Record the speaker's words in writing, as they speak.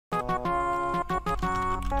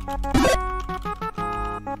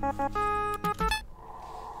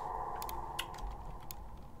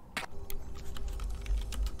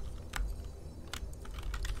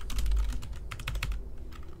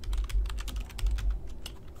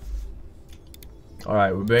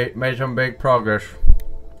Alright, we made some big progress.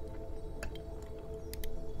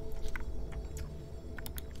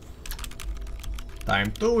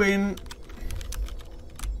 Time to win.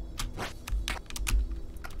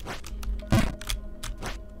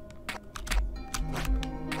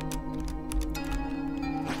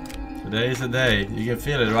 Today is the day. You can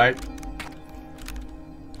feel it, right?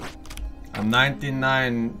 I'm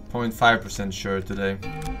 99.5% sure today.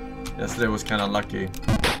 Yesterday was kind of lucky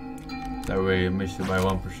that we missed it by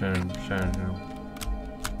 1%, you know.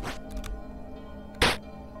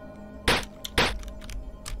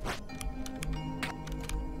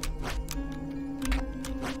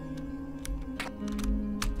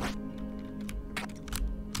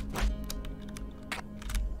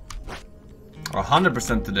 Or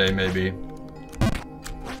 100% today, maybe.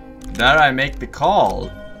 There I make the call.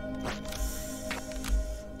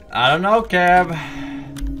 I don't know, Kev.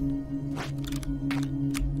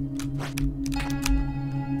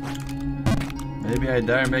 Maybe I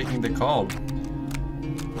dare making the call.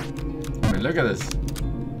 I mean, look at this.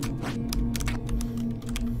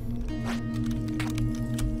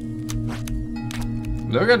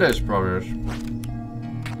 Look at this progress.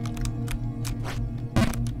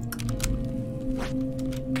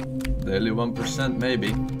 Daily 1%,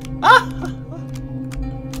 maybe. Ah!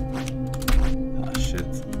 Ah,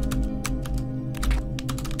 shit.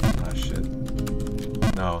 Ah, shit.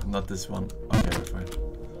 No, not this one. Okay, we're fine.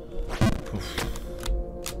 Oof.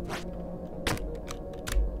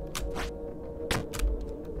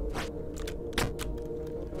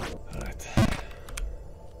 Alright.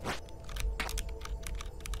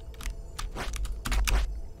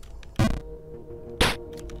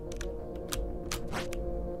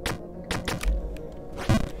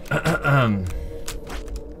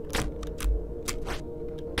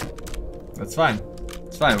 That's fine.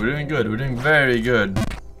 It's fine. We're doing good. We're doing very good.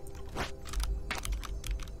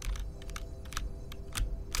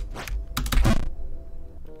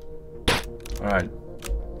 Alright.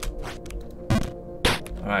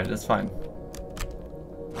 Alright, that's fine.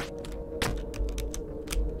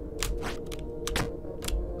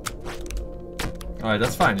 Alright,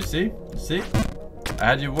 that's fine. You see? You see? I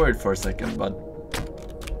had you worried for a second, but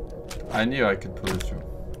I knew I could pull it through.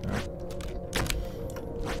 Alright.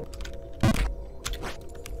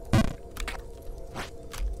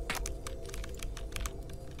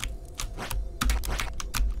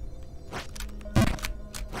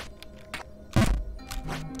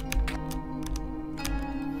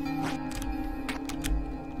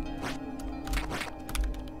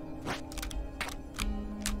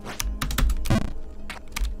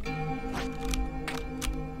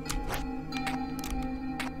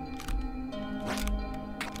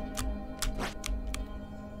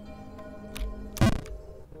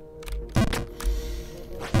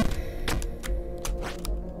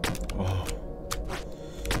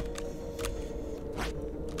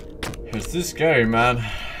 It's too scary, man.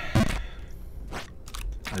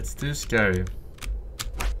 It's too scary.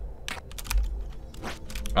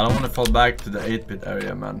 I don't want to fall back to the 8-bit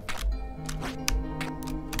area, man.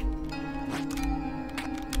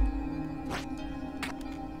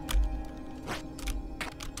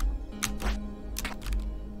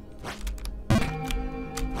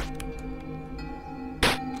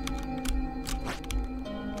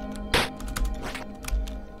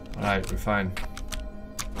 Alright, we're fine.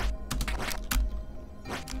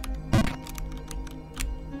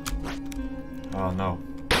 Oh no.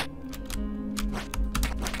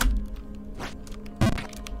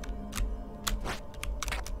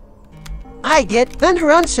 I get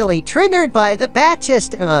venerationally triggered by the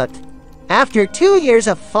Batchist emote. After 2 years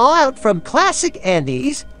of fallout from classic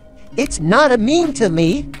Andes, it's not a meme to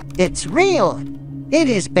me, it's real. It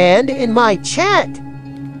is banned in my chat.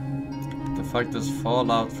 The fuck does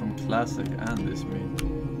fallout from classic Andes mean?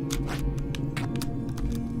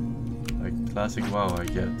 Like classic WoW I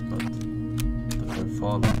get, but the fuck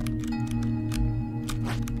fallout?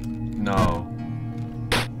 No.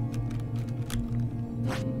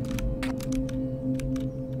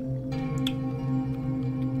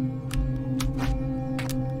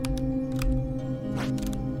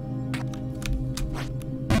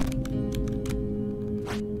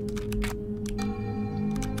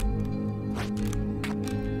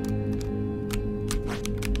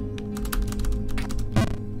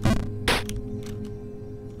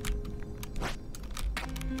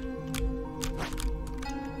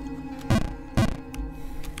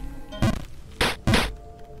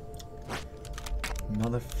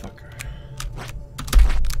 Motherfucker.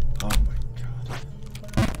 Oh my god.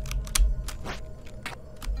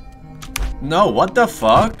 No, what the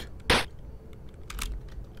fuck?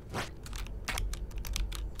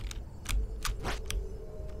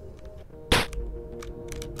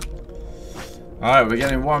 Alright, we're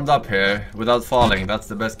getting warmed up here without falling. That's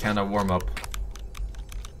the best kind of warm up.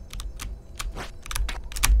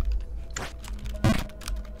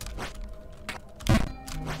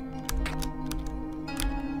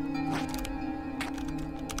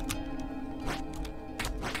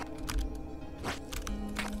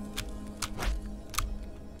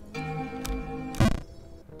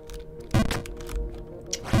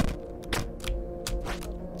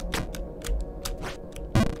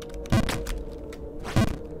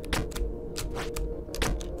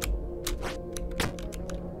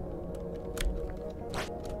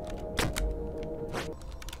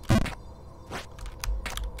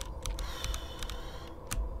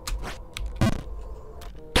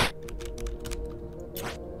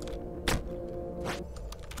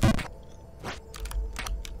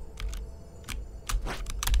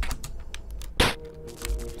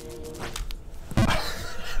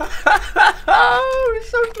 We're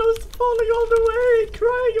so close to falling all the way,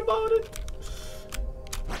 crying about it.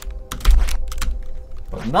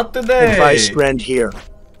 But not today. Advice friend here.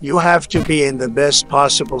 You have to be in the best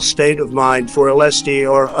possible state of mind for LSD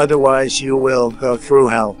or otherwise you will go through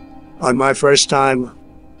hell. On my first time,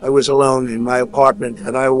 I was alone in my apartment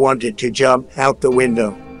and I wanted to jump out the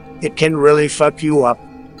window. It can really fuck you up.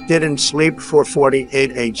 Didn't sleep for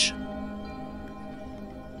 48 hours.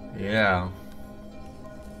 Yeah.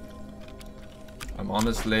 I'm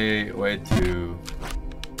honestly way too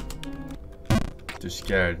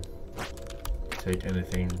scared to take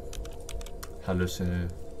anything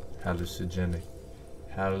hallucinogenic.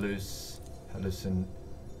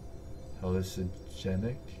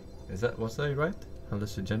 Hallucinogenic? Is that, was that right?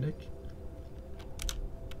 Hallucinogenic?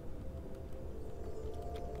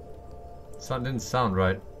 That didn't sound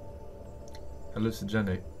right.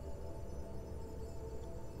 Hallucinogenic.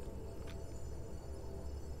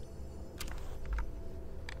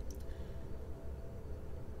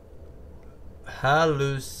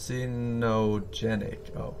 Hallucinogenic.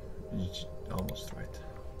 Oh, almost right.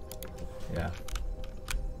 Yeah.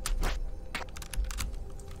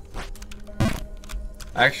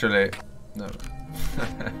 Actually, no.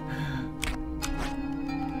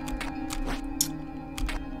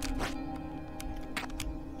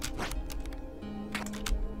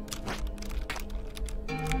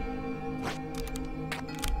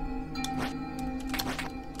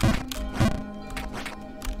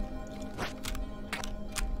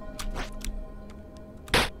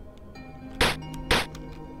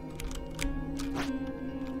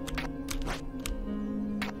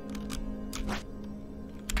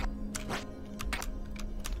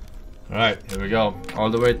 Alright, here we go. All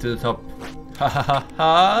the way to the top. Ha ha ha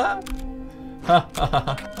ha! Ha ha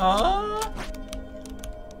ha ha!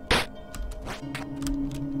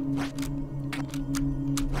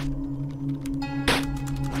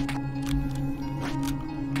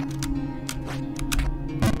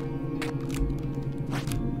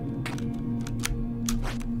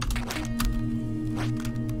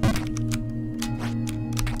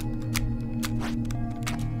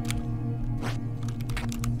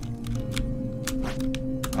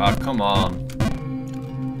 Ah, come on.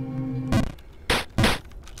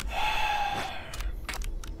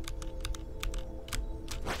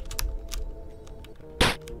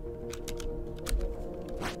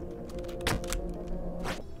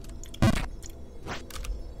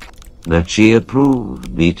 That she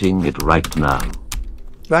approved beating it right now.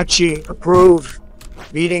 That she approved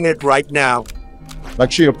beating it right now.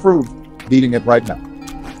 Like she approved beating it right now.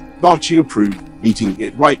 That she approved beating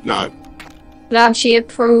it right now. That she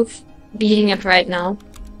approve beating it right now.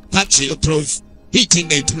 That she approve beating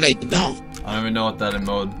it right now. I don't even know what that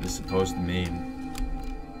emote is supposed to mean.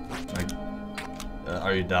 Like,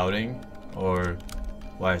 are you doubting? Or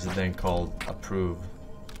why is it then called approve?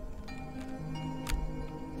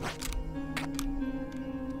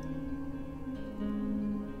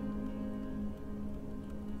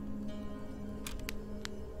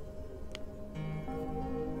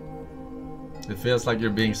 It feels like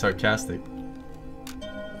you're being sarcastic.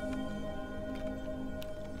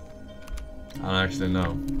 I don't actually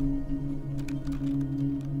know.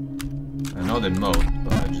 I know the mode,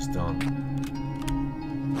 but I just don't.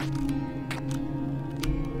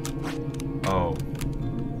 Oh,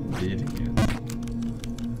 beating it.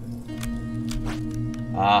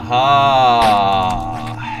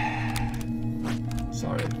 Aha!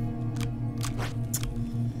 Sorry.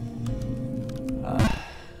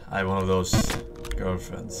 have one of those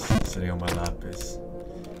girlfriends sitting on my lap.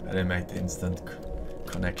 I didn't make the instant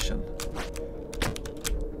connection.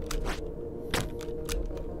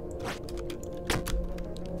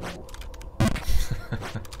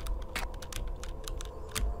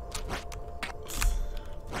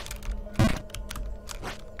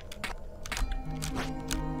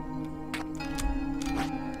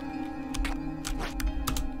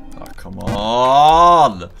 Come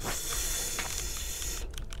on!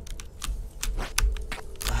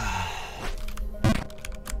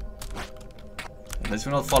 At least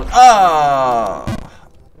we're not falling. Ah!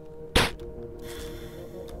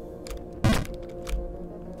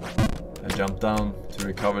 I jumped down to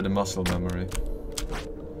recover the muscle memory.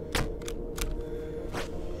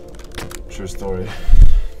 True story.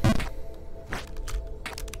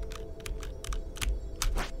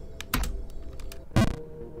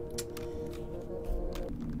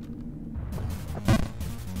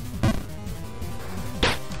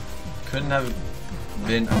 Couldn't have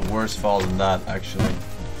been a worse fall than that, actually.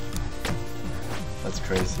 That's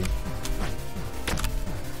crazy.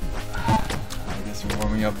 I guess we're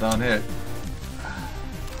warming up down here.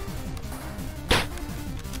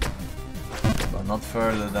 But not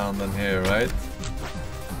further down than here, right?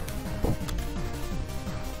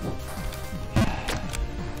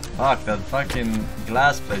 Fuck, that fucking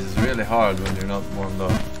glass place is really hard when you're not warmed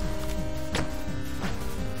up.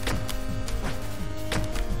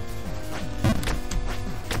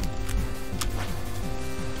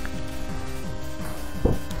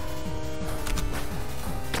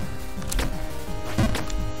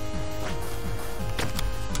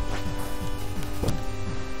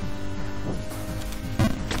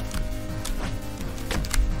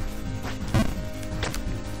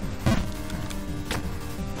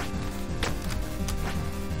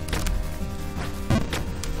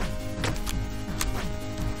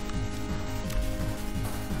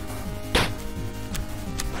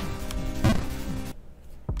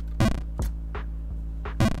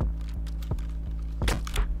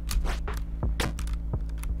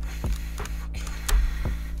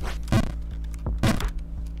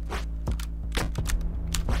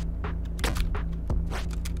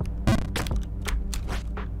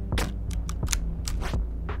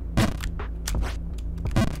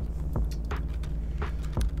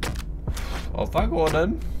 Off I go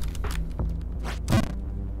then.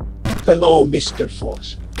 Hello, Mr.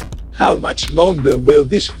 Forsen. How much longer will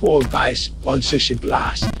this Fall Guys sponsorship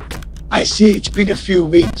last? I see it's been a few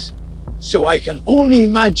weeks, so I can only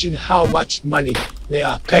imagine how much money they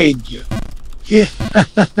are paid you. Here, a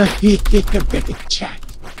bit chat.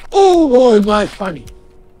 Oh boy, my funny.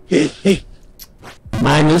 -H.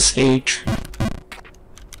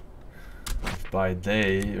 By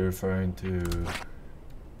they, you're referring to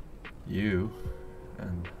you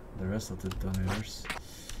and the rest of the donators,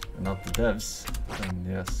 and not the devs, then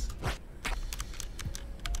yes.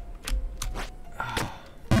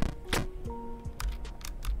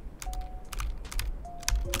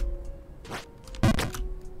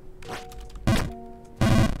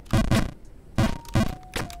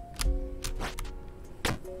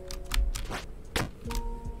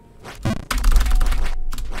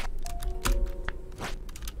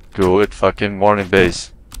 Good fucking morning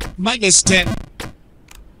base. -10.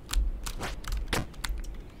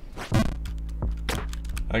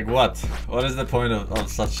 Like what? What is the point of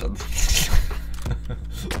such a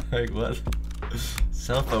like what?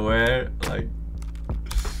 Self-aware, like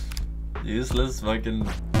useless fucking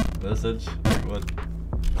message? Like what?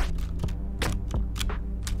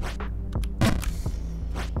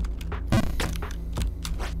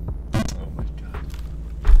 Oh my god.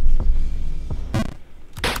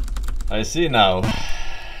 I see now.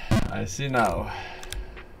 I see now.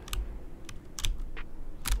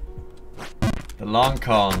 The long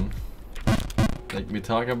con. Like we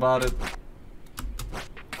talk about it.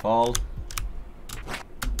 Fall.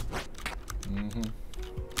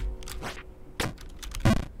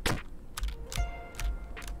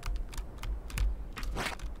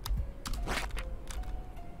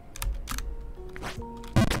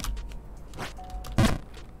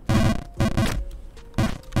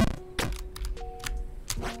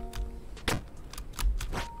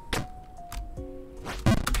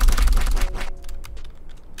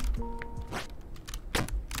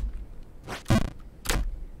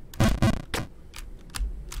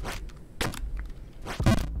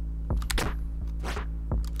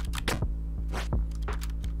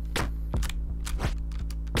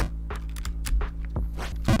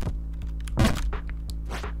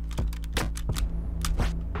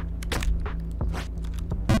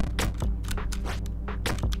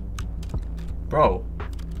 Bro,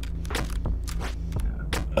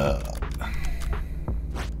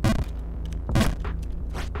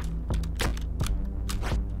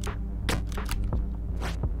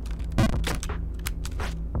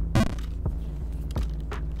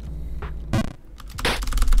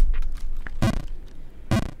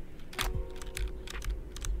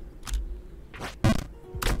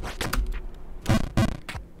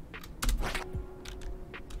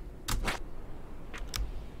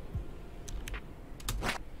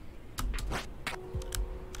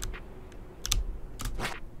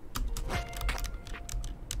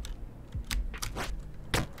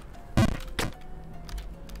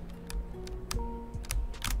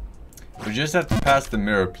 We just have to pass the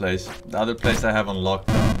mirror place. The other place I have on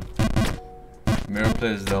lockdown. Mirror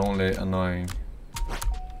place is the only annoying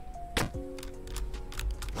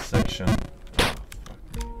section.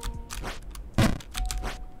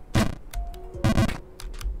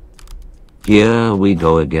 Here we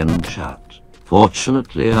go again, chat.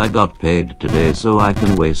 Fortunately, I got paid today so I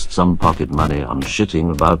can waste some pocket money on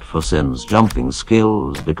shitting about Forsen's jumping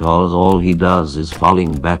skills because all he does is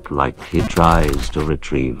falling back like he tries to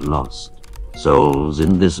retrieve lost souls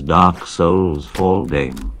in this Dark Souls fall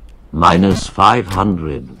game. Minus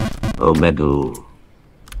 500. Omega.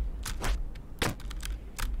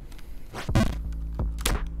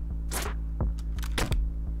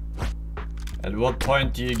 At what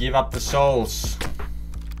point do you give up the souls?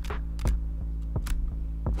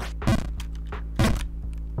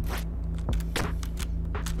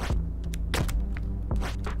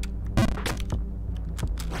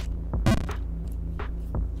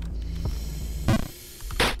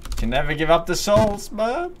 Can never give up the souls,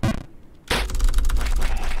 man.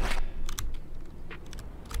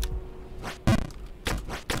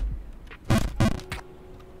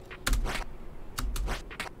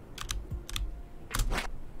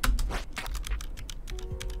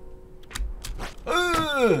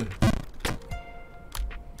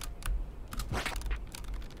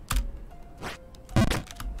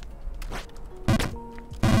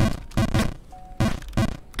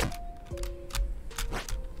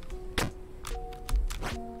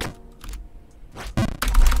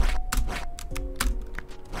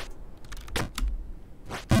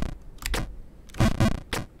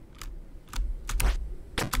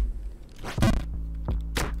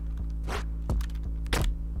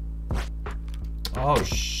 Oh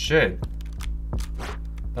shit.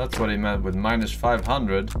 That's what he meant with minus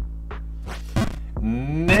 500.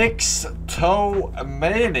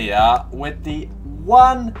 Nixtomania with the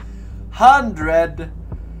 100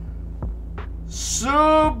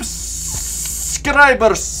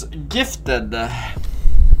 subscribers gifted. Now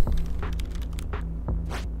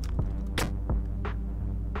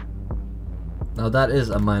that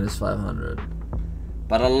is a minus 500.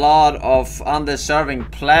 But a lot of undeserving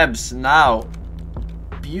plebs now.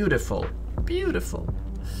 Beautiful. Beautiful.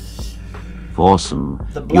 Forsen,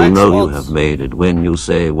 you know you have made it when you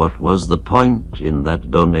say what was the point in that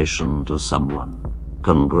donation to someone.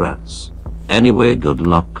 Congrats. Anyway, good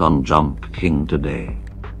luck on Jump King today.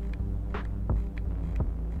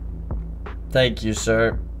 Thank you,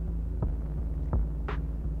 sir.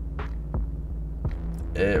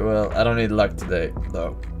 Well, I don't need luck today,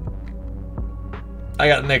 though. I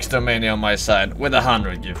got Nixtomania on my side with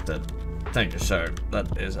 100 gifted. Thank you, sir.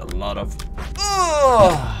 That is a lot of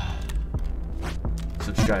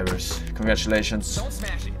subscribers. Congratulations. Don't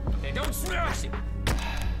smash it. Okay, don't smash it.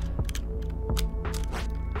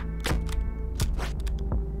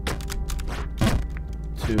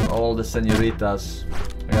 To all the senoritas,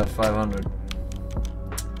 I got 500.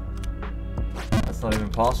 That's not even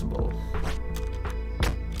possible.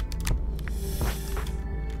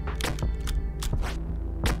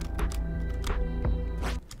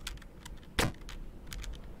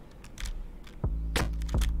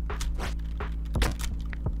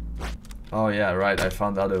 Oh yeah, right, I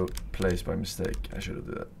found the other place by mistake. I should have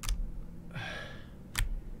done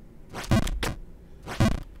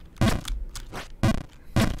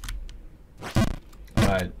that.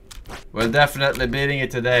 Alright. We're definitely beating it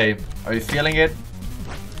today. Are you feeling it?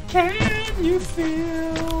 Can you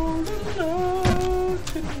feel the love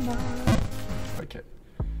tonight? Okay.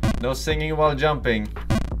 No singing while jumping.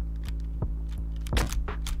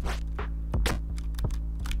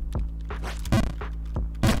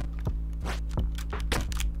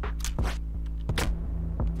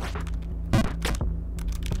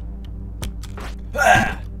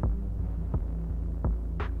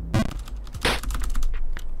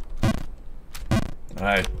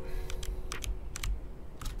 Alright.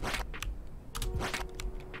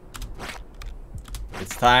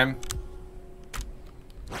 It's time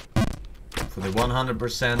for the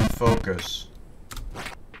 100% focus.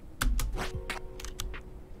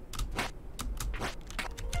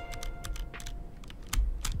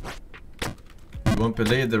 You won't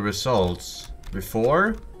believe the results.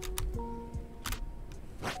 Before,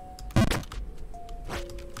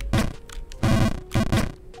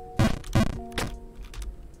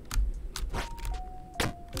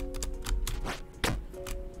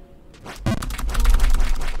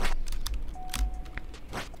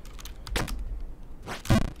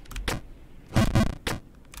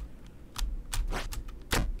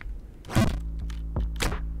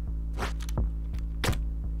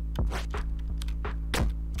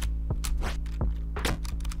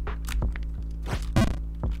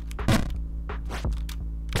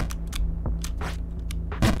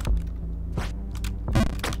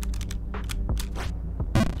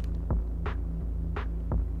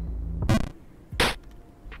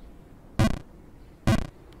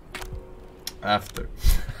 After.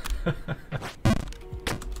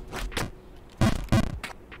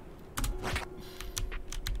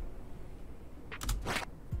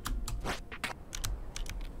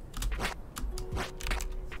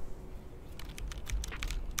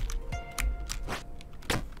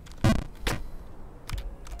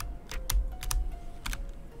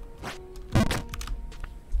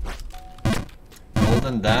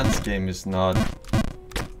 Golden Dance game is not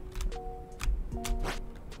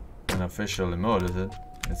an official emote, is it?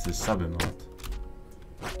 It's a sub emote.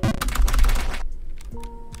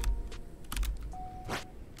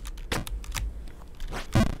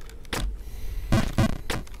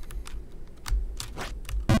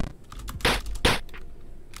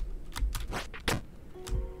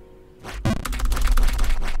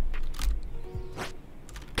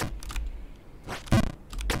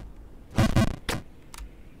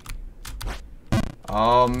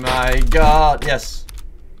 Oh my god, yes.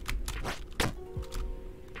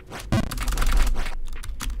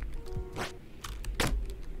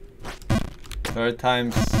 Third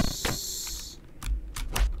time's.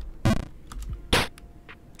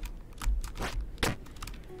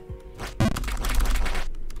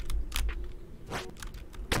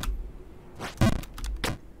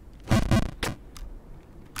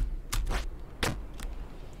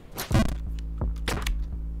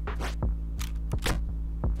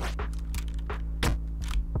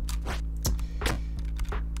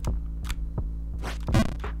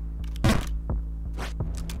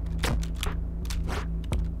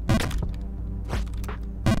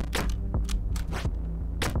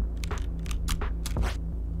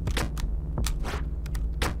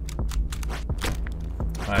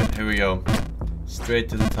 Alright, here we go. Straight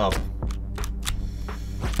to the top.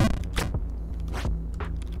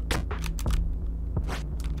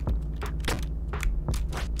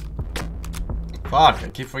 Fuck, I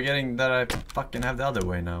keep forgetting that I fucking have the other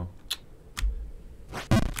way now.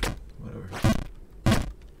 Whatever.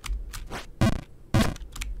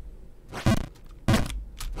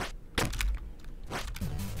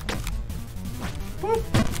 Boop.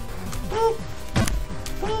 Boop.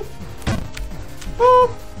 Boop.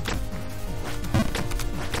 Boop.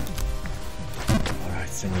 Alright,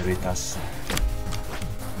 senoritas.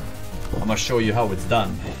 I'm gonna show you how it's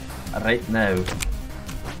done right now.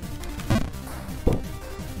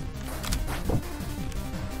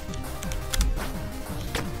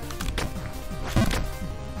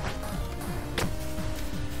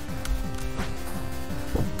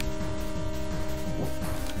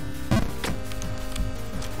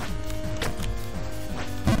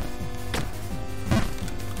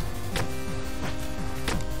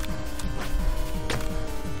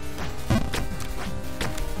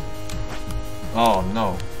 Oh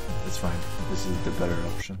no, it's fine. This is the better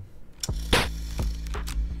option.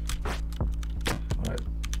 Alright.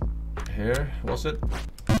 Here, was it?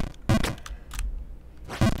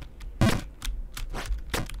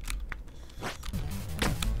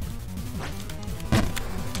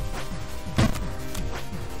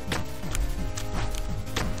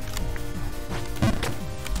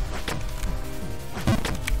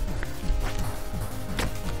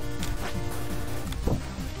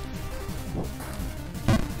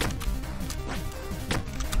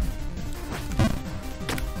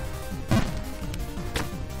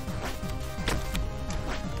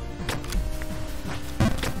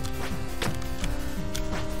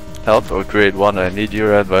 Help or grade 1, I need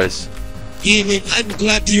your advice. I'm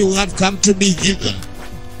glad you have come to me.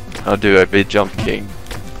 How do I beat Jump King?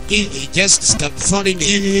 Just stop falling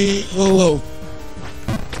in. Oh.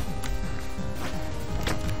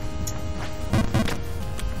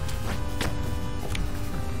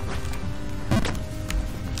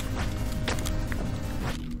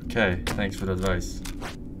 Okay, thanks for the advice.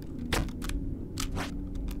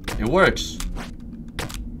 It works.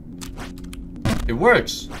 It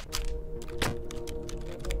works.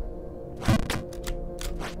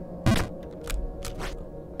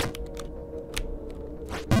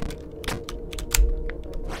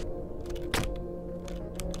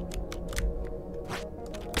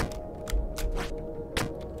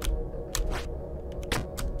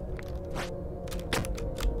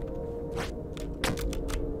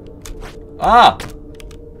 Ah!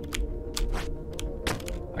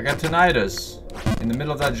 I got tinnitus in the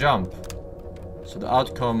middle of that jump. So the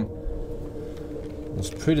outcome was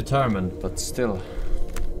predetermined, but still.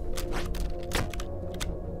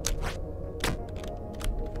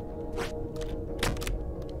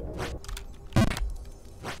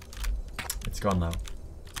 It's gone now.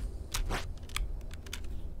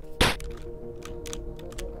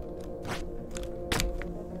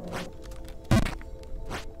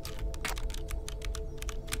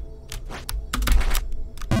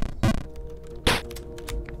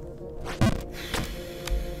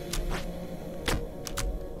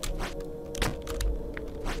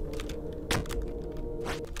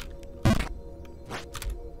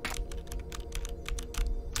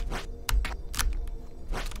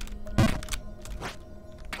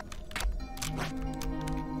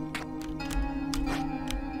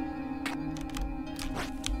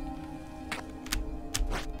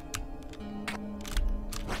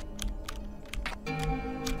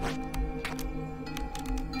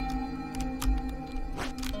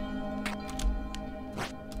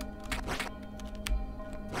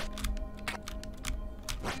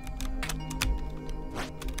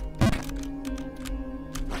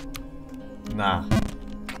 Nah.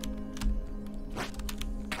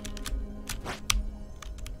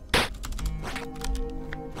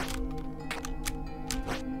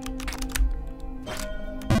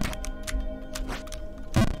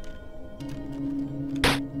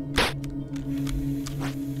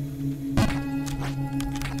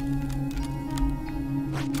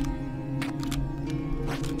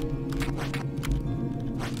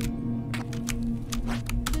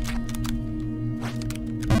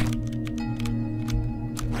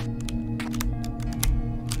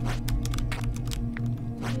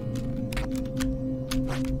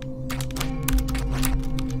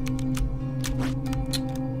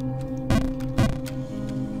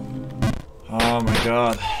 Oh my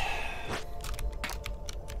god.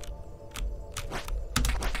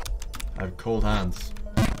 I have cold hands.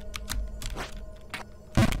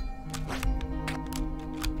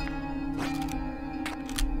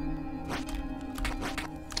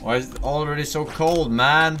 Why is it already so cold,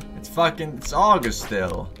 man? It's August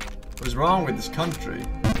still. What is wrong with this country?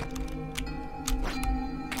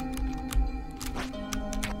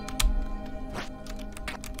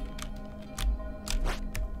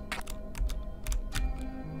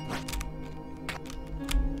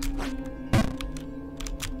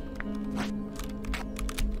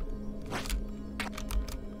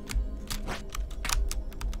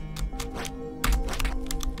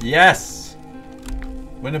 Yes!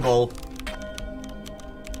 Winnable.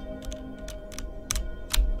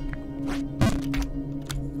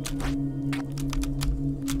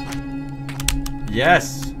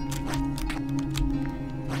 Yes!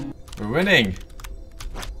 We're winning!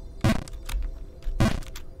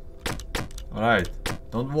 Alright.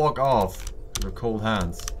 Don't walk off with your cold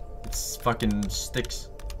hands. It's fucking sticks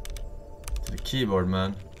to the keyboard,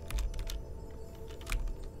 man.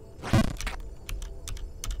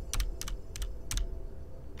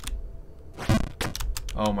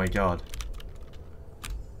 Oh my god.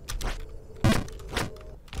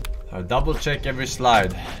 I double check every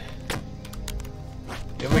slide.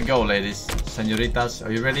 Here we go, ladies. Senoritas,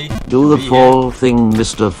 are you ready? Do the fall thing,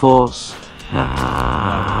 Mr. Force. Not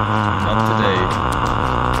today.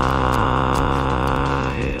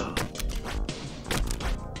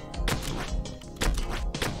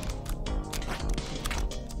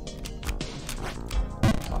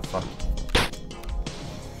 Oh, fuck.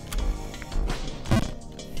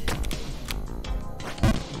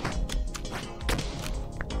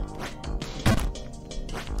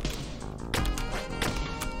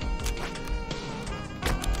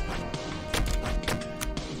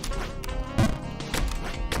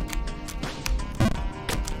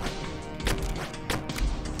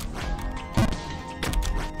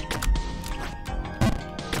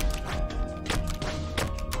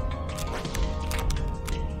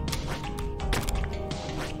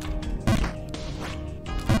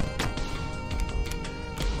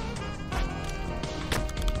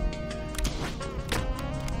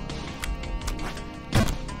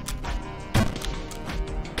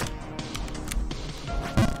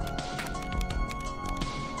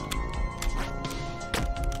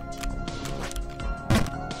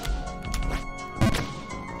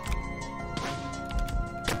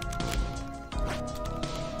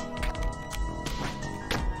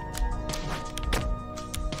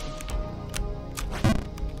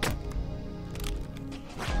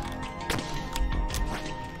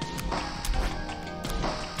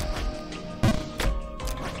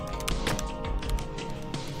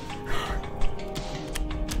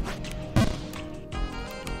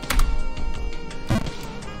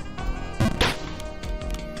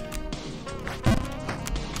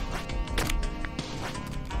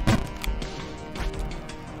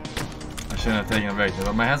 Shouldn't have taken a break,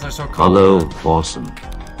 but my hands are so cold. Hello, Forsen.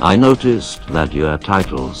 I noticed that your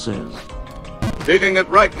title says. Digging it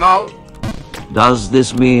right now. Does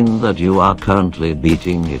this mean that you are currently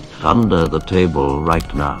beating it under the table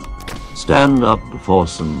right now? Stand up,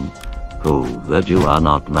 Forsen. Prove that you are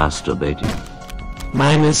not masturbating.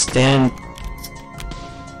 Mine is stand.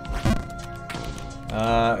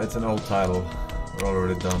 It's an old title. We're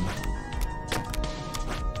already done.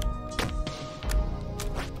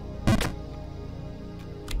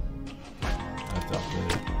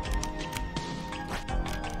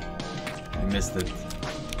 You missed it.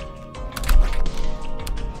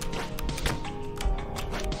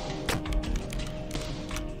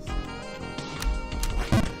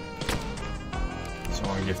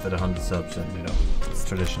 Someone gifted 100 subs and, you know, it's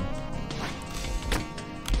tradition.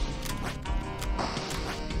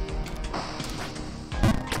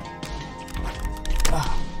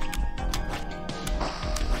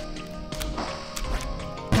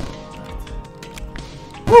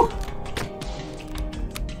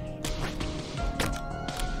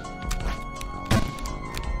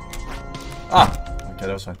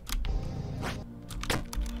 that was fine.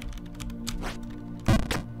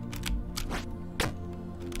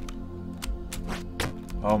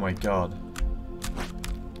 Oh my god.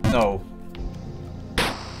 No.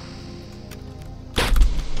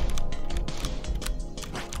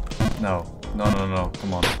 No. No, no, no.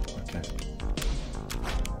 Come on. Okay.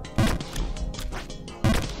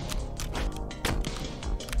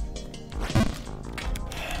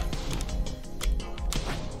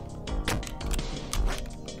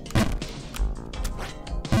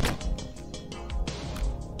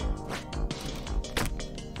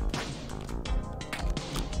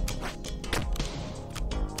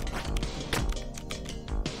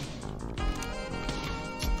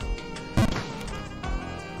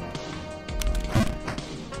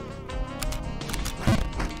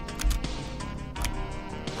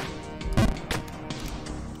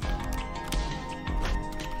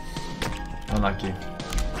 Unlucky.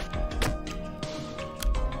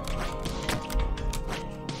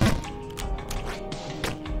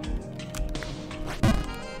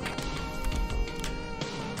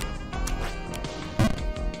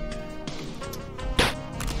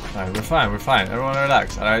 Alright, we're fine, we're fine. Everyone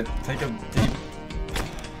relax. Alright, take a deep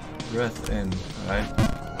breath in, alright?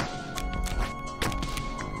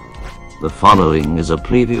 The following is a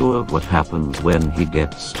preview of what happens when he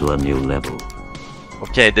gets to a new level.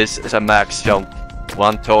 Okay, this is a max jump.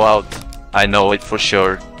 One toe out. I know it for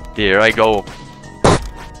sure. Here I go.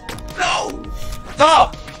 No!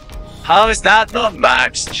 No! How is that not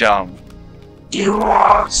max jump? You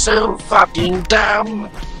are so fucking dumb.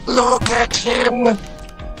 Look at him.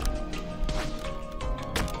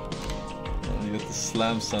 You got the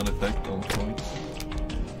slam sound effect on point.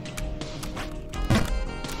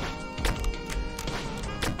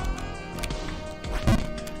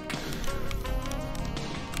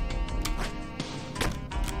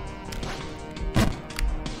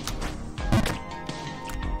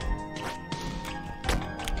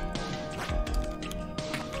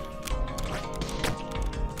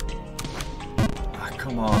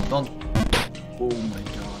 Come on, don't... Oh my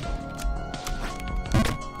god.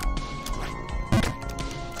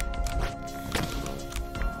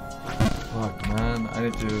 Fuck, man. I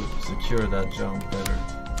need to secure that jump better.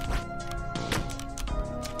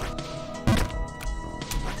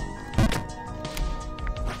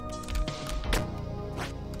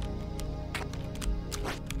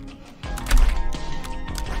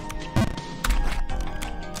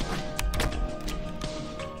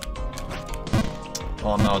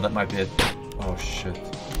 Oh no, that might be it. Oh shit.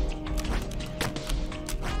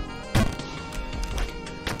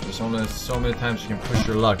 There's only so many times you can push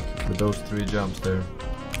your luck with those 3 jumps there.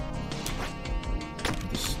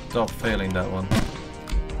 Just stop failing that one.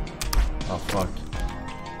 Oh fuck.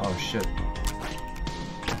 Oh shit.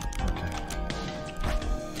 Okay.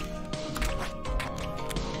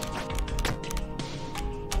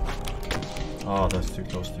 Oh, that's too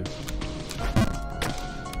close too.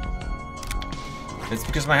 It's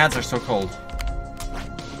because my hands are so cold.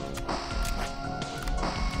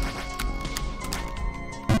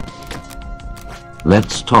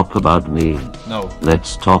 Let's talk about me. No.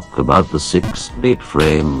 Let's talk about the 6-bit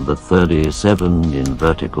frame, the 37 in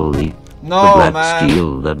vertical leap. No, the black man.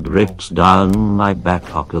 steel that drips down my back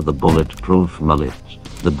hocker, the bulletproof mullet.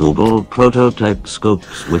 The Google prototype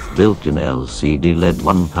scopes with built-in LCD LED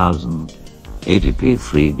 1000. 80p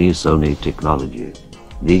 3D Sony technology.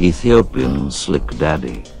 The Ethiopian Slick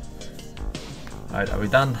Daddy. Alright, are we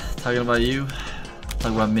done talking about you?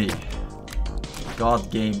 Talk about me. God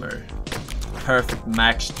Gamer. Perfect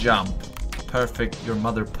max jump. Perfect your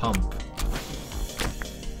mother pump.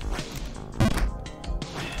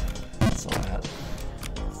 That's all I had.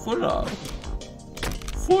 For now.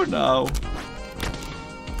 For now.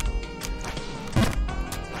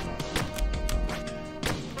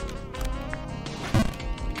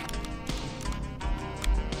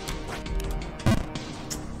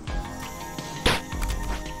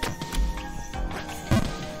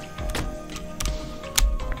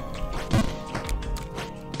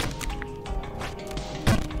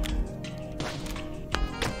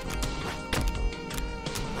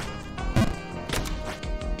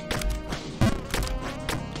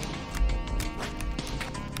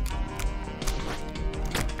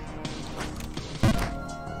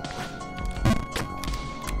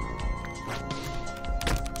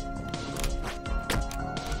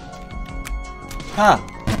 Ah!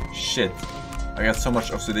 Shit. I got so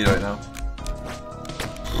much OCD right now.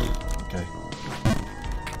 Okay.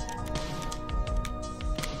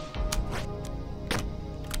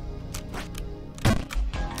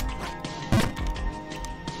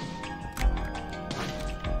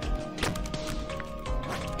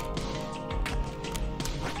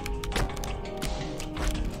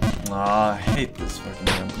 I hate this fucking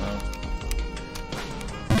jump now.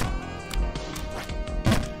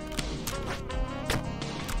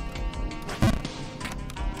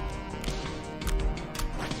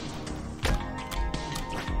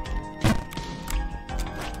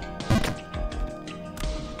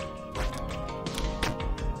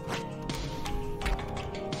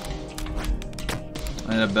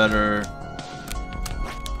 I need a better...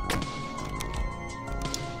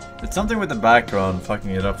 It's something with the background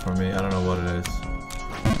fucking it up for me. I don't know what it is.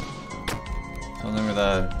 Something with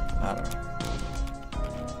that... I don't know.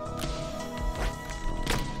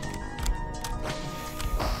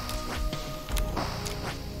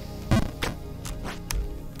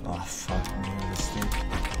 Oh fuck me with this thing.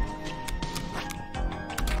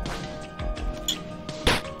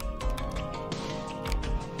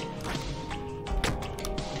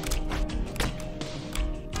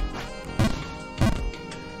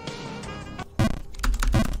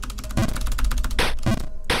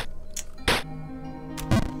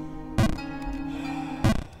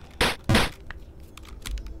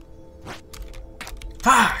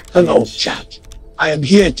 Hello, chat. I am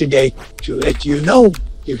here today to let you know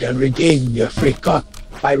you can redeem your free cock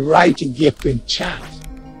by writing YIP in chat.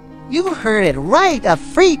 You heard it right, a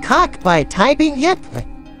free cock by typing YIP.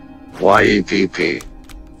 YEPP.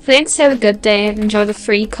 Thanks, have a good day, and enjoy the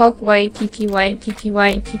free cock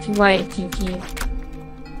YPPYPPYPPYPP.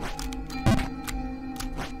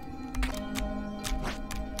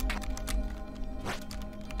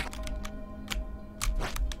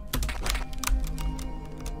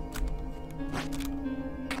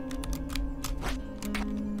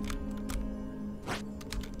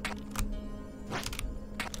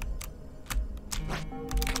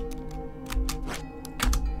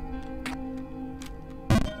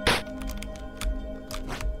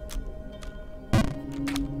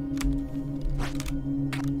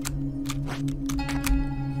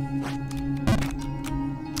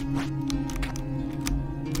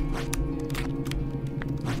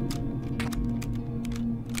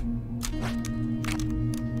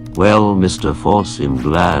 Well, Mr. Forsen,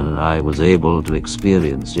 glad I was able to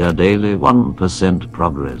experience your daily 1%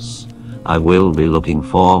 progress. I will be looking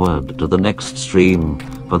forward to the next stream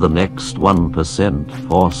for the next 1%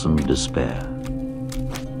 Forsen despair.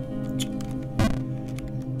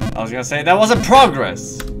 I was gonna say, that wasn't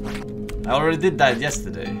progress! I already did that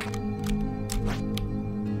yesterday.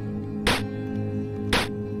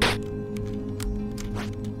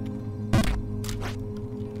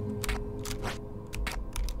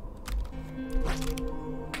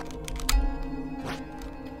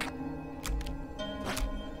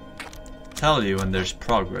 Tell you when there's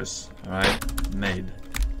progress, alright? Made.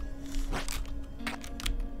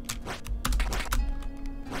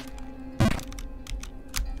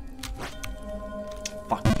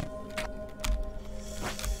 Fuck.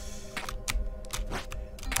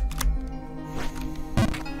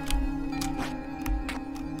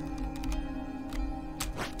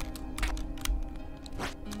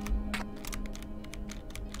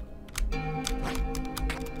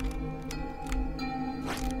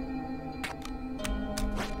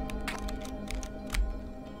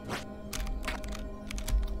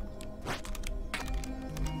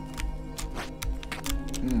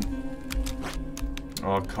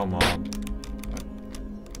 Oh, come on.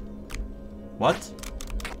 What?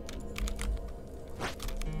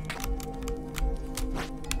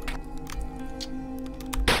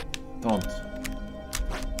 Don't.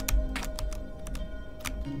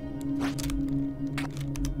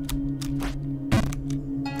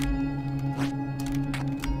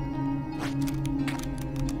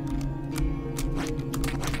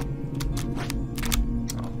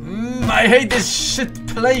 I hate this shit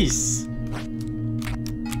place.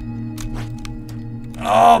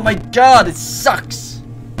 Oh my god, it sucks!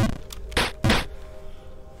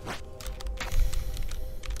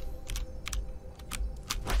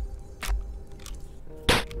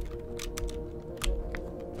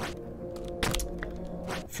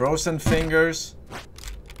 Frozen fingers,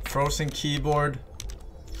 frozen keyboard,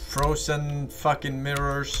 frozen fucking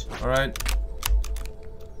mirrors, alright?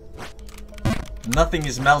 Nothing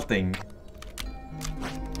is melting.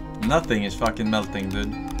 Nothing is fucking melting,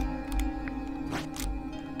 dude.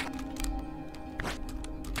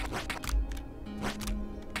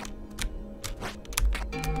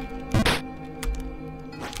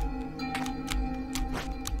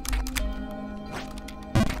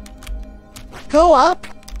 Go up,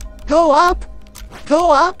 go up,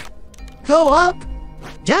 go up, go up.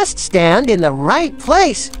 Just stand in the right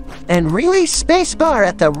place and release spacebar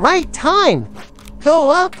at the right time. Go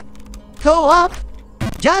up,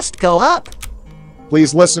 just go up.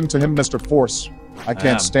 Please listen to him, Mr. Force. I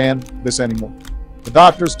can't stand this anymore. The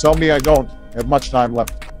doctors tell me I don't have much time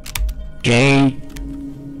left. Jane.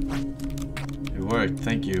 It worked,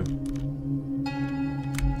 thank you.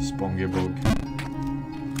 Spongebog.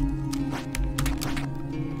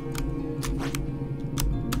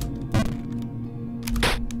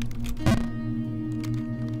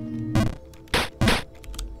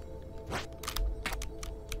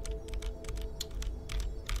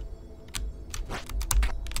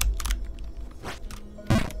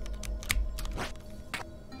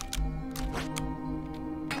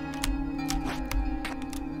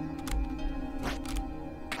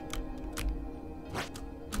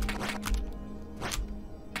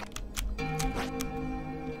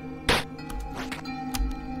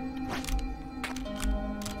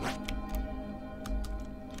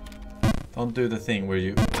 Don't do the thing where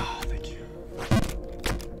you... Oh, thank you.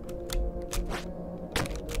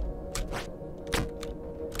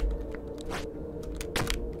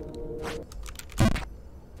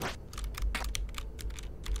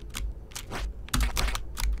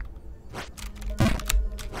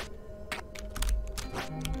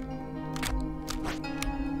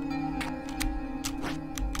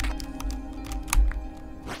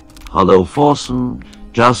 Hello, Forsen.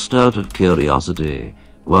 Just out of curiosity,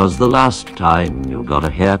 was the last time you got a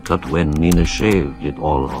haircut when Nina shaved it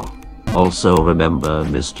all off? Also remember,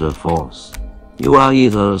 Mr. Force, you are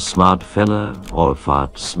either a smart fella or a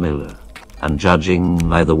fart smeller, and judging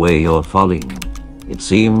by the way you're falling, it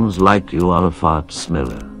seems like you are a fart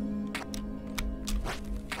smeller.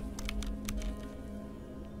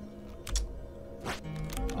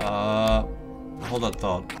 Hold that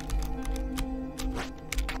thought.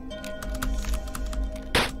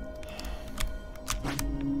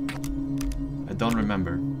 I don't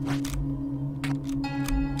remember.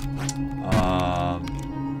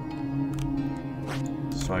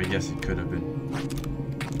 So I guess it could have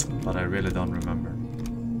been, but I really don't remember.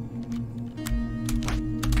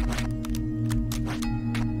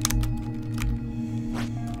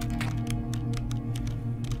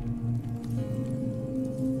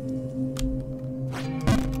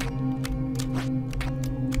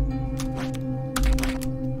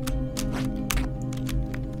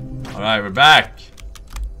 Alright, we're back!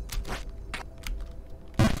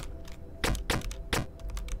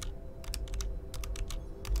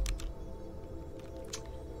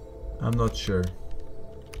 I'm not sure.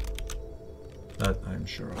 That I'm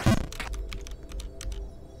sure of.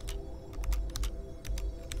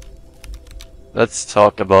 Let's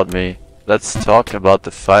talk about me. Let's talk about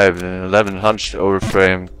the 5'11" hunched over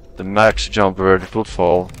frame, the max jump vertical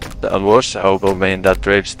fall, the unwashed elbow main that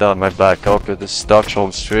drapes down my back over the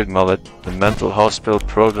Stockholm street mullet, the mental hospital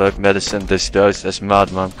prototype medicine disguised as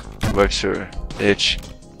madman, Wexer, H.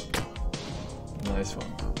 Nice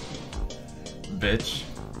one. Bitch.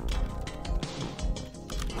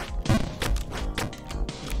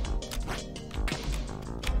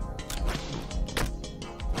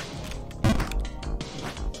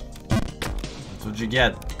 That's what you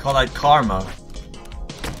get. Call that karma.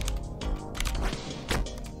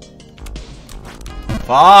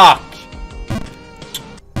 Fuck!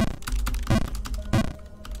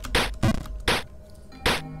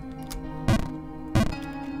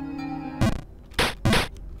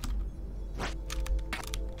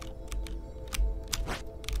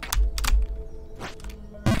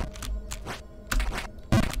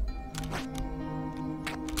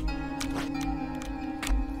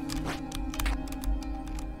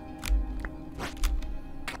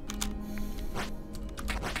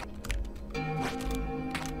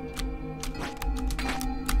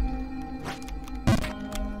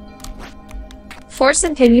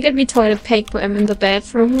 Forsen, can you get me toilet paper? I'm in the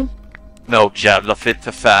bathroom. No, jävla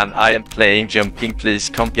fitta fan, I am playing jumping, please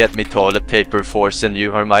come get me toilet paper, Forsen,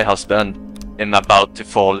 you are my husband. I'm about to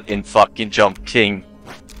fall in fucking jump king.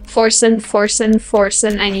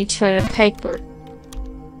 Forsen, I need toilet paper.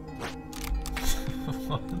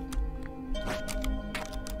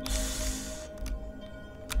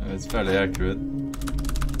 It's fairly accurate.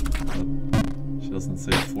 But she doesn't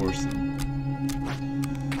say Forsen.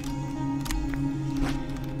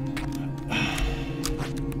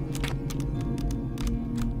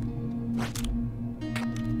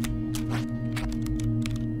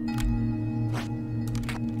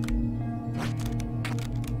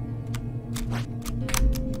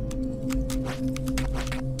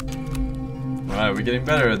 Alright, we're getting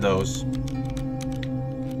better at those.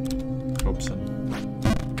 Forsen.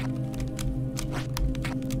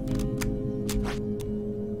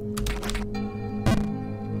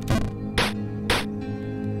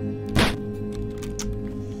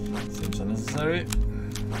 Seems unnecessary.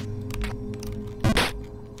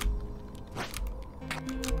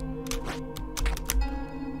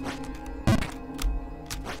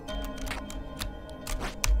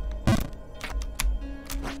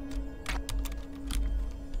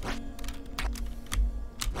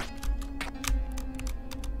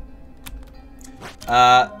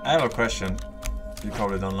 I have a question. You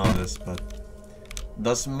probably don't know this, but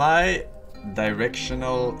does my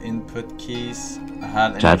directional input keys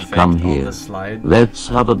have any Chat, effect come on here. the slide? Let's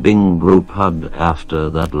have a big group hug after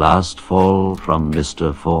that last fall from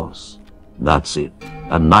Mr. Force. That's it.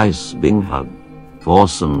 A nice big hug.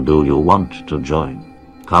 Forsen, do you want to join?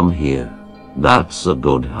 Come here. That's a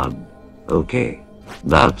good hug. Okay.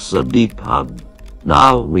 That's a deep hug.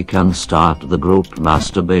 Now we can start the group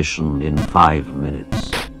masturbation in 5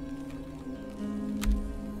 minutes.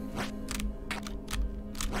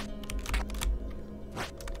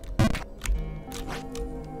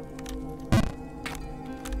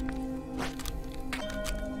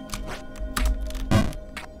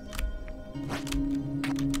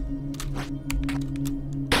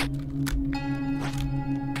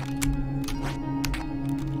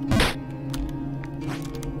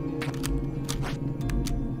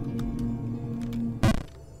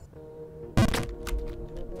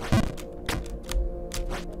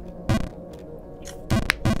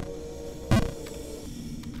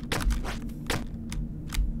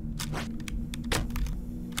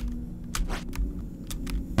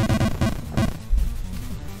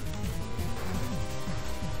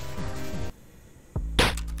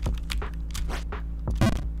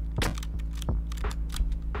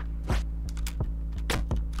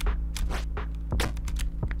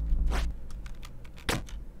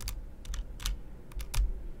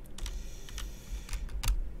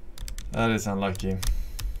 That is unlucky.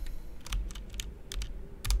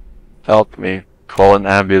 Help me. Call an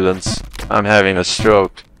ambulance. I'm having a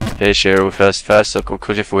stroke. Share with us fast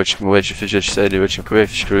which fidget steady which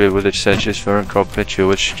with Ascension for uncomplicated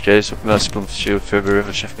which case of mass shield fever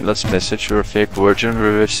which let's message or fake virgin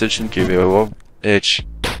research and give you a H.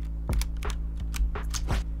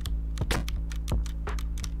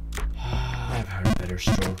 I've heard better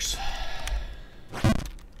strokes.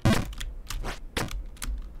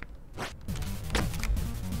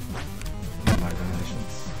 My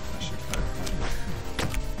donations. I should clarify.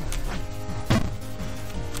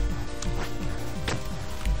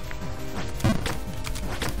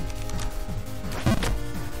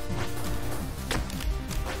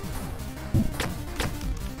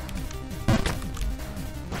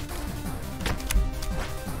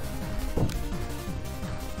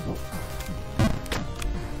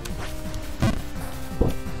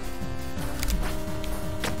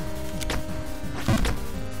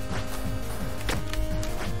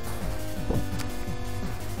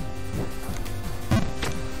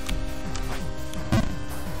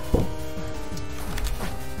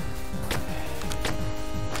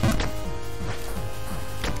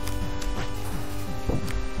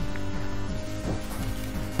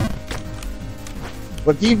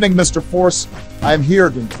 Good evening, Mr. Force. I am here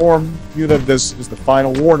to inform you that this is the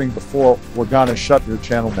final warning before we're gonna shut your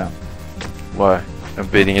channel down. Why? I'm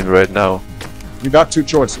beating it right now. You got two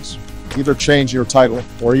choices. Either change your title,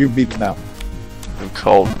 or you beat it out. I'm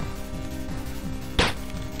cold.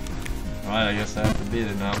 Alright, I guess I have to beat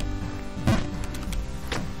it now.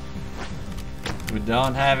 We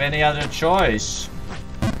don't have any other choice.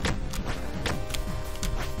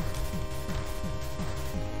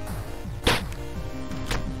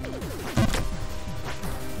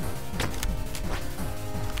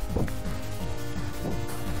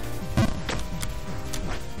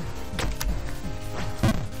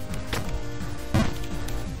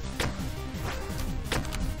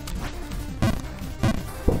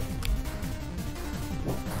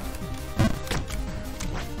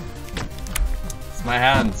 My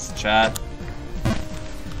hands, chat.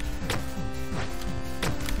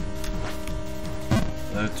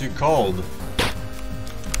 They're too cold.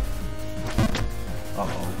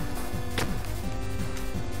 Uh-oh.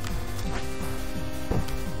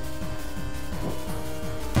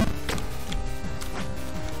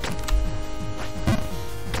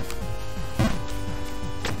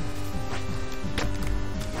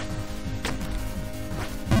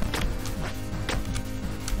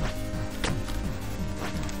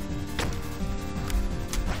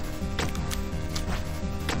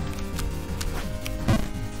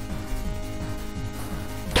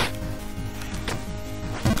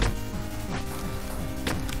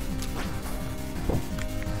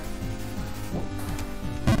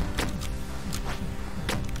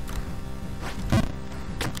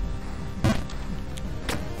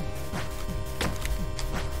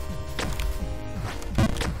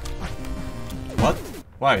 What?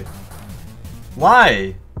 Why?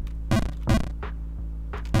 Why?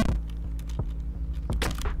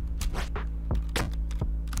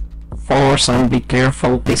 Forsen, be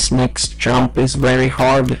careful, this next jump is very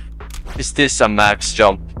hard. Is this a max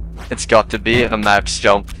jump? It's got to be a max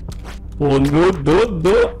jump.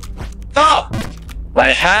 Stop! My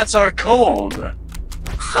hands are cold!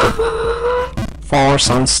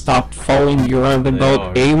 Forsen, stop falling, you are the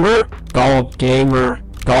gold gamer. Gold gamer.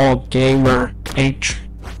 Gold gamer. H.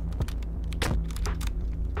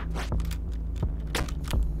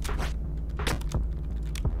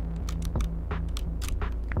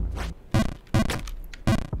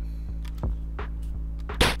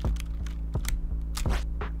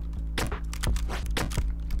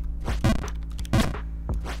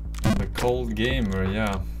 The cold gamer,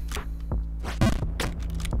 yeah.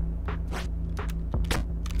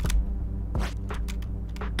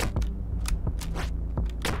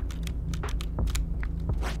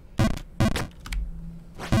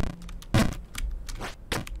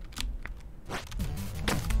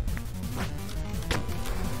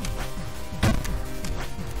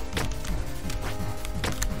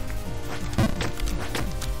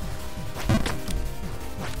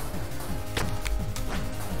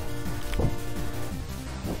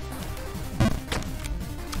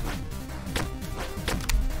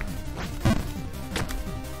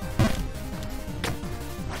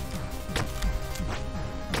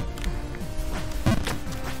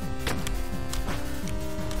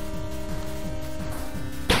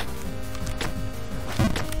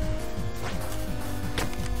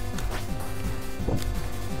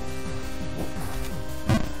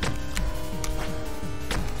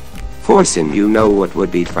 Forsen, you know what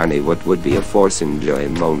would be funny, what would be a Forsen joy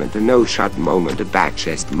moment, a no-shot moment, a back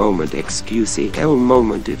chest moment, excuse hell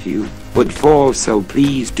moment if you would fall, so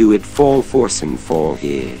please do it, fall Forsen, fall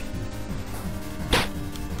here.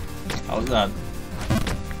 How's that?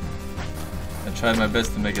 I tried my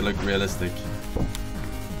best to make it look realistic.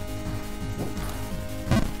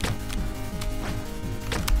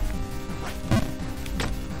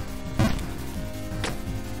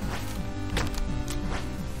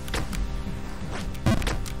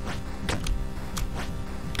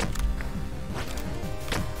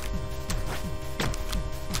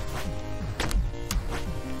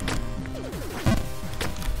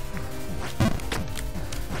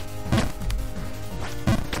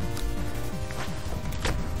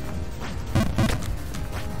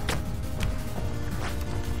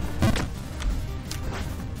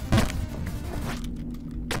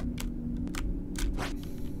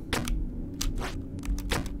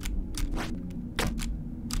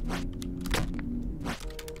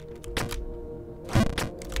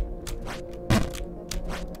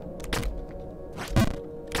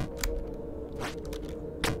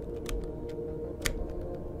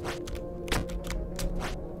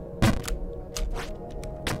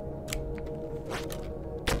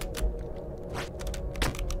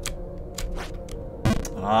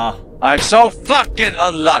 I'm so fucking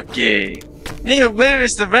unlucky! Hey, where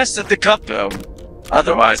is the rest of the couple?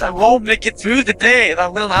 Otherwise I won't make it through the day and I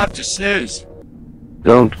will have to snooze.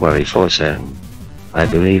 Don't worry, Forsen. I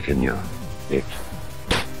believe in you. It.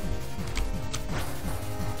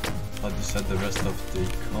 How do you set the rest of the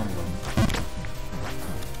combo?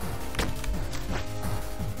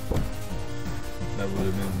 That would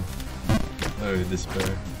have been very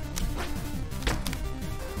despair.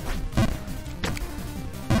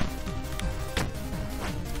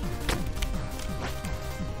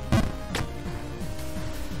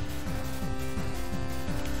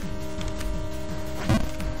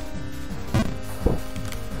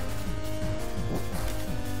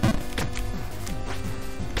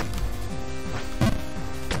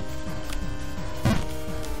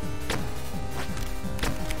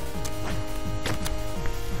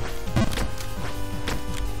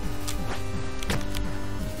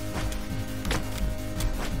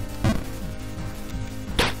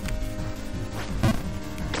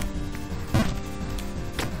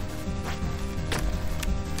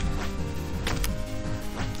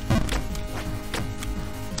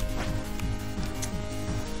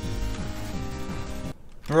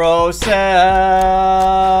 Broseph.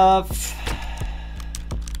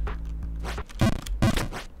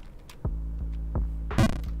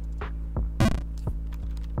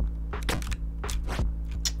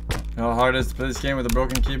 How hard is to play this game with a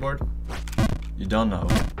broken keyboard? You don't know.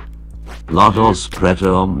 Lotos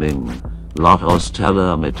preter min, lotos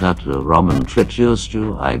teller metater roman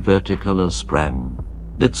tritiustu I verticaler sprang.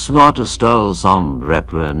 Dit smarter stel som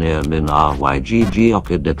repre near min rygg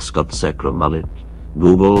occidit scot secramalit.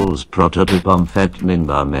 Google's prototypum fet min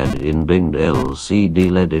med in bingd LCD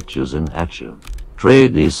leditures in hatcher.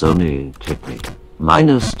 Trade the Sony technique.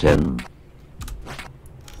 -10.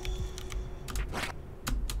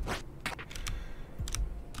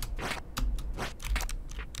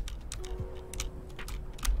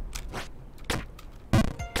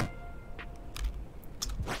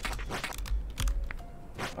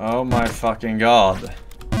 fucking god.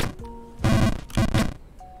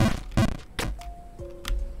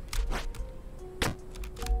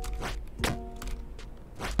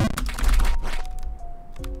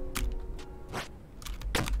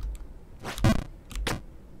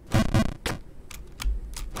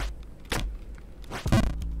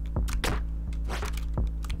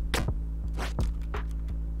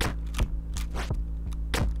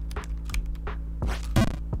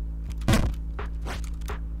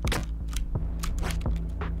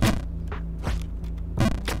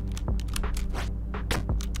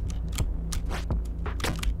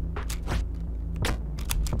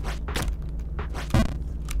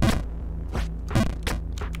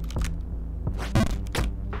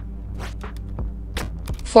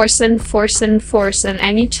 Forsen,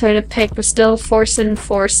 I need toilet paper still.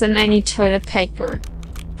 Forsen, I need toilet paper.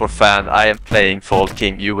 For fan, I am playing Fall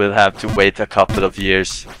King. You will have to wait a couple of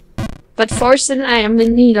years. But Forsen, I am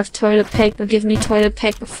in need of toilet paper. Give me toilet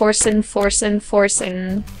paper. Forsen.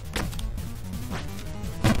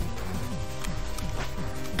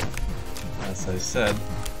 As I said,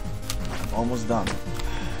 I'm almost done.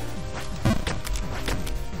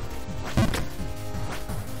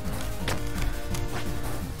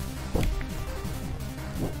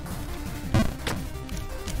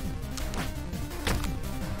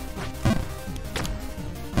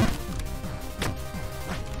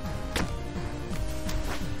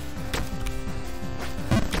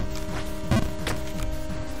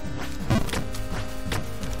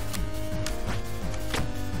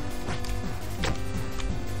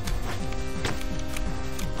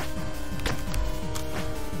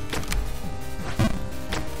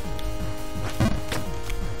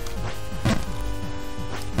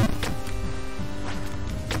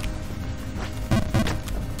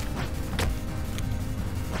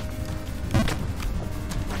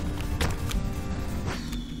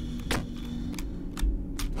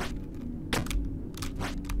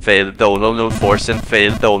 Failed Donald Forsen,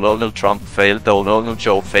 failed Donald Trump, failed Donald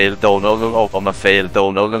Joe, failed Donald Obama, failed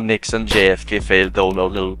Donald Nixon, JFK, failed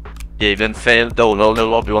Donald Gavin, failed Donald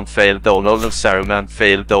Obi-Wan, failed Donald Saruman,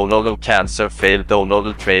 failed Donald Cancer, failed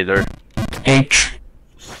Donald Trader. H.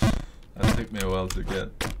 That took me a while to get.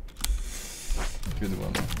 Good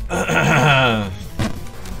one.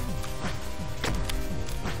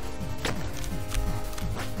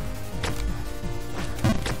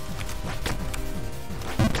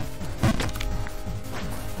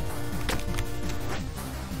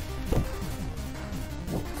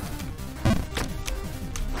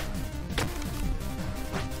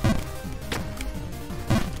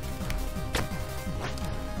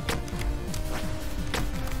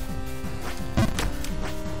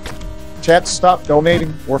 Chat, stop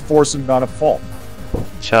donating. We're forcing not a fault.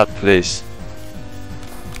 Chat, please.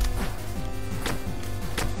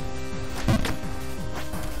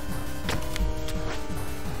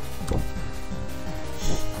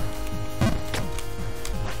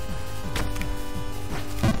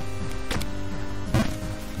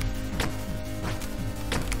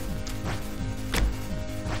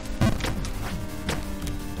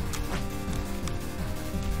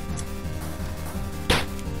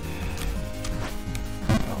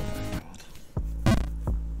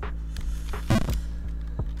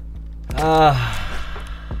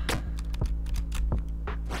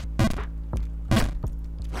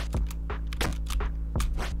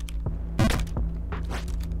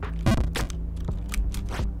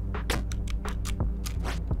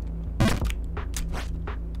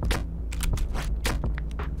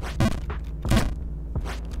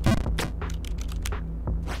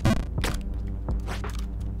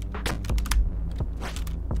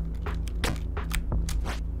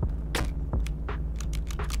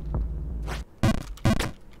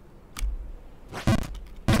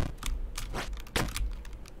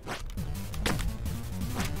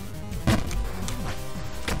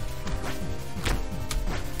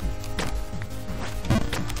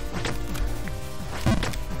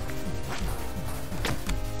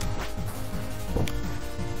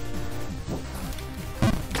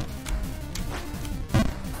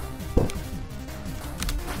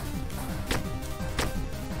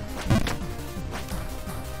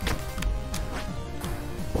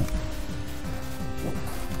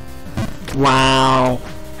 Wow,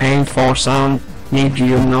 and Forsen, did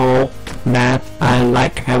you know that I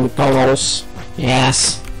like avocados?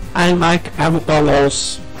 Yes, I like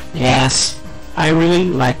avocados. Yes, I really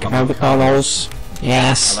like avocados.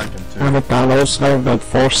 Yes, I like them too. Avocados are good,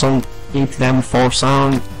 Forsen. Eat them,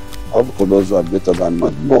 Forsen. Avocados are better than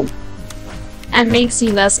mud bomb. And makes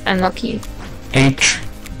you less unlucky. H.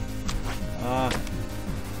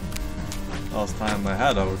 Last time I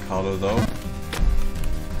had avocado though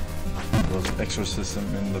was exorcism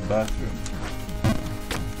in the bathroom.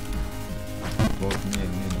 Both me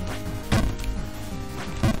and Nina.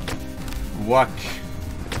 Guac.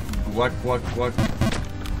 Guac, guac, guac.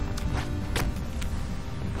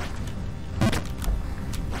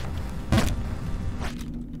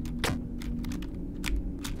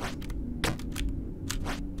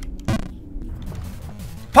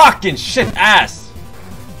 Fucking shit ass!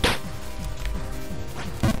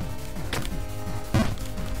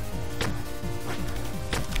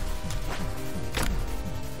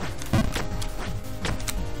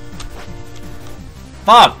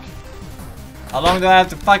 Fuck! How long do I have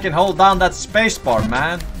to fucking hold down that spacebar,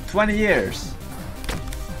 man? 20 years.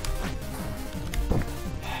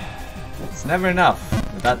 It's never enough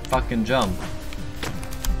with that fucking jump.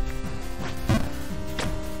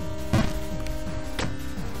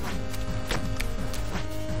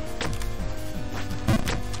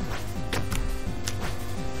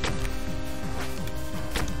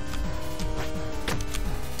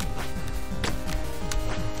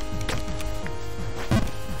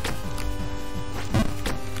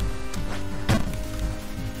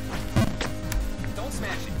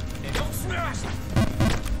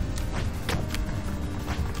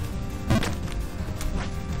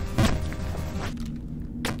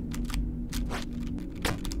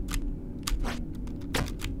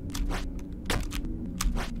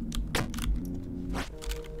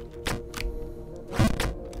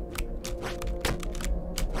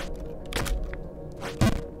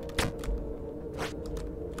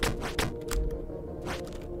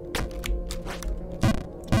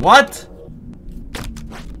 What?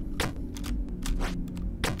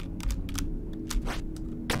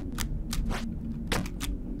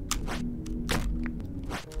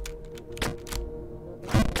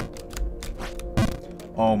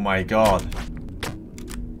 Oh my god.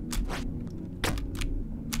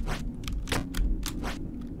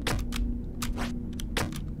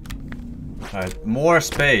 Alright, more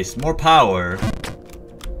space, more power.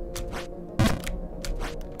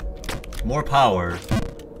 More power.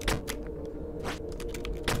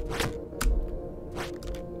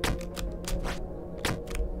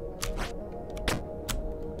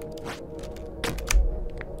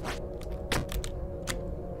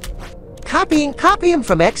 Copying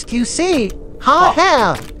from XQC. Ha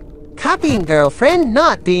ha. Copying girlfriend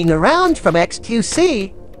not being around from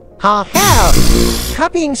XQC. Ha ha.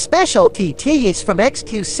 Copying special TTs from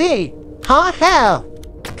XQC. Ha ha.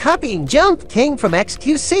 Copying jump king from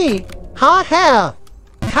XQC. Ha ha.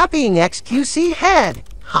 Copying XQC head.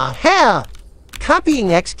 Ha ha. Copying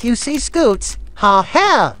XQC scoots. Ha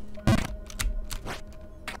ha.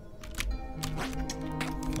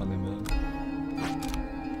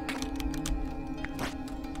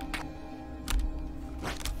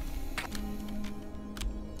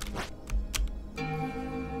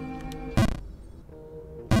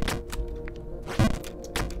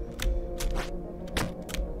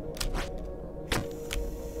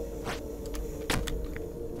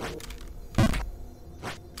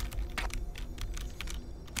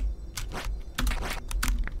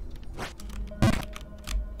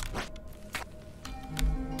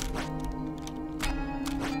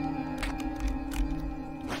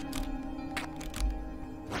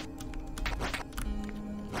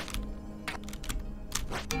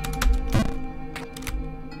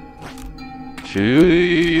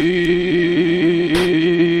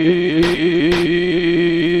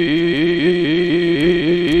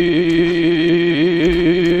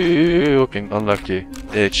 Fucking unlucky.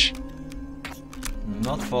 Itch.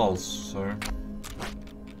 Not false, sir.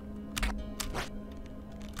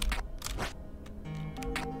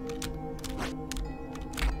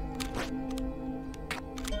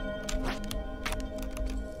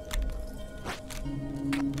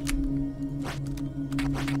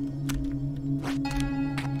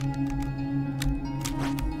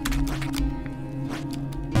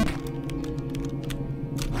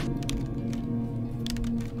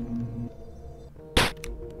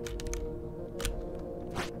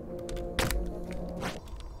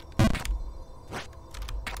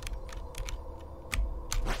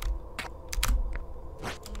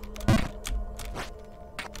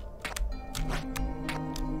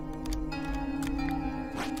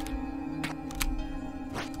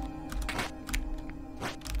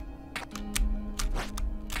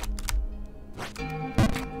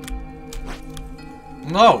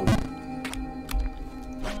 No!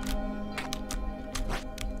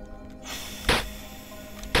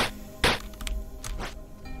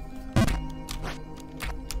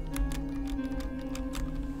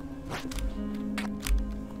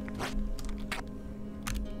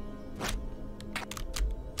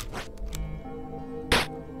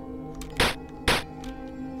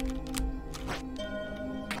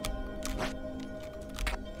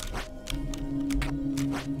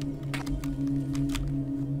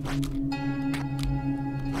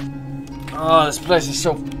 Oh, this place is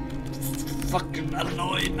so fucking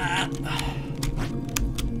annoying, man.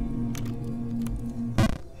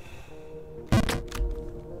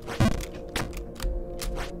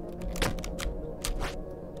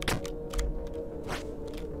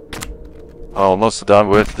 Almost done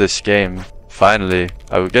with this game. Finally,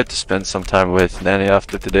 I will get to spend some time with Nanny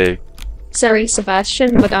after today. Sorry,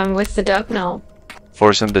 Sebastian, but I'm with the dog now.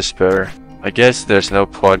 Force and despair. I guess there's no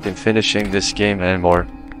point in finishing this game anymore.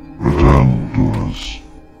 Return to us.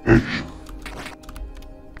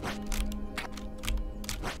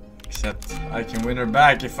 Except I can win her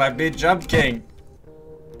back if I beat Jump King.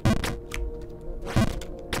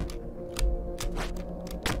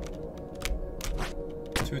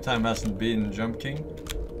 Two-time hasn't beaten Jump King.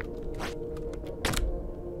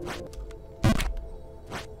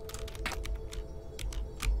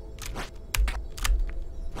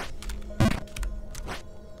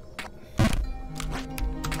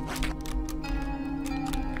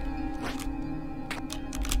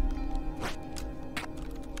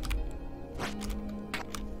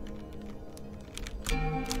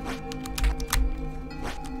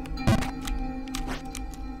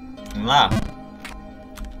 Nah.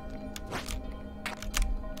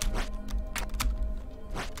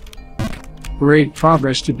 Great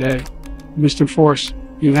progress today. Mr. Force,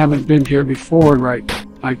 you haven't been here before, right?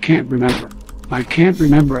 I can't remember. I can't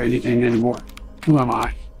remember anything anymore. Who am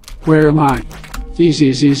I? Where am I? Z.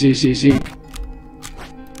 We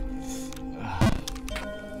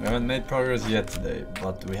haven't made progress yet today,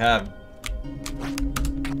 but we have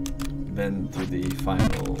been to the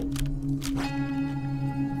final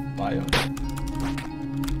biome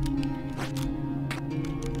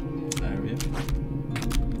area.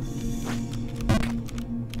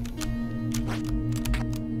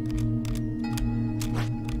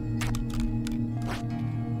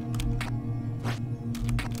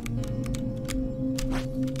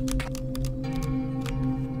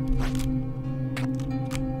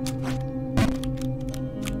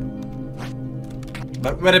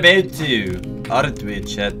 But what about you? Aren't we,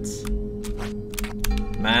 chat?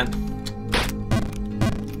 Man.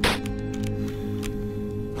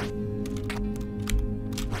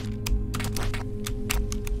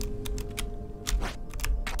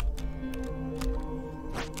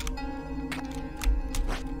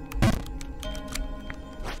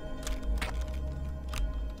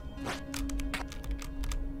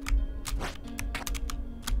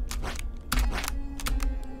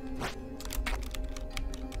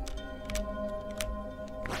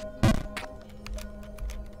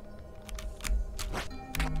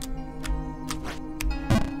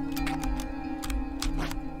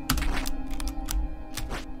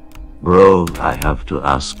 Bro, I have to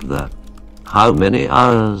ask that. How many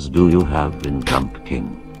hours do you have in Jump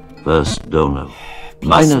King? First dono.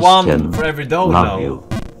 Plus Minus one 10. for every dono. Love you.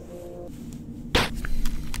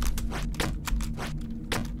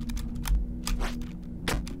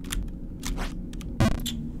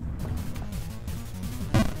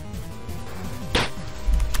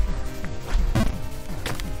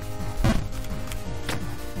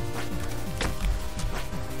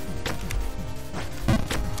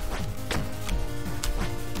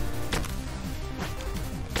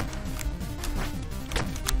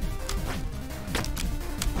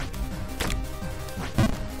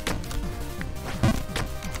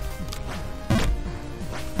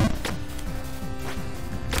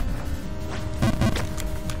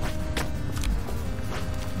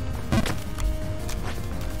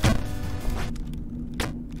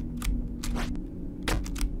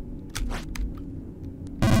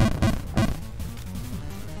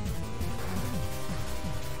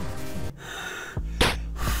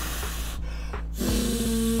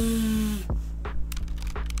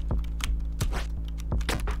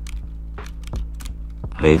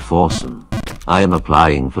 Hey Forsen, I am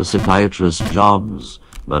applying for psychiatrist jobs,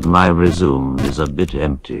 but my resume is a bit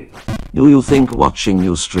empty. Do you think watching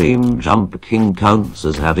you stream Jump King counts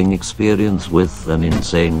as having experience with an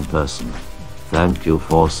insane person? Thank you,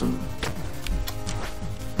 Forsen.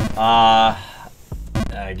 I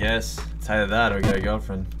guess it's either that or get a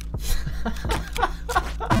girlfriend.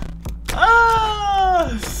 Ah!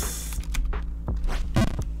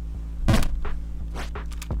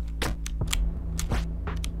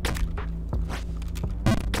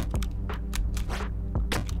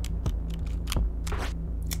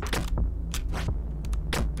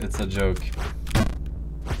 It's a joke.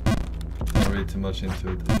 Don't read too much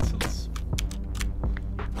into it, insults.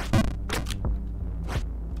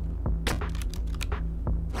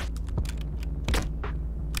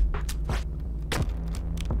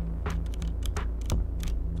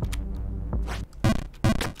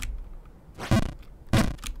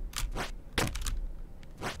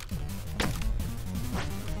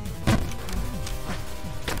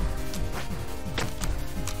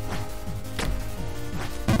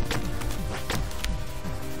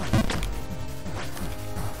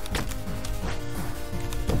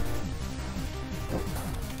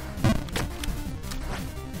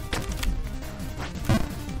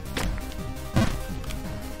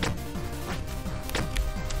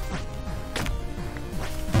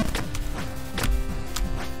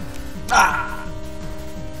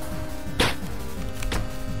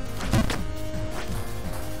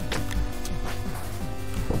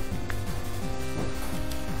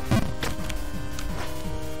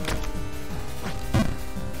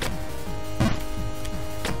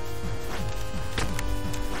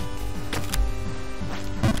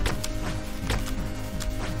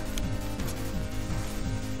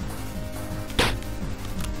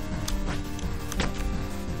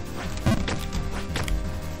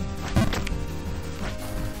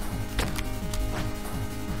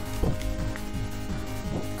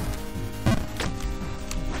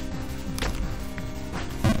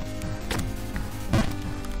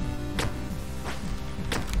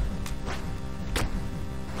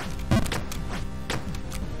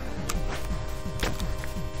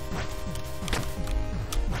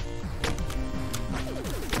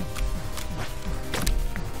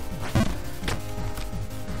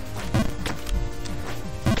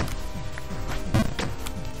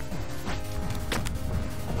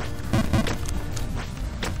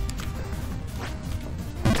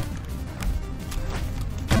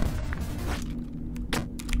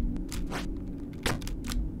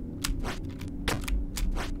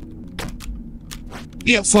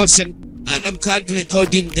 Dear Forsen, I am currently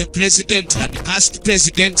holding the president and past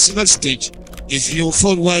presidents hostage. If you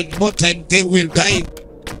fall one more time, they will die.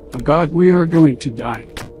 Oh God, we are going to die.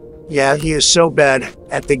 Yeah, he is so bad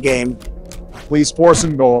at the game. Please,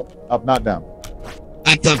 Forsen, go up, not down.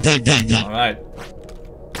 Alright.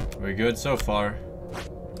 We're good so far.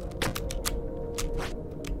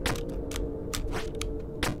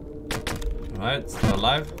 Alright, still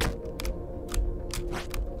alive.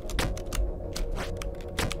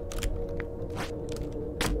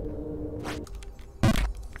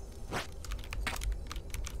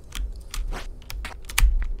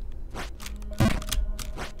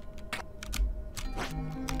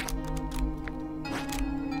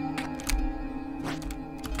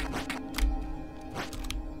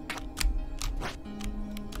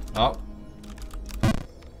 Oh.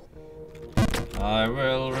 I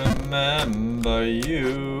will remember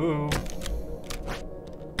you.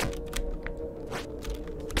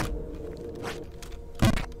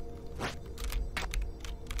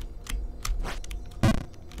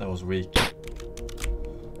 That was weak.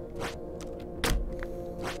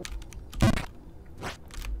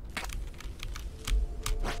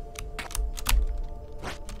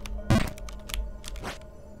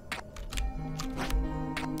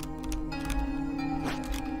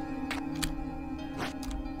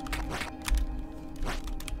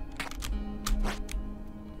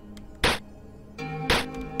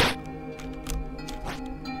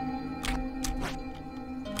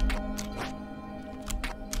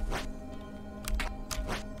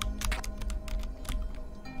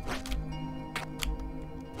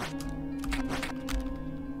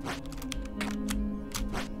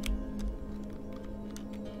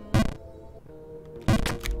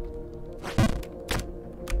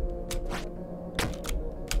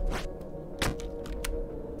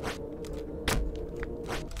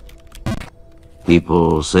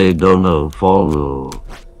 People say Dono follow,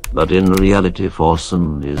 but in reality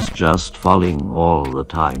Forsen is just falling all the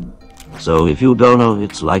time. So if you Dono,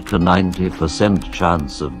 it's like a 90%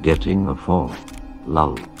 chance of getting a fall.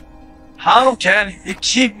 Lol. How can he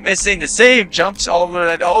keep missing the same jumps over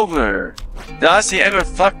and over? Does he ever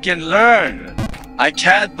fucking learn? I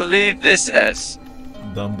can't believe this is.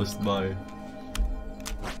 Dumbest by.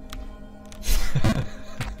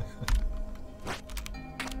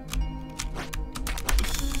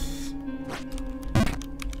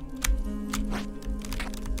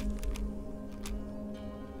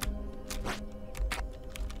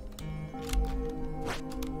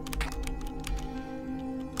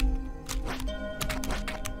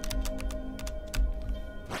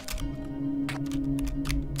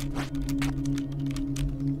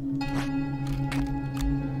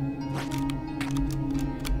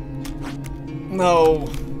 No.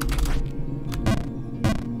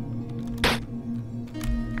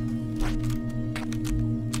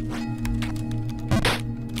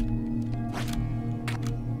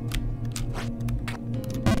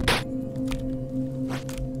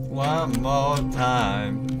 One more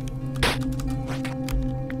time.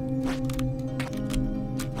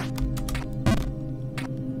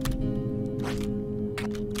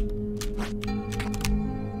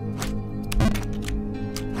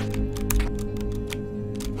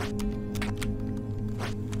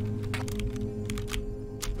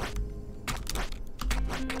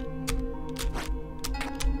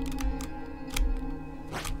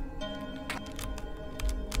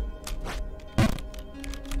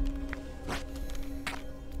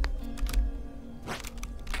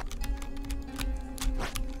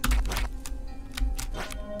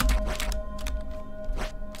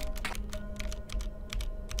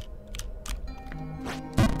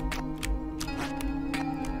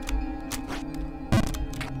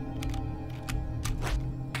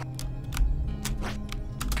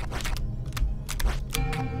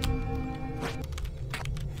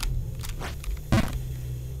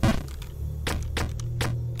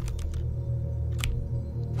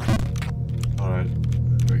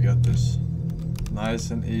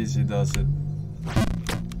 Nice and easy does it.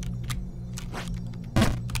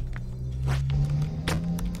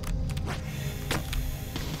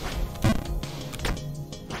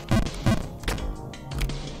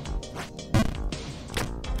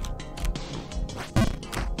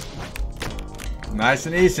 Nice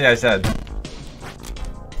and easy, I said.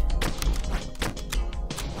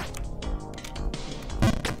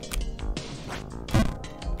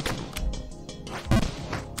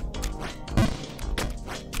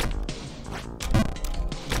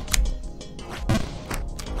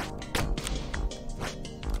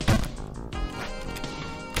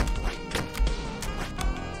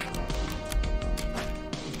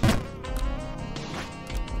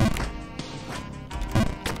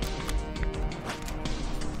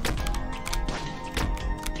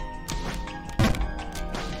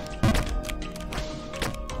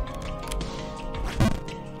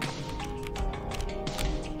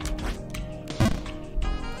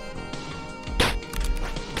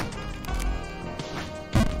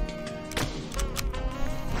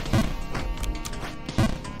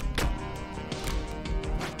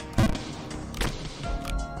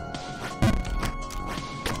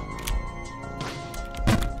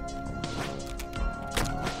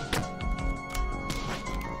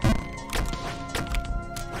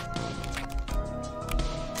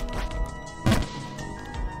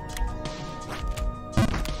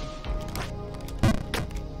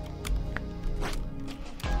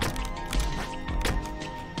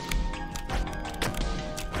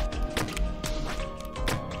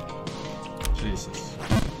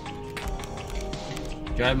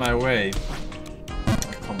 Get out of my way. Oh,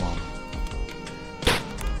 come on.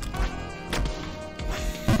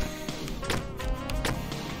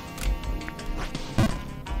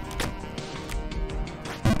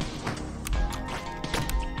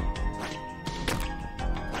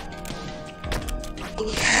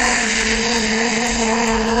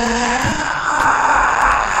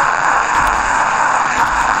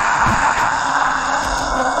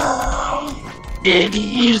 Did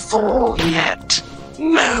you fall yet?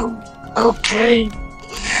 No. Okay.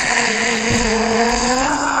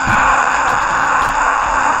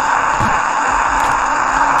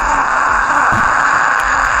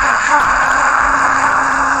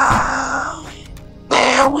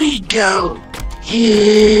 There we go.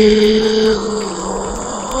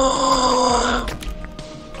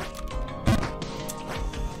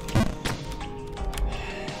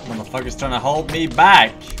 Motherfucker's trying to hold me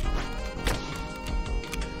back.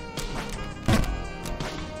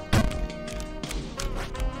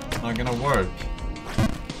 Not gonna work.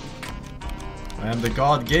 I am the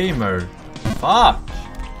god gamer. Fuck.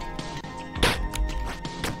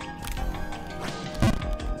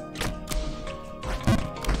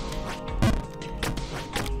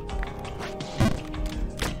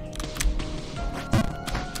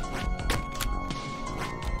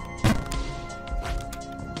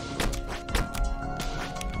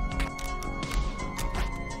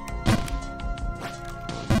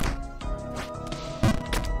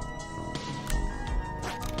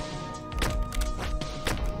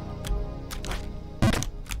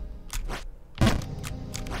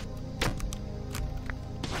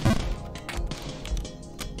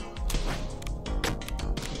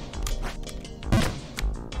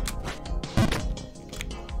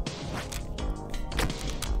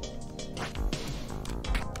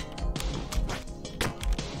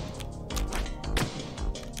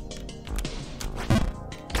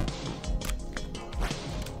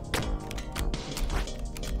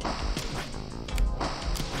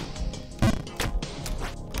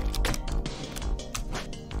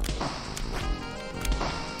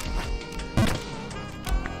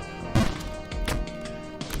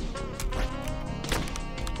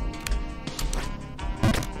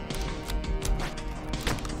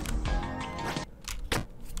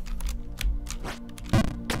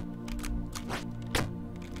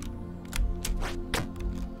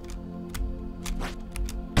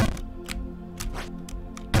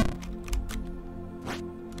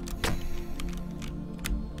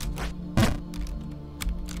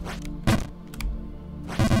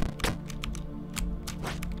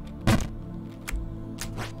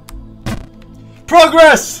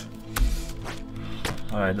 Progress!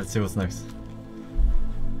 Alright, let's see what's next.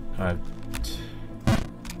 Alright.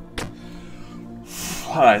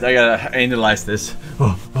 Alright, I gotta analyze this.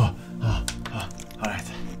 Alright.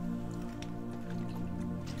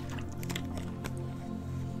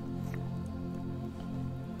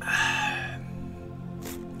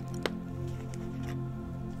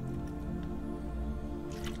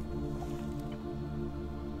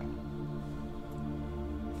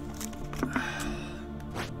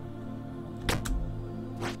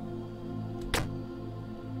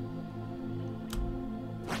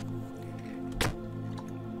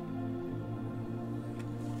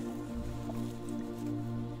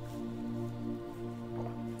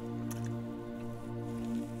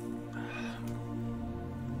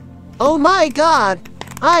 Oh my god,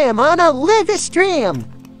 I am on a live stream.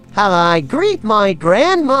 How I greet my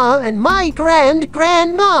grandma and my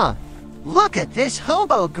grandma. Look at this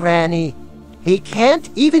hobo granny. He can't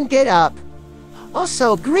even get up.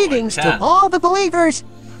 Also, greetings to all the believers.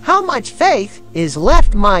 How much faith is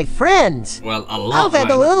left, my friends? Well, a lot.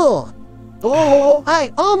 Oh,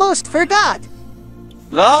 I almost forgot.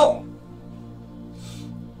 No.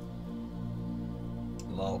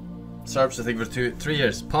 Lol. Serbs, I think for 3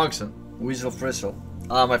 years. Pogson. Weasel Frizzle.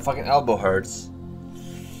 Ah, my fucking elbow hurts.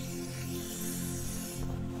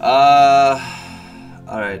 Alright.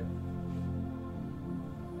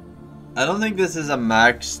 I don't think this is a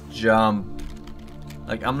max jump.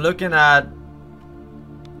 Like, I'm looking at...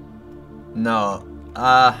 No.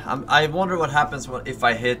 I wonder what happens if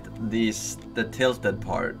I hit the tilted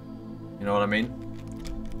part. You know what I mean?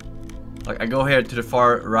 Like, I go here to the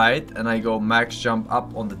far right and I go max jump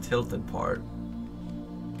up on the tilted part.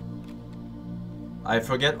 I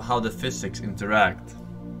forget how the physics interact.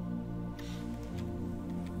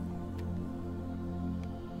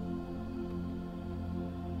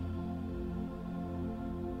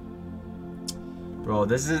 Bro,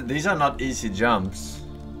 these are not easy jumps.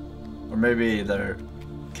 Or maybe they're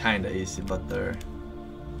kinda easy, but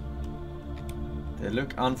They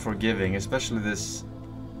look unforgiving, especially this.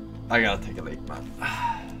 I gotta take a leak, man.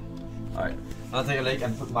 Alright, I'll take a leak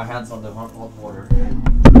and put my hands on the hot water.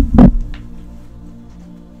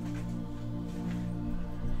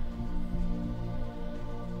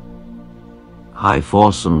 Hi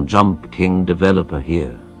Forsen Jump King developer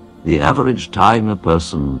here. The average time a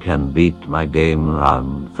person can beat my game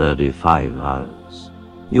around 35 hours.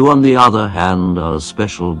 You on the other hand are a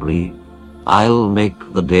special breed. I'll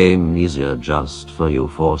make the game easier just for you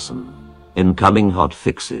Forsen. Incoming hot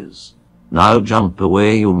fixes. Now jump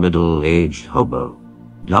away you middle-aged hobo.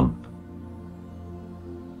 Jump.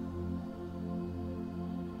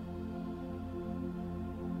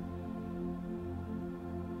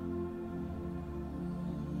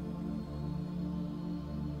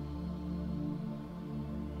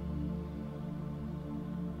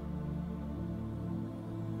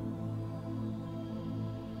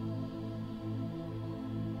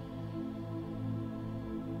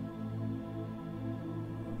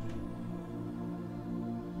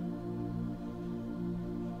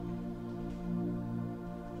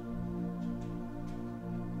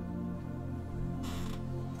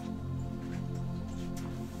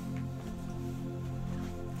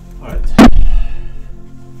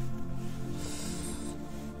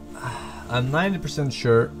 I'm 90%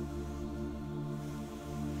 sure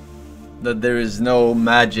that there is no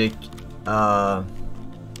magic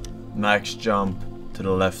max jump to the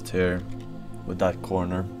left here with that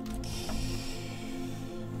corner.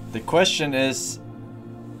 The question is,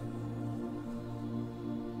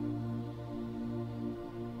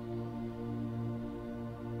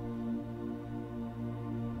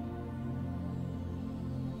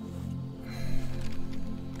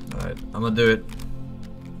 alright, I'm gonna do it.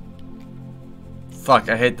 Fuck,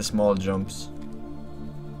 I hate the small jumps.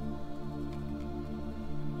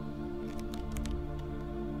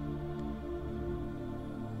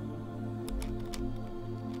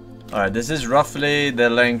 Alright, this is roughly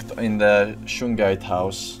the length in the Shungite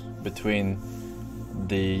house between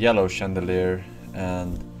the yellow chandelier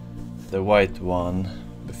and the white one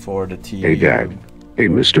before the TV. Hey Dad. Hey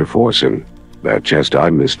Mr. Forsen. That chest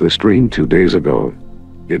I missed the stream 2 days ago.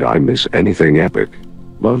 Did I miss anything epic?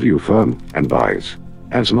 Love you fun and buys.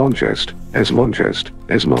 As Monchest, as Monchest,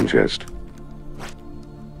 as Monchest.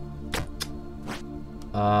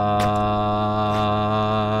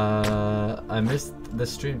 I missed the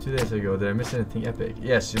stream 2 days ago. Did I miss anything epic?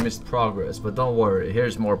 Yes, you missed progress, but don't worry.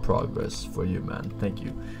 Here's more progress for you, man. Thank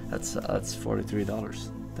you. That's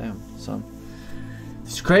 $43. Damn, son.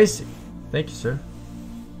 It's crazy. Thank you, sir.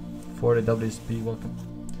 40 WSP, welcome.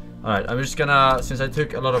 Alright, I'm just gonna, since I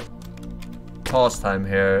took a lot of pause time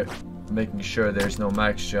here, making sure there's no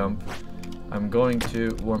max jump, I'm going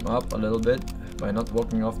to warm up a little bit by not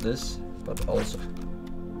walking off this, but also...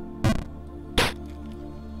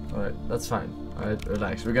 Alright, that's fine. Alright,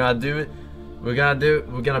 relax. We're gonna do it. We're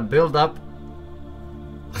gonna build up.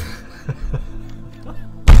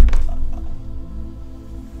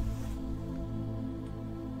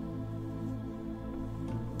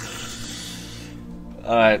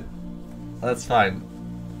 Alright, that's fine.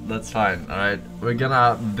 That's fine, alright. We're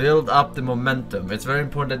gonna build up the momentum. It's very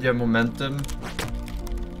important that you have momentum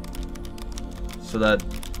so that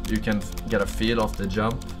you can get a feel of the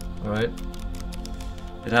jump, alright?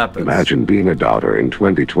 It happens. Imagine being a daughter in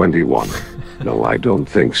 2021. No, I don't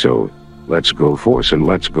think so. Let's go Forsen,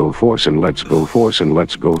 let's go Forsen, let's go Forsen,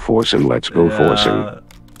 let's go Forsen, let's go Forsen.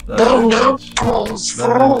 That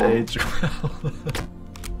didn't age well.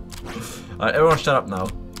 Alright, everyone shut up now.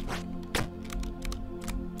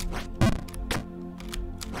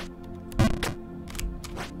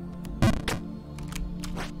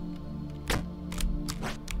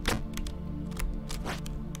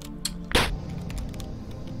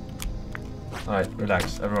 Alright,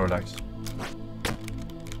 relax, everyone relax.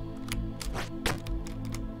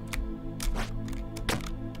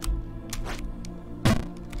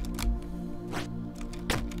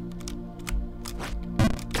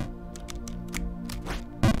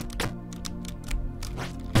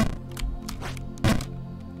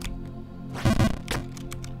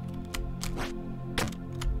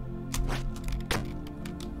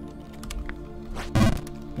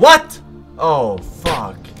 What? Oh,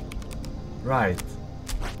 fuck. Right.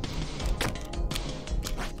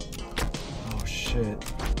 Oh shit.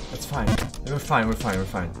 That's fine. We're fine, we're fine, we're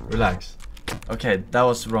fine. Relax. Okay, that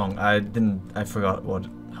was wrong. I forgot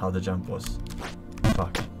how the jump was.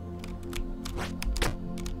 Fuck.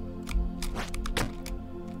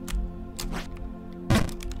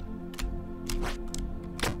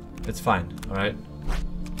 It's fine, alright?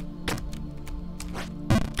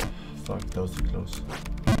 Fuck, that was too close.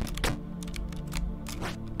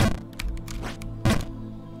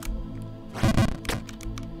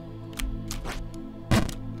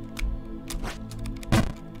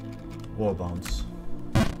 war bounce.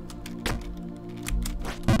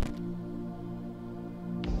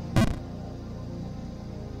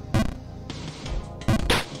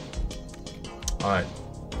 Alright.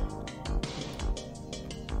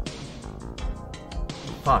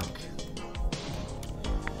 Fuck.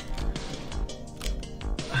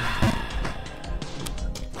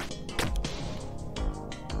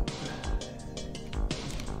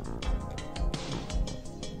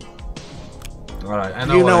 Alright, I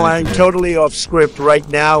know You what know, I I'm need to do. totally off script right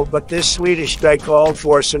now, but this Swedish guy called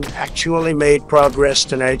Forsen actually made progress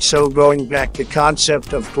tonight, so going back, the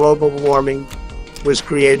concept of global warming was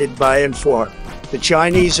created by and for the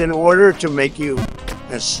Chinese in order to make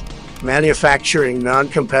U.S. manufacturing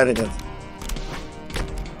non-competitive.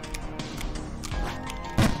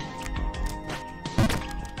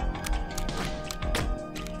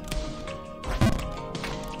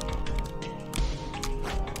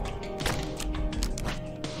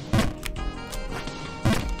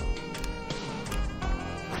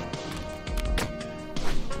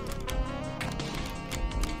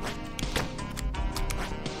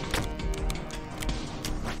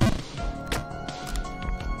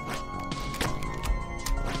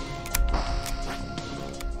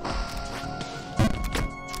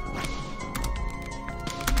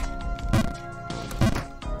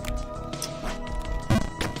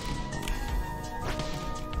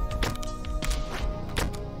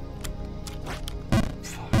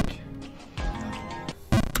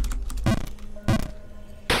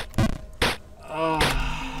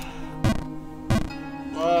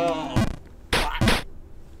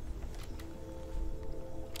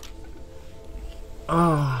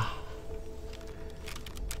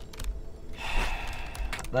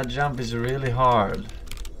 That jump is really hard.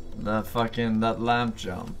 That lamp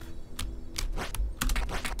jump.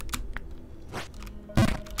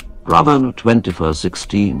 Proverbs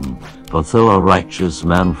 24:16. For though a righteous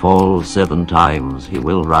man fall 7 times, he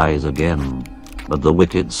will rise again, but the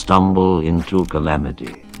wicked stumble into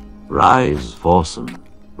calamity. Rise, Forsen.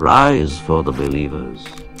 Rise for the believers.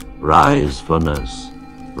 Rise for nurse.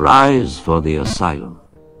 Rise for the asylum.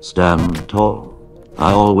 Stand tall.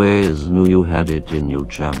 I always knew you had it in you,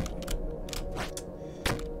 champ.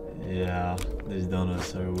 Yeah, these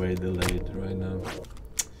donuts are way delayed right now.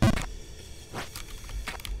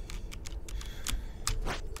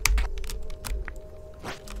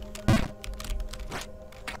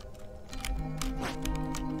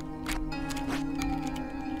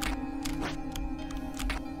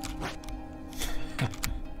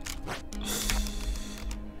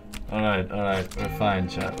 Alright, we're fine,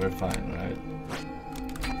 chat, we're fine, alright?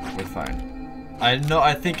 We're fine.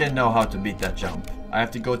 I think I know how to beat that jump. I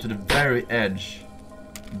have to go to the very edge.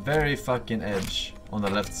 Very fucking edge on the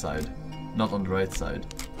left side, not on the right side.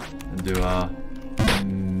 And do a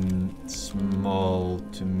small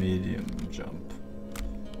to medium jump.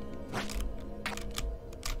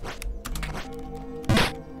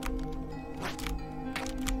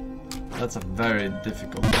 That's a very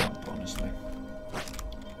difficult jump, honestly.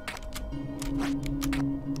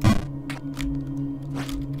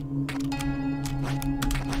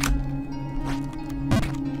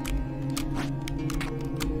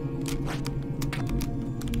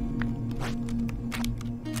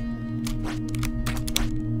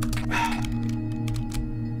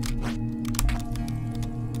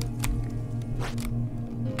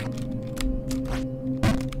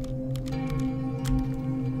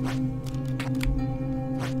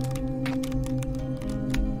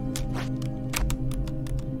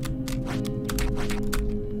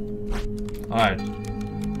 Alright.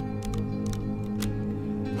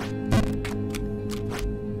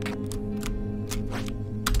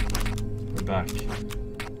 We're back.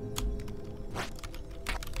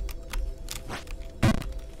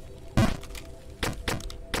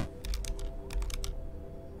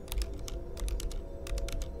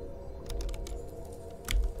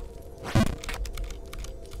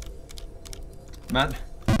 Man.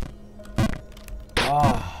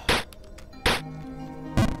 Oh.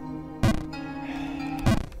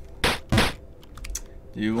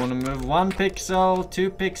 Do you want to move 1 pixel,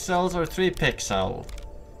 2 pixels, or 3 pixels?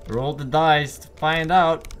 Roll the dice to find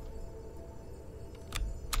out.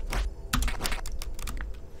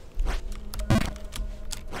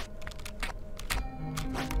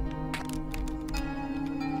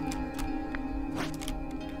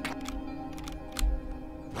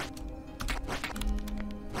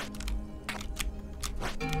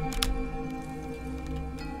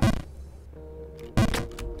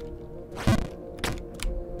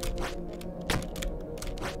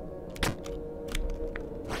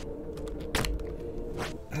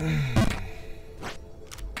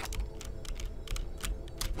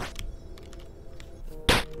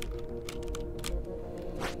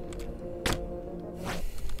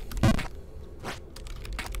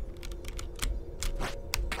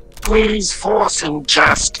 Please force him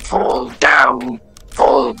just fall down.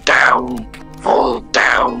 Fall down. Fall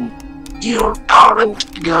down. You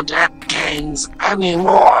aren't good at games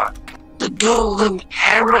anymore. The golden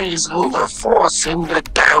arrows over forcing the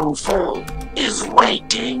downfall is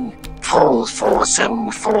waiting. Fall, force him,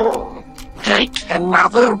 fall. Take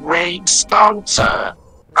another raid sponsor.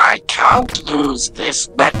 I can't lose this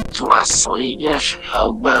bet to a Swedish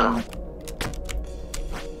hobo.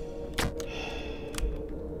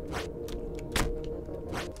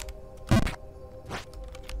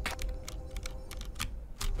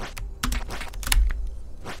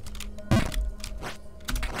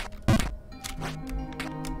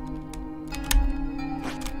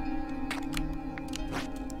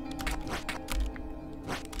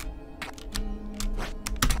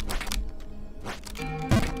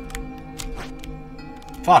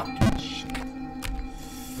 Fuck.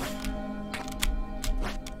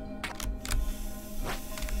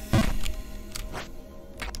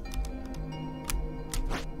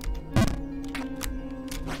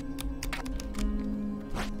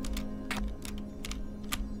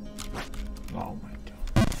 Oh my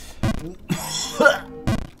god.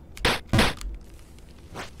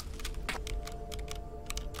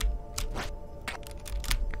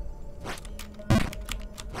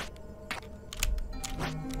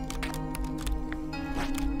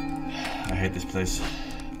 I hate this place.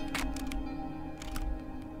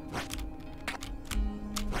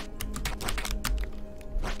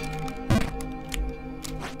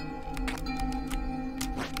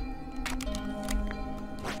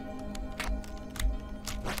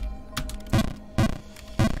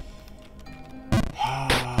 Oh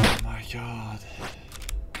my god.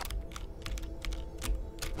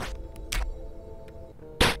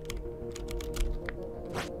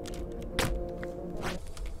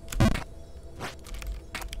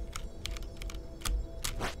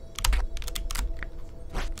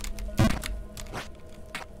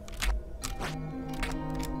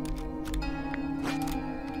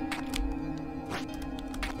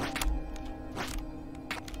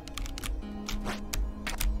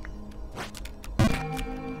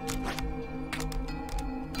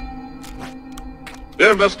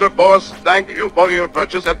 Dear Mr. Force, thank you for your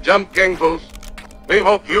purchase at Jump King Boost. We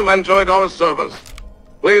hope you enjoyed our service.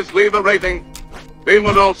 Please leave a rating. We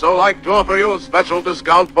would also like to offer you a special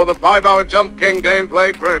discount for the 5-hour Jump King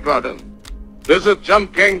gameplay pre-recording. Visit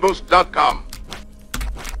jumpkingboost.com.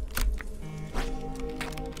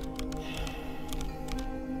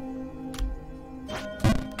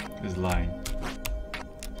 He's lying.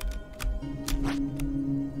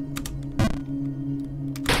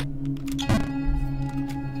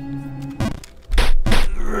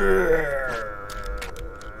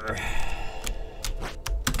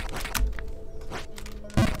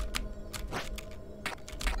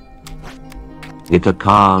 Get a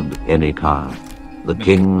card, any card. The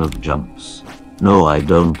king of jumps. No, I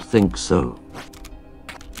don't think so.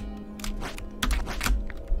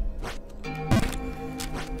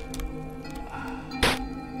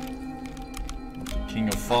 King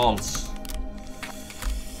of Falls.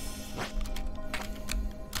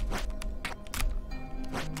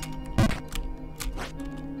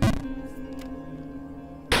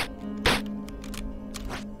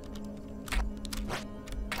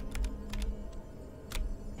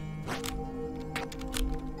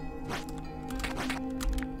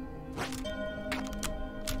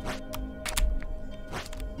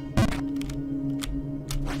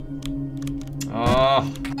 Oh,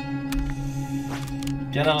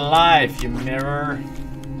 get a life, you mirror.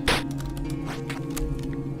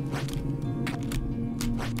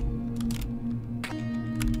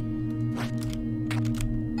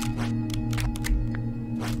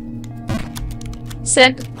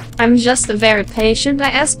 Said, I'm just a very patient. I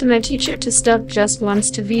asked my teacher to stop just once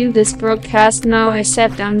to view this broadcast. Now I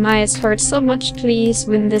sat down. My eyes hurt so much. Please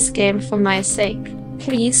win this game for my sake.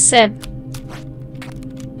 Please, said.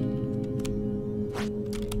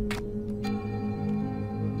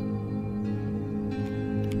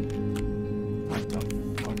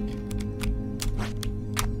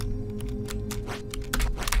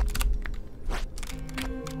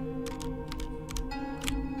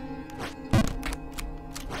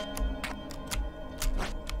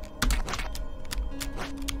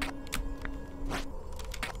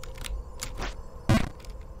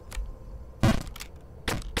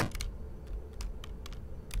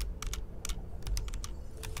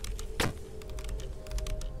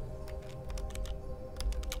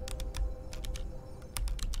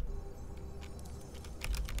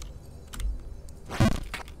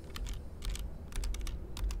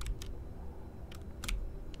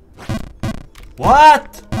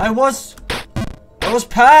 What? I was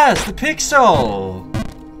past the pixel.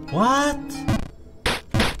 What?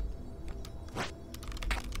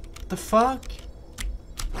 The fuck?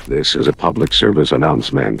 This is a public service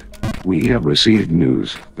announcement. We have received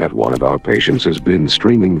news that one of our patients has been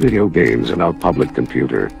streaming video games on our public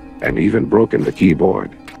computer and even broken the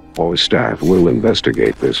keyboard. Our staff will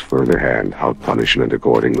investigate this further and hand out punishment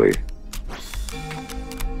accordingly.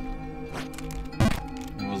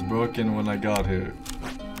 It was broken when I got here.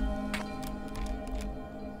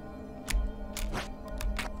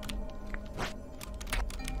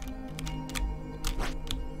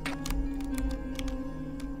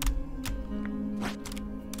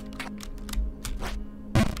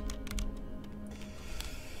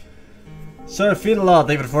 Sir Fiddler,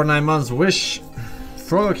 thank you for 9 months. Wish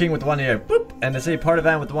Frogo King with 1 year. Boop. And they say Party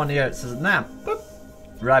Van with 1 year. It says Nam. Boop.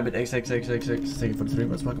 Rabbit XXXXX. Thank you for the 3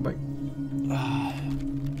 months. Welcome back.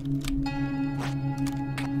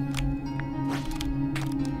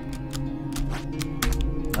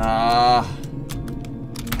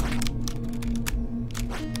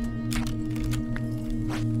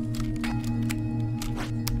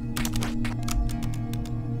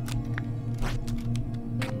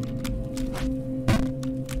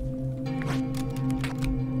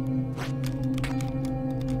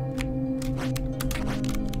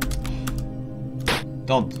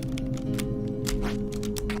 Don't.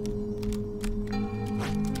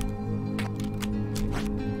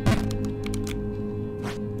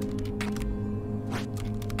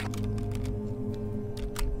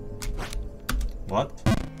 What?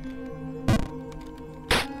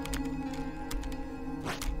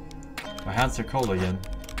 My hands are cold again.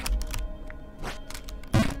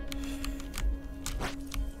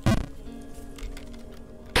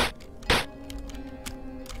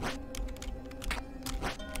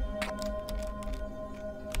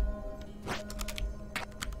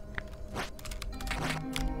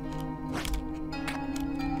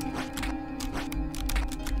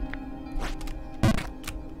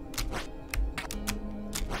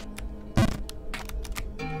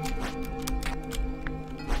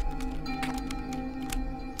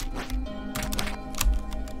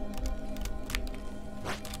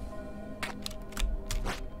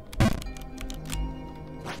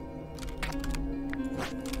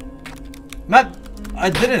 Matt, I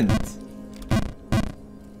didn't.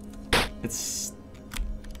 It's...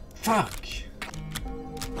 Fuck.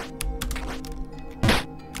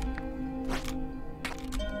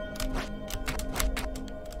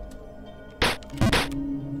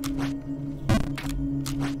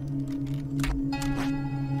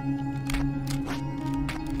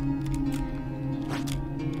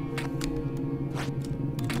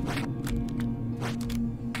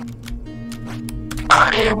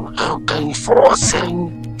 I am open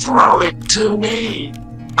Forsen, throw it to me.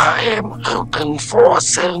 I am open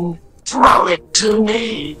Forsen, throw it to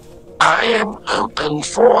me. I am open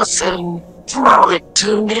Forsen, throw it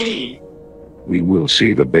to me. We will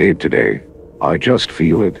see the babe today. I just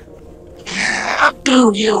feel it.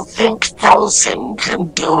 Do you think Forsen can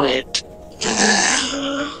do it?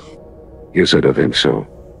 Yes, I think so.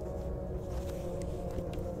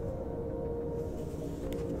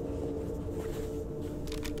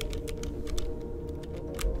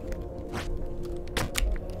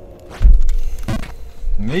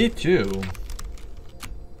 Me too.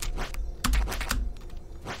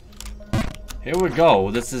 Here we go.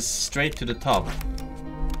 This is straight to the top.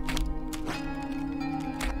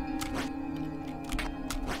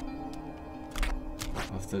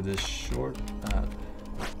 After this short ad.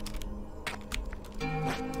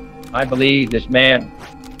 I believe this man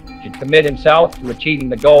should commit himself to achieving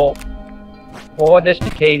the goal before this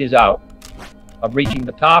decade is out of reaching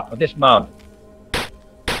the top of this mountain.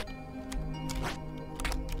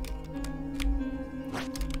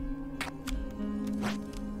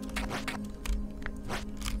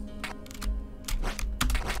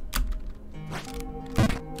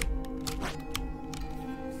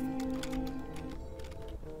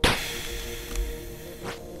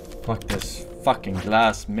 Fuck this fucking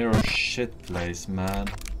glass mirror shit place, man.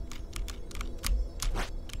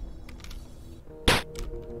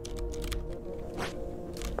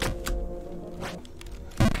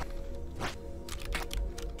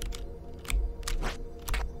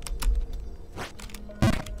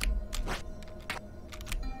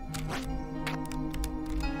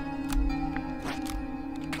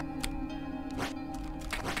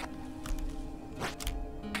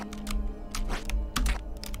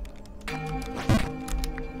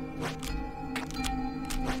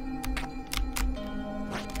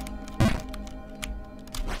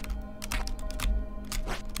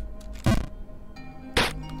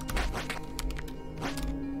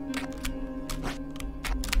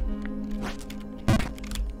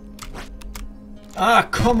 Ah,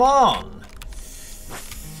 come on!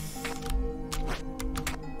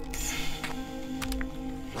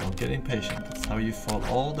 Don't get impatient. That's how you fall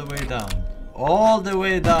all the way down. All the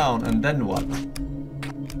way down, and then what?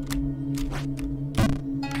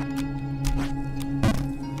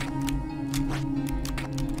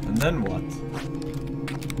 And then what?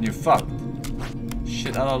 You fucked.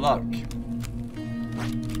 Shit out of luck.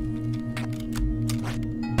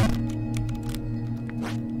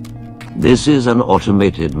 This is an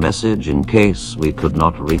automated message in case we could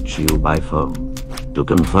not reach you by phone. To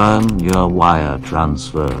confirm your wire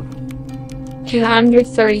transfer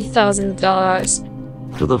 $230,000.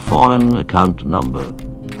 to the foreign account number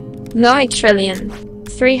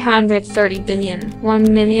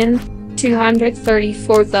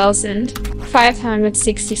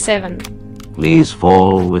 9,330,000,234,567. please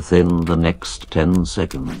fall within the next 10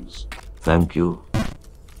 seconds. Thank you.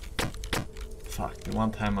 Fuck, the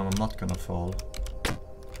one time I'm not gonna fall.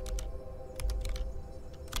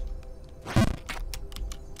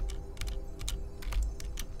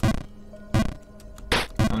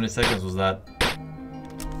 How many seconds was that?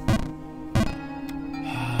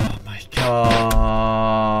 Oh my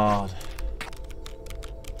god.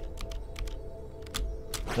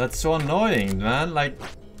 That's so annoying, man. Like,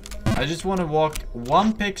 I just want to walk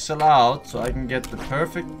 1 pixel out so I can get the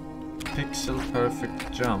perfect pixel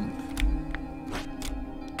perfect jump.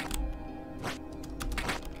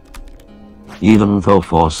 Even though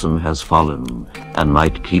Forsen has fallen, and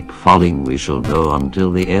might keep falling, we shall go until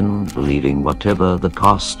the end, believing whatever the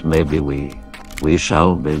cost may be, we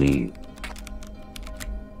shall believe.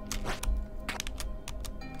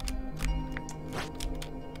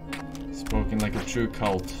 Spoken like a true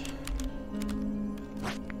cult.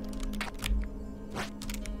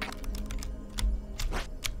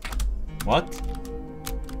 What?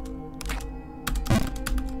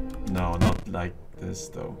 No, not like this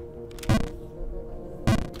though.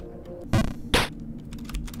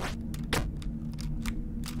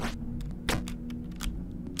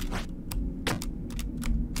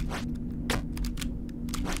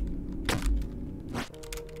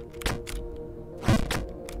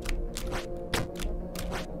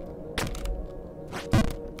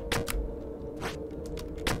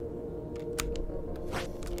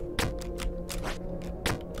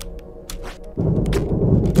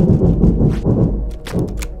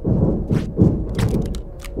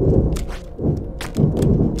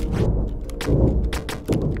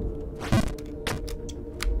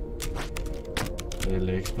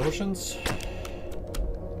 Daily explosions.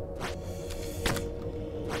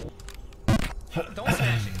 Don't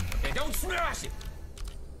smash it. Okay, don't smash it.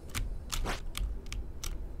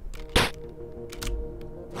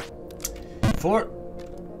 For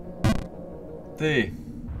the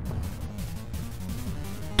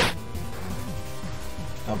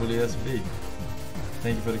WSB.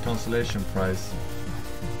 Thank you for the consolation prize.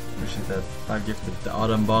 Appreciate that. I gifted the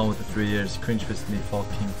Autumn Bomb with the 3 years. Cringe with me,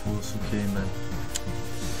 fucking fools. Okay, man.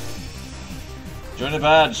 Join the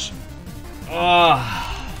badge.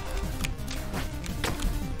 Ah.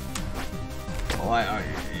 Why are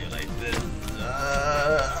you like this?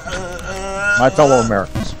 My fellow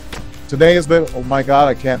Americans, today is the, oh my god,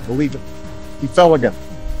 I can't believe it. He fell again.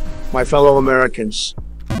 My fellow Americans,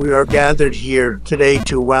 we are gathered here today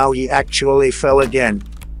to wow, he actually fell again.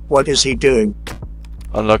 What is he doing?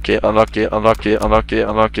 Unlucky, unlucky, unlucky, unlucky,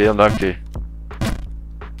 unlucky, unlucky.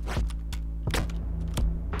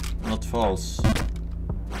 Not false.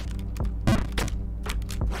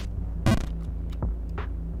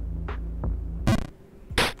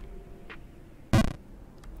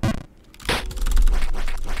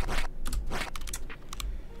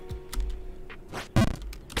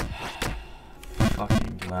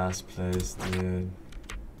 Fucking last place, dude.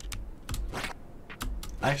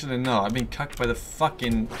 Actually, no, I've been cucked by the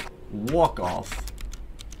fucking walk-off.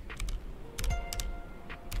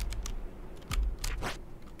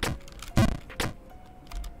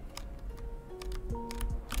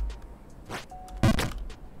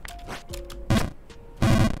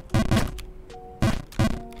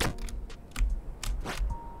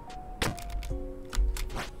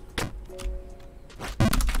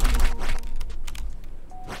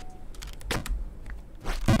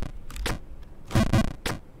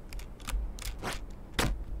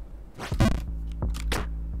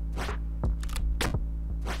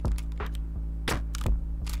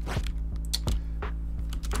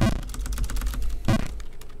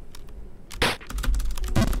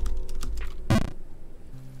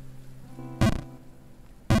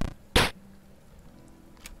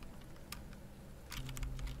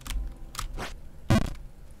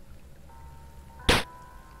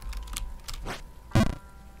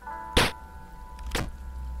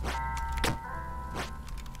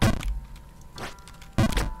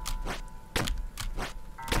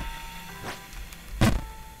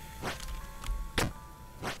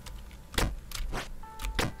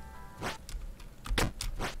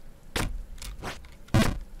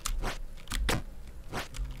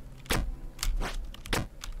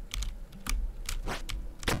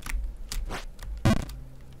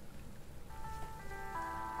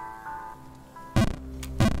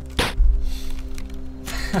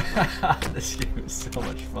 This game is so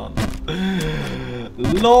much fun.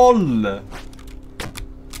 LOL!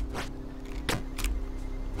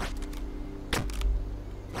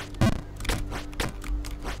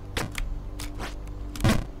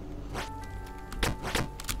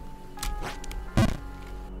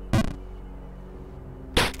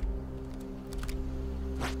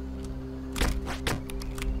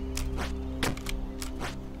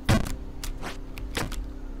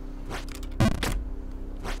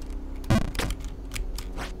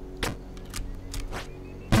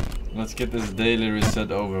 Let's get this daily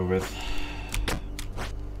reset over with.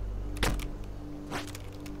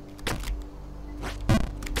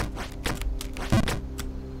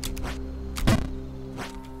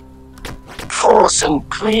 Forsen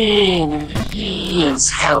clean. He is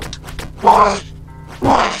helped. What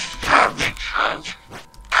have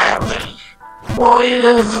peril?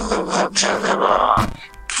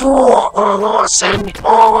 Forsen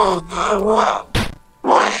all the world.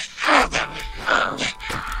 What happened?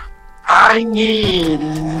 I need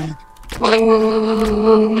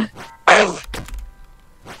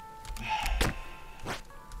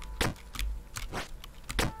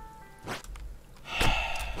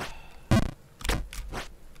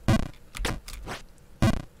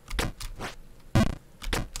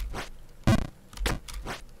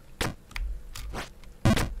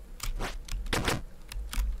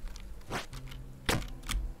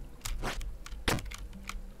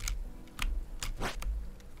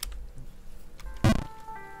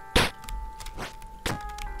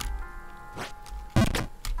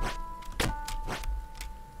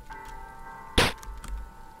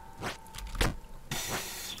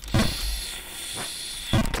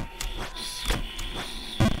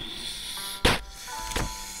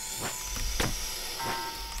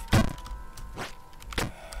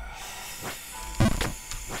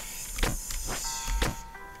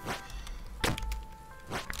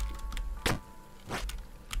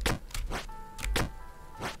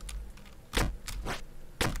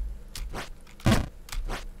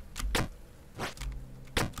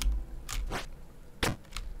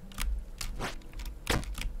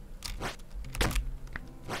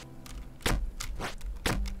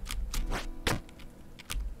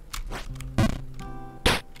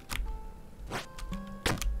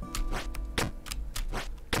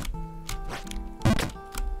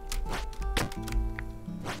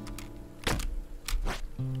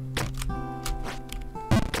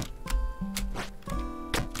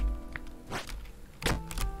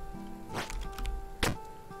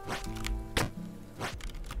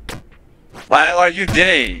Why are you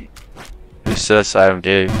gay? Who says I am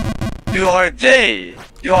gay? You are gay!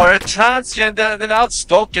 You are a transgender and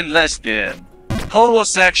outspoken lesbian.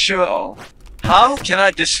 Homosexual. How can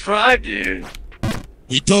I describe you?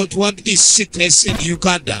 We don't want this sickness in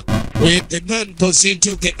Uganda, where the man goes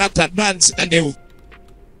into the other man's and they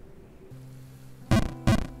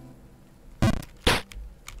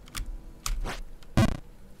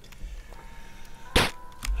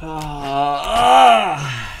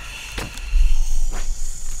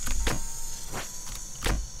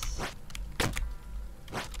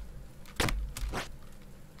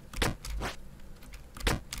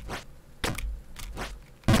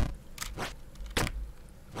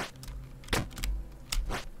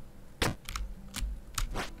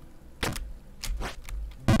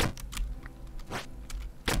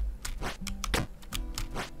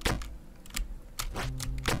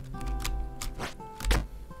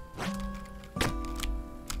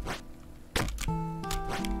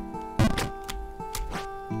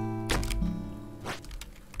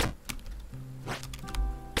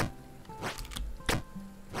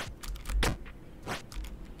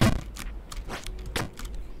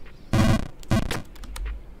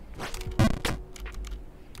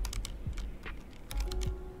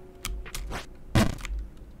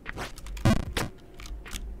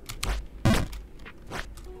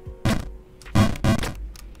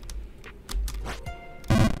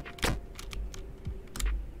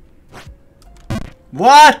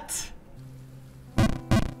What?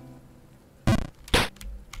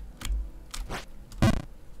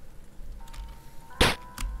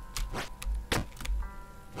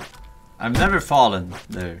 I've never fallen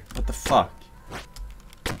there. What the fuck?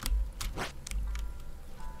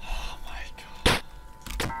 Oh my god.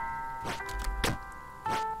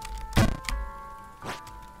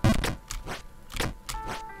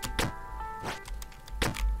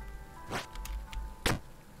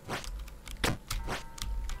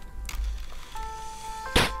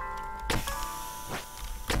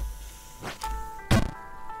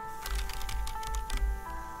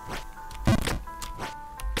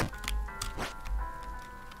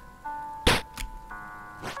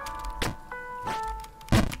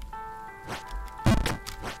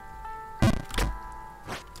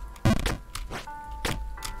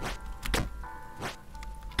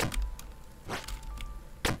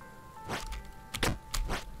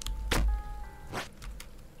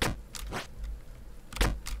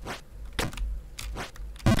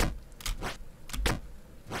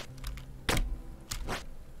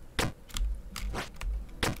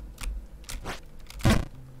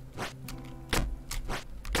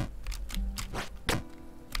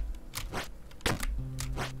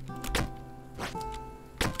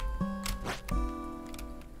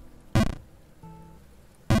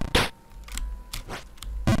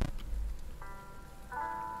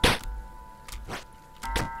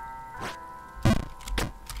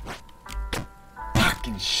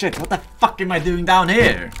 shit, what the fuck am I doing down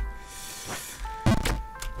here?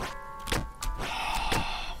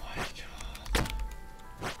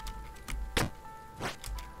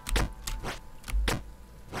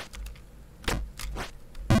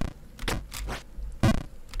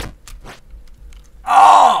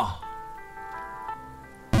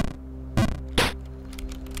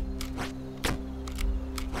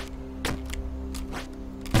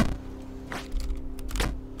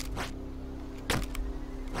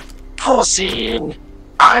 Forsen,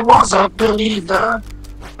 I was a believer.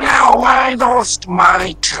 Now I lost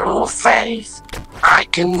my true faith. I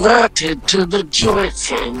converted to the joy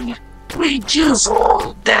thing. We juice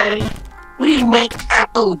all day. We make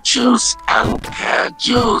apple juice and pear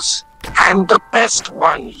juice. And the best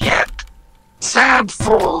one yet. Sad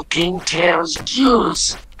King Tails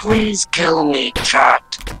juice. Please kill me, chat.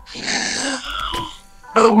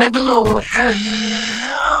 Oh, Megaloo.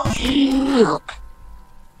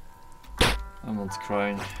 I'm not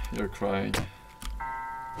crying, you're crying.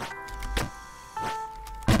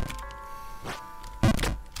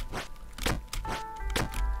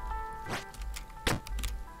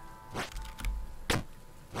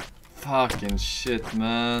 Fucking shit,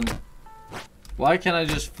 man. Why can't I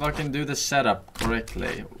just fucking do the setup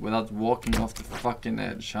correctly without walking off the fucking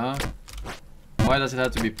edge, huh? Why does it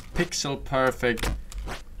have to be pixel perfect?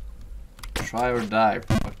 Try or die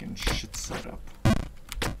fucking shit setup.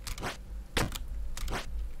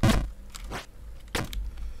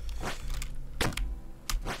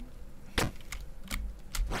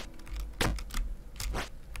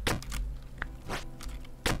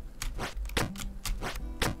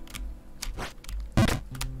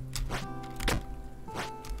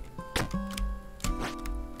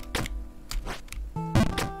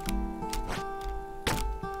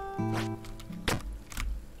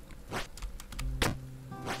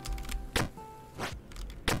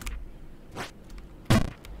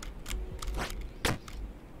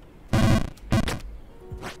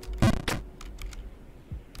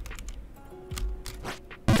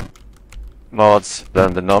 Mods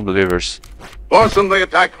than the non-believers. Forsen, the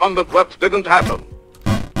attack on the flips didn't happen.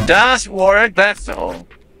 Das Warren Bethel.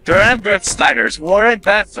 Durambert Snyder's Warren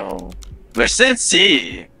Bethel. Wir sind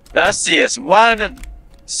Sie. Das Sie es waren.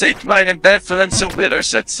 Seht meinen Befehlen zu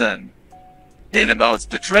widersetzen. Dynamos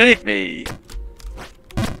betrayed me.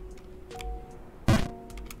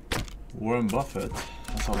 Warren Buffett.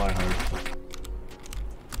 That's all I heard.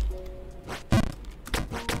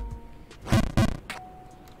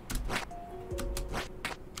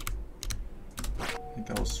 I think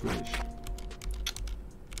that was Swedish.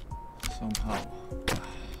 Somehow.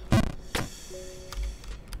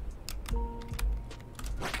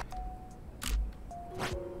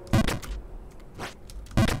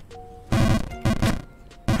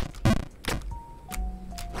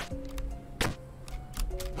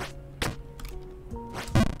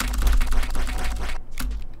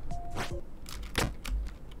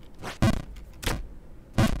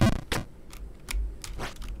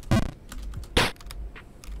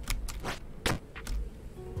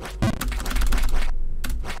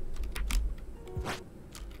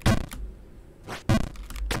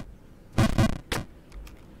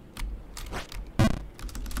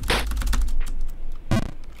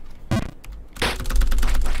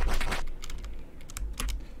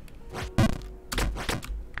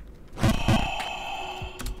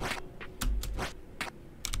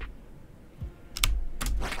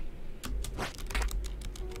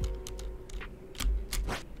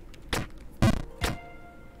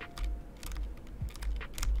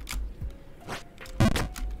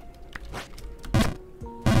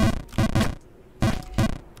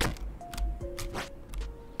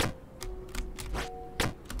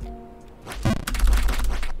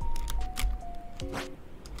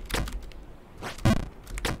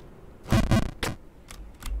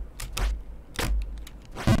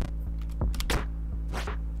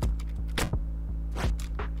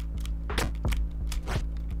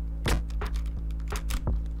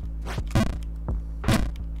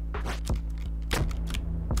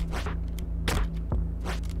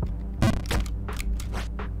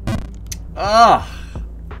 Ah!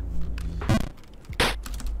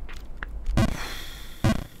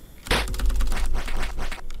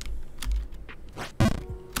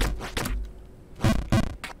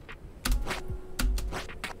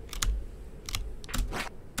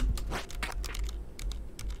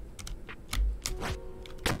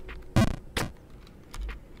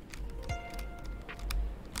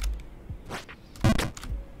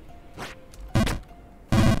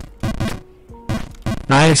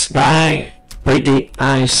 Nice guy, pretty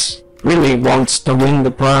nice, really wants to win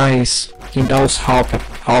the prize. He does hope it.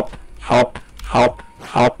 help, help, help,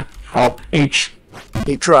 help, help, H.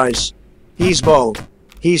 He tries. He's bold.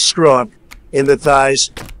 He's strong. In the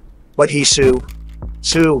thighs. But he Sue,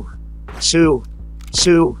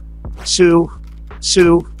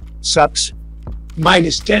 sucks.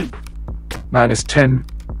 Minus 10. Minus 10.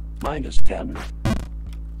 Minus 10.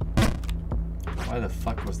 Why the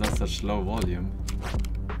fuck was that such low volume?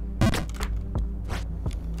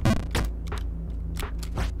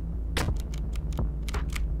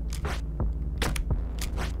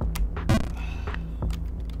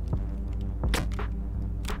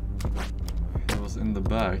 It was in the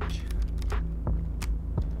back.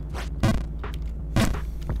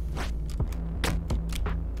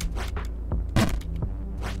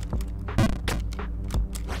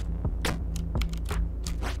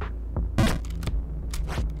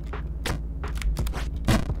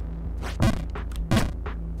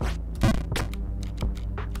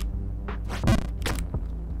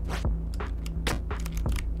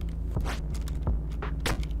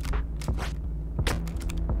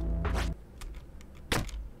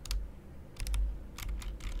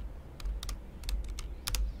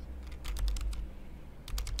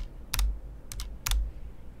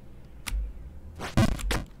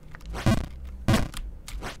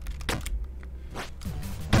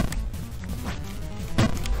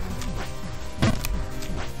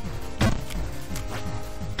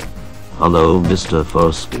 Hello, Mr.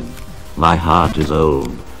 Forsen. My heart is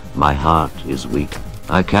old. My heart is weak.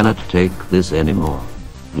 I cannot take this anymore.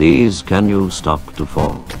 Please, can you stop to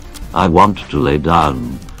fall? I want to lay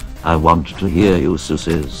down. I want to hear you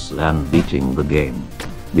susses and beating the game.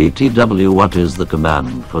 BTW, what is the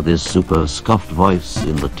command for this super scuffed voice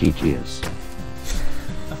in the TTS?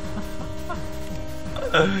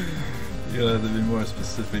 You're gonna have to be more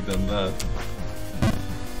specific than that.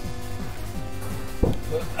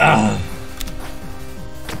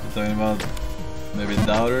 You're talking about maybe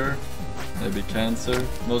doubter, maybe cancer,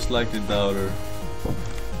 most likely doubter.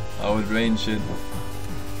 I would range it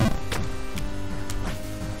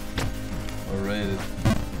or rate it.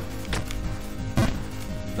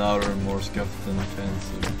 Doubter more scuffed than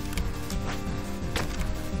cancer.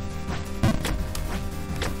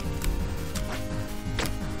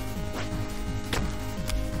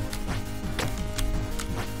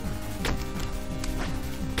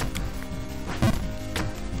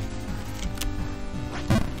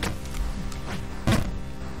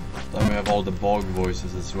 Then we have all the bog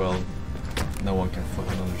voices as well. No one can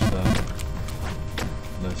fucking understand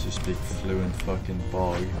unless you speak fluent fucking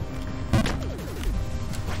bog.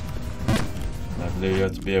 And I believe you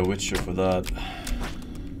have to be a witcher for that.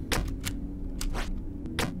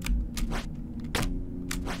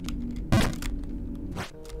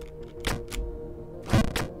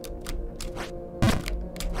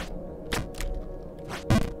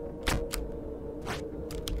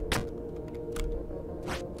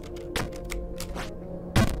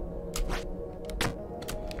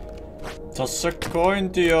 Toss a coin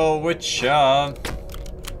to your witcher.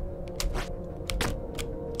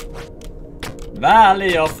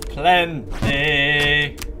 Valley of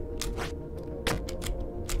Plenty.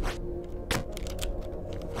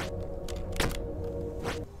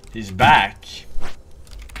 He's back.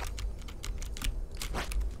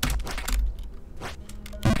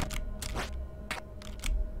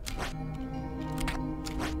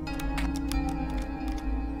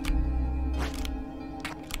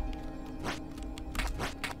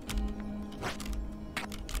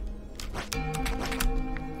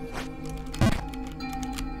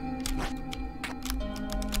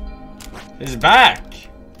 He's back!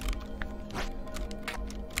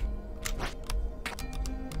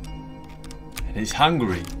 And he's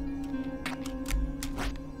hungry.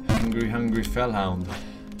 Hungry, hungry fellhound.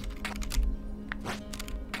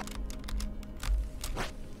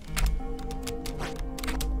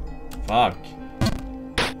 Fuck.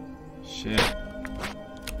 Shit.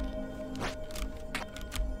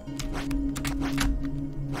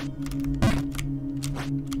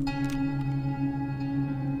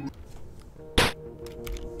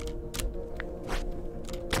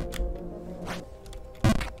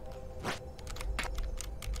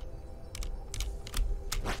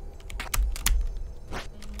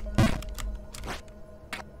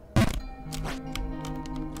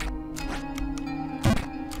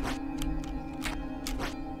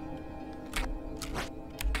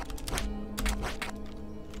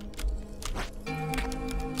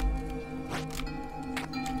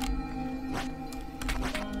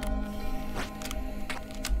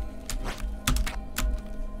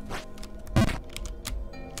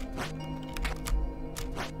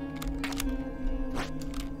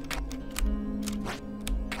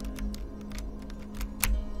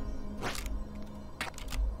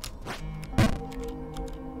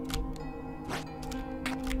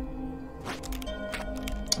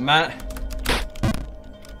 Man.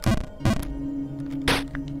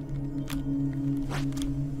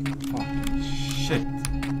 Oh, shit.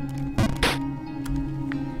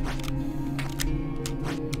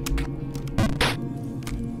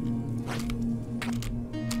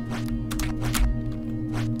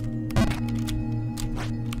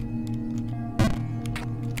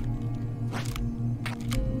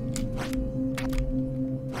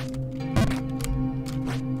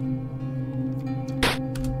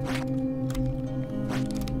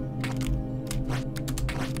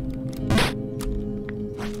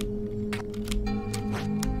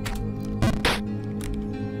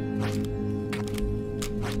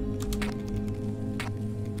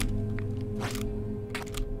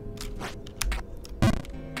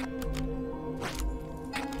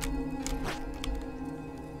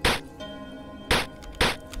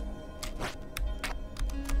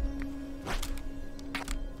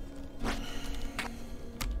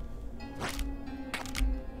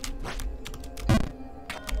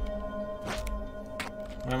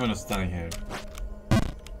 I'm gonna stand here.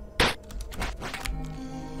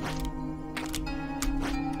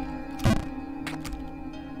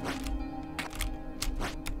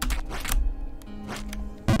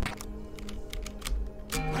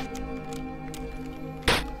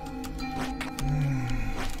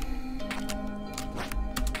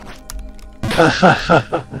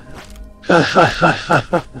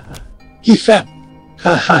 He fell.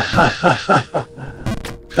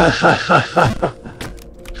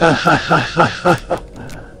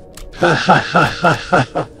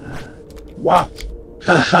 Wow.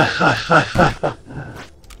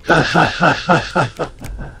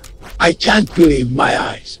 I can't believe my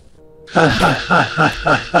eyes.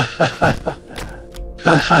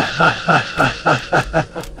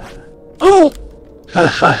 Oh.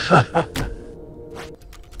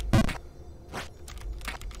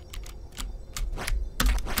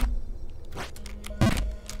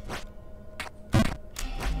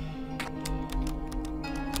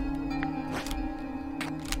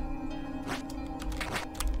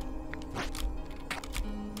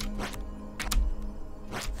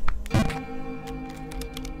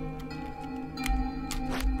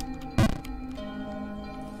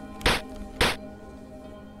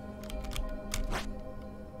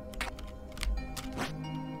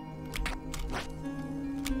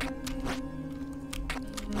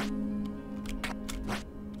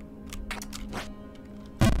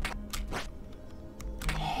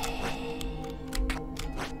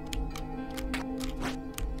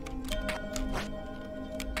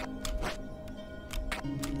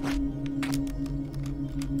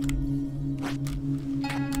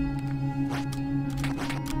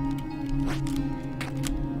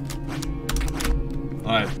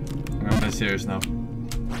 Alright, I'm gonna play serious now.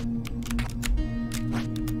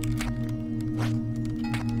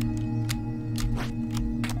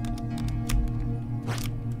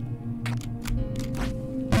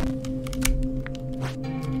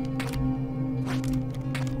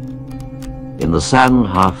 In the sand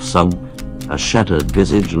half sunk, a shattered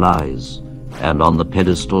visage lies, and on the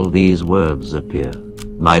pedestal these words appear.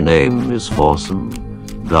 My name is Forsen,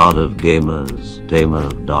 god of gamers, tamer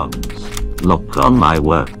of dogs. Look on my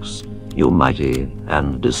works, you mighty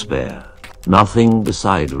and despair. Nothing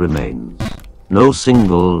beside remains, no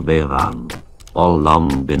single Veyran, all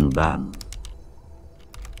long been banned.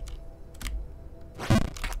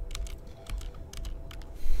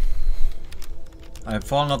 I've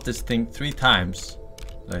fallen off this thing 3 times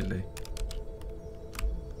lately.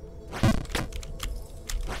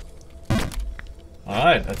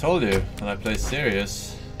 Alright, I told you, when I play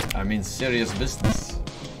serious, I mean serious business,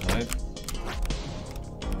 right?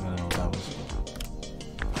 I don't know what that was.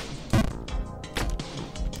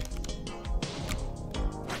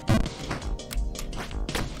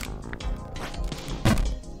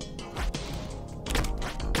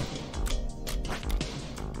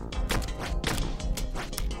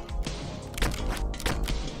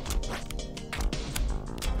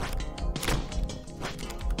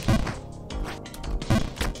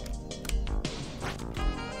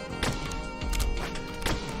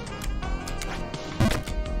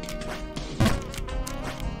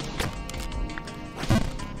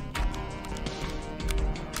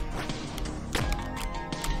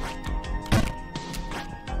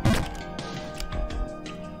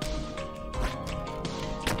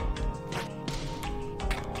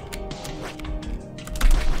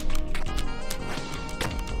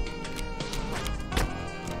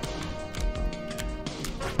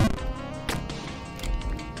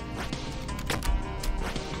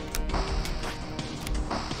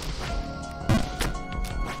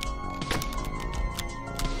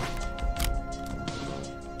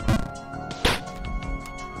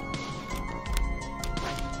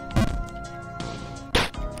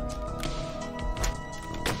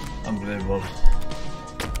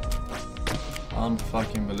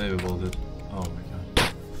 Unfucking believable, dude. Oh my god.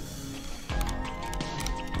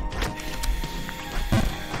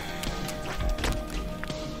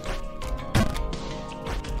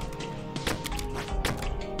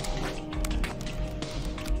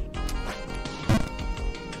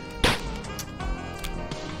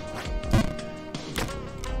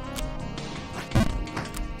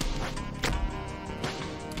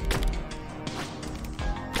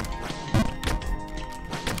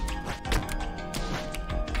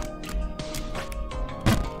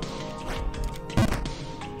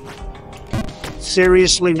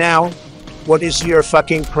 Seriously now? What is your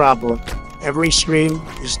fucking problem? Every stream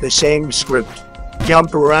is the same script.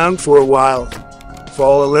 Jump around for a while,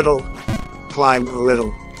 fall a little, climb a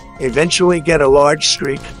little, eventually get a large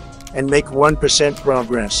streak, and make 1%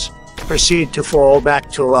 progress. Proceed to fall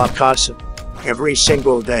back to La Casa every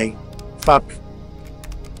single day. Fuck.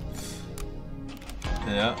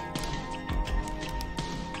 Yeah.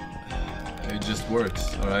 It just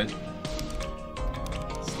works, alright?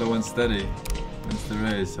 Slow and steady. Wins the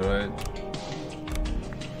race, alright?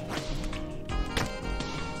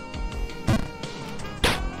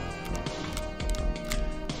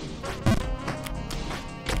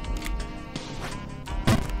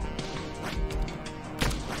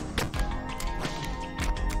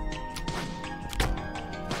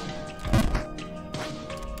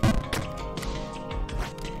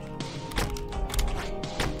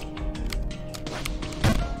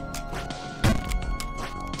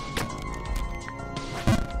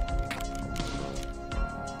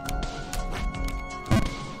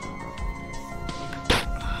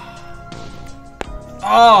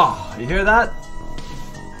 Oh, you hear that?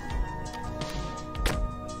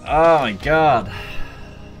 Oh my god.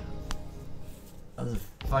 That was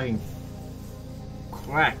a fucking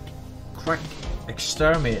crack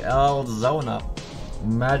exterminate El Zona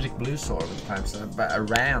magic blue sword with times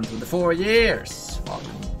around for the 4 years.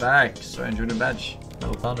 Welcome back, stranger in the bench.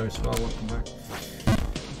 Metal Thunder as well, welcome back.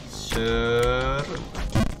 Sure.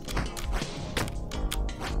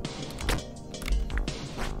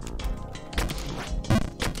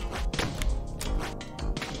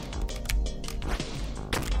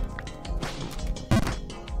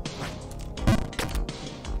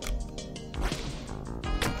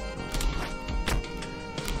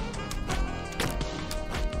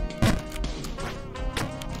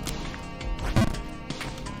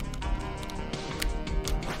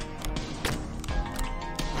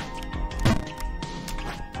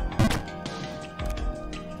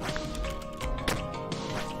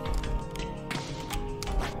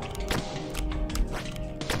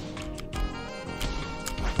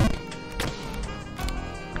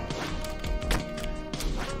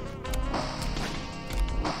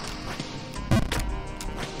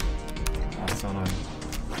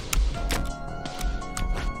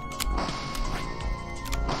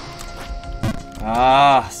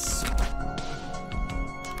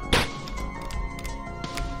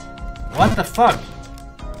 What the fuck?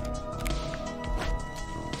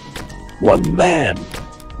 One man,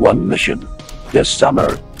 one mission. This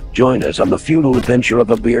summer, join us on the futile adventure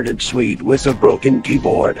of a bearded Swede with a broken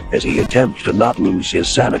keyboard as he attempts to not lose his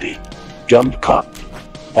sanity. Jump Cut,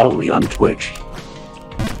 only on Twitch.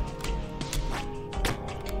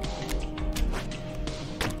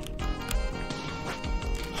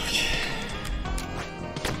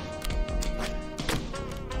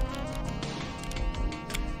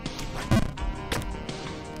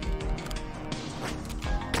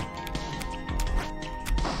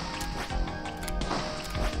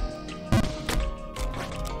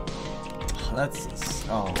 That's...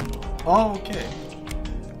 oh. Oh, okay.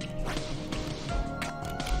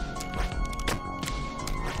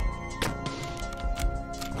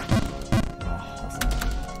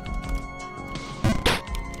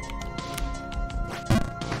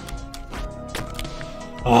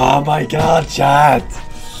 Oh my god, chat!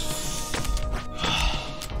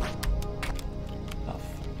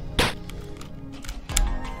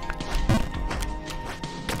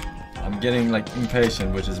 I'm getting like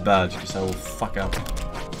impatient, which is bad because I will fuck up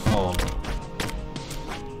all.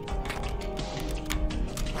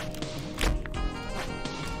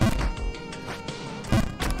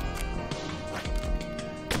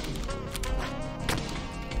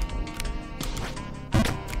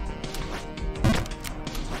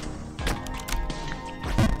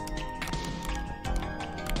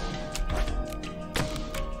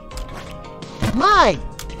 My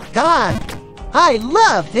God! I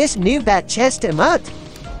love this new bat chest emote.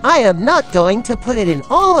 I am not going to put it in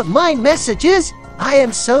all of my messages. I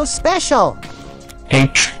am so special.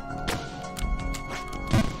 H.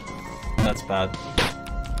 That's bad.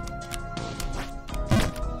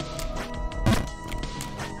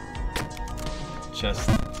 chest.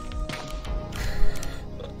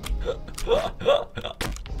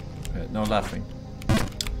 No laughing.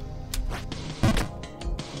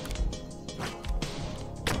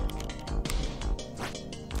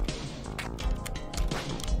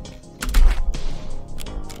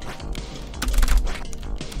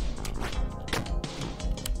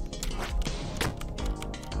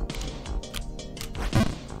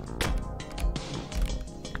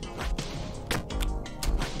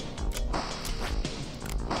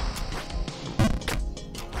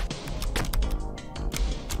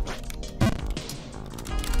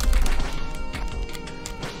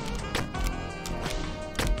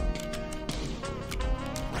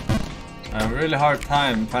 I have a really hard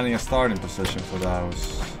time finding a starting position for the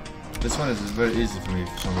house. This one is very easy for me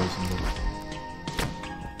for some reason.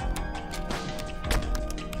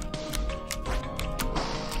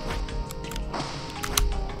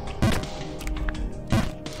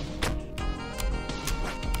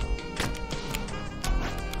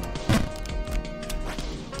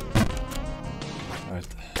 Alright.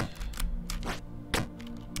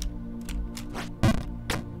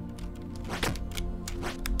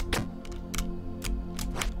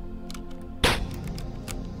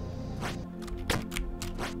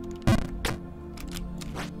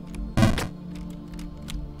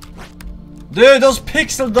 Dude, those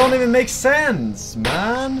pixels don't even make sense,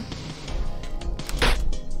 man.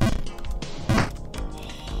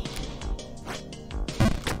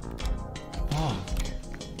 Fuck.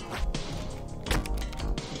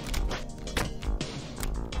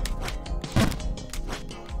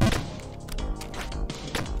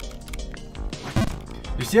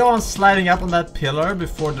 You see how I'm sliding up on that pillar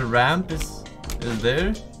before the ramp is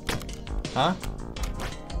there? Huh?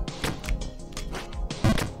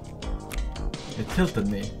 It tilted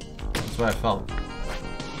me. That's where I fell.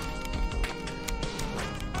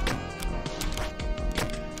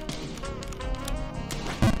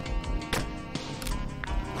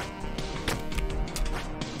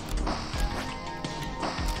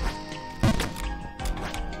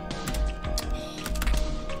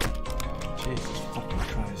 Jesus fucking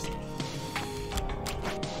Christ.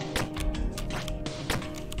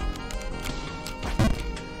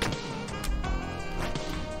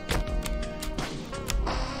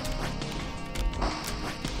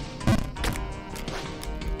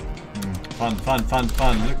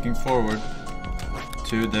 Fun. Looking forward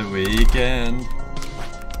to the weekend.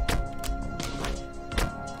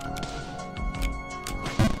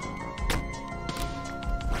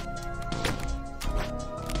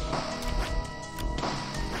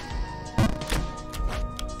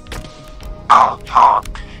 Atop,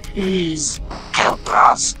 please help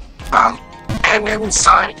us from an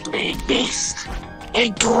unsightly beast. A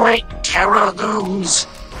great terror looms.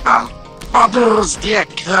 Others, the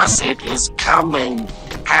accursed is coming.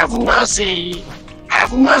 Have mercy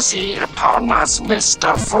upon us,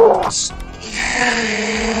 Mr. Force.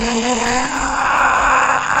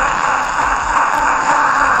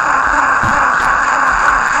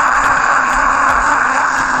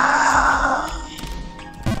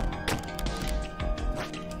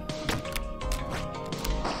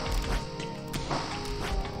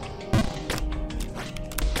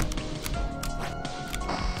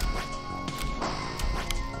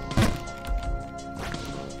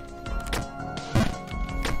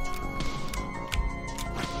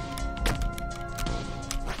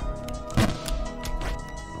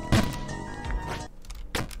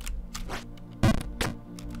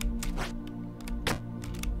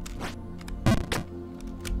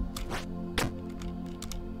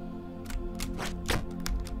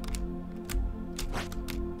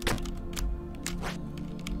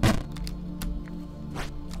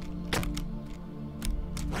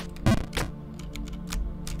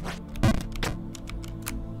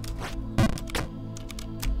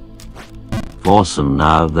 Forsen,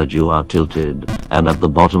 now that you are tilted and at the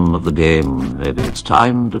bottom of the game, maybe it's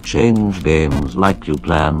time to change games like you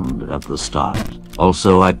planned at the start.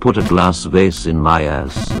 Also, I put a glass vase in my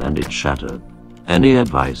ass and it shattered. Any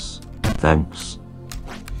advice? Thanks.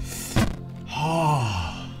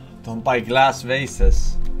 Don't buy glass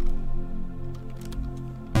vases.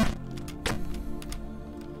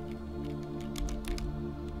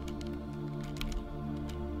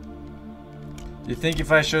 You think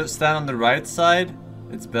if I should stand on the right side?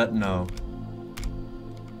 It's bet no.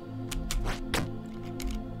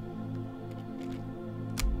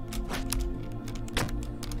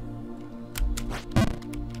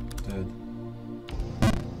 Dude.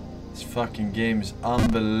 This fucking game is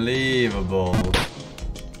unbelievable.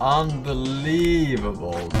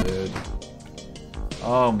 Unbelievable, dude.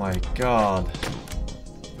 Oh my god.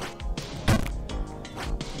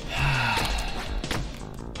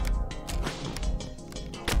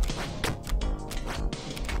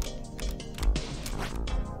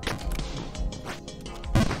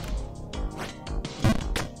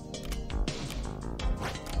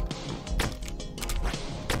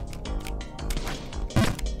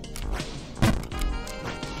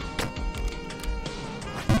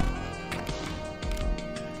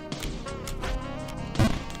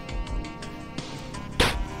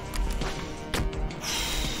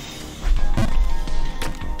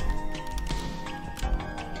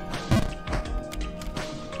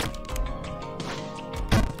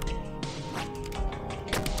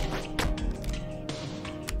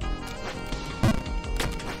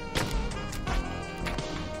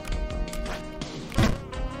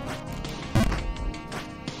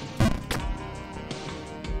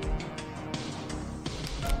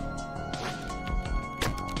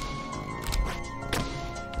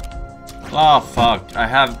 Oh fuck, I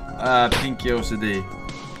have pinky OCD.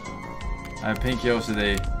 I have pinky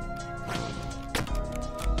OCD.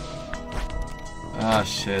 Ah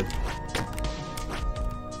shit.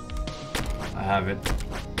 I have it.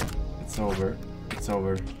 It's over. It's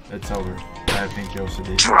over. It's over. I have pinky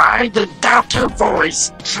OCD. Try the doctor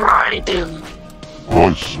voice. Try them.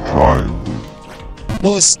 Us try.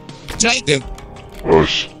 Boss, try them.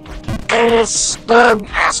 Us. Aspen.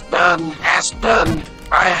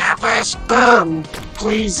 I have Aspen.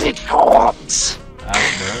 Please, it helps.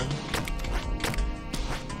 Aspen?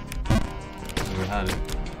 Never had it.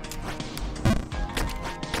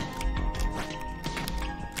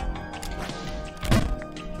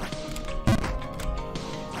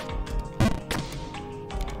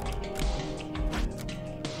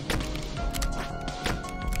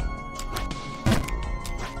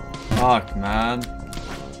 Fuck, man.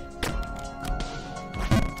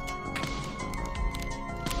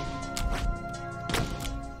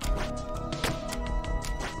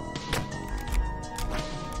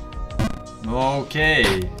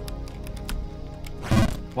 Okay.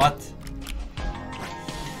 What?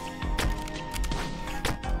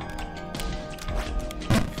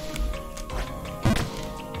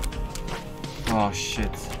 Oh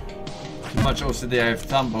shit. Too much OCD. I have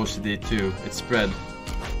thumb OCD too. It's spread.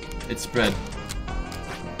 It's spread.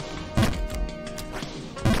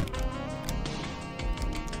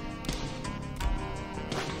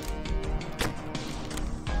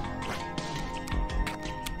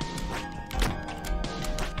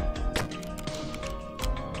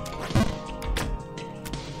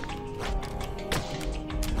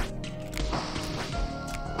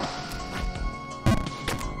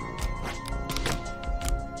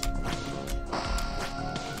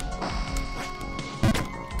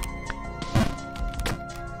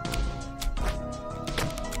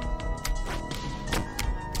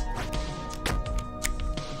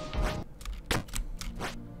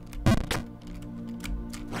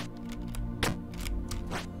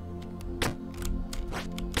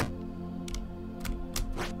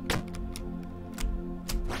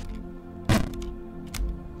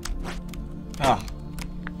 Ah.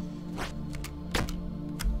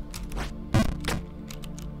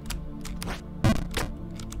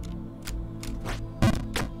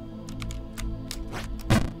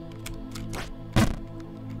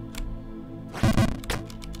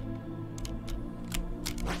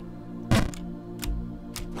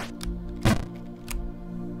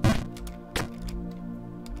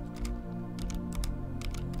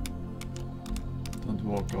 Don't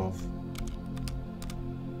walk off.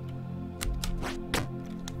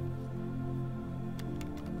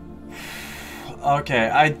 Okay,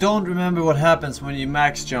 I don't remember what happens when you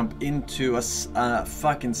max jump into a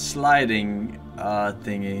fucking sliding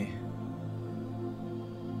thingy.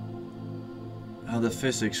 How the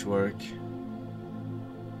physics work.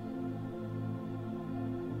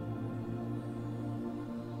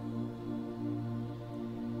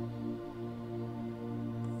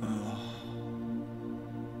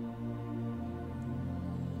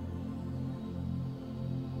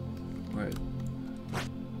 Wait.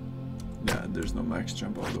 Yeah, there's no max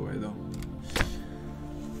jump all the way though.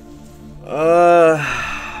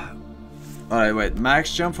 Alright, wait.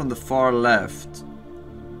 Max jump from the far left.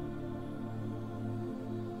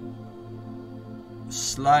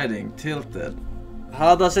 Sliding, tilted.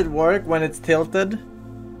 How does it work when it's tilted?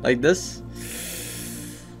 Like this?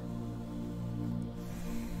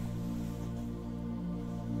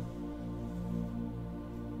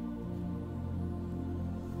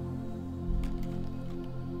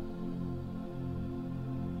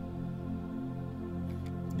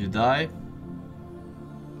 You die?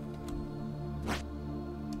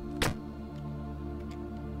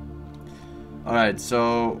 Alright,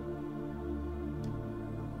 so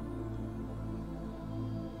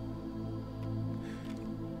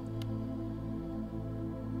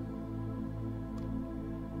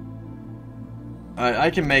I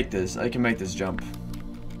can make this. I can make this jump.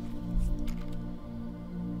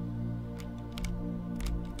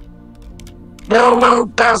 No,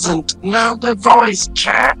 doesn't. Now the voice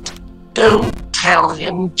chat. Don't tell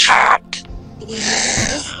him chat.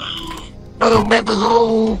 Oh, maybe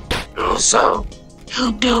so,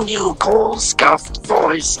 who do you call scuffed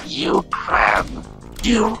voice, you crab?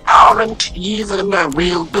 You aren't even a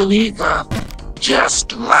real believer.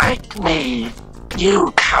 Just like me.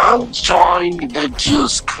 You can't join the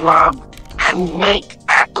juice club and make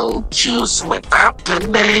apple juice without the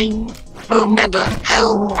name, no matter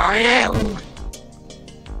who I am.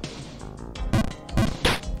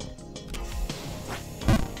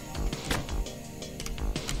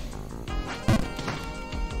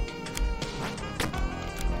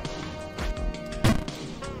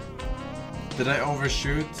 Did I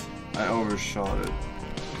overshoot? I overshot it.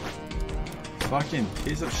 Fucking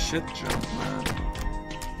piece of shit jump, man.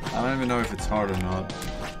 I don't even know if it's hard or not.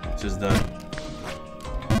 It's just that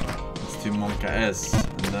it's too Monka S,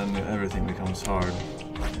 and then everything becomes hard.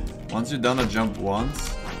 Once you've done a jump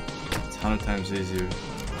once, it's 100 times easier.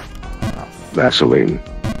 Oh, Vaseline.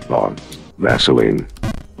 On. Vaseline.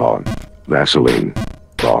 On. Vaseline.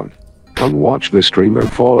 On. Come watch the streamer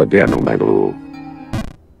fall again, Omegalu.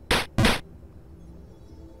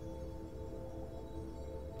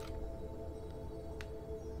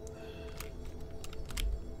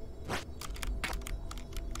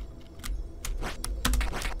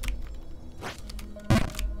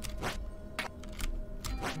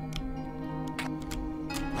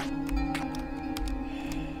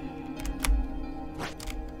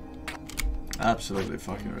 Absolutely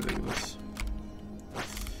fucking ridiculous.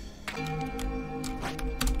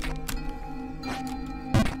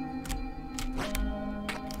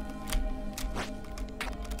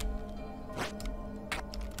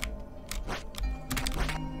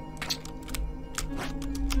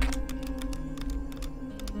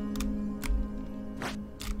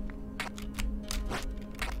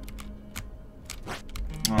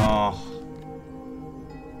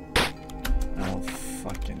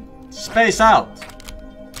 Space out!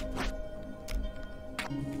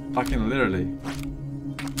 Fucking literally.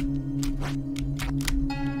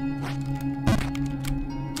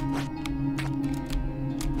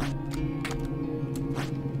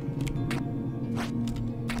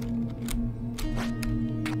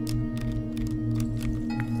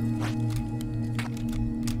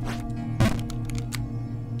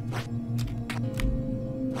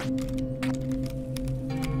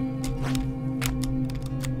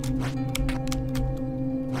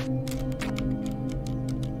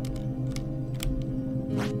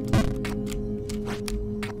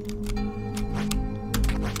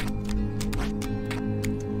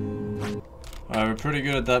 We're pretty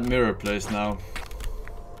good at that mirror place now.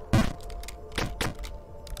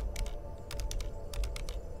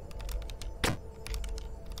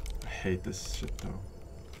 I hate this shit though.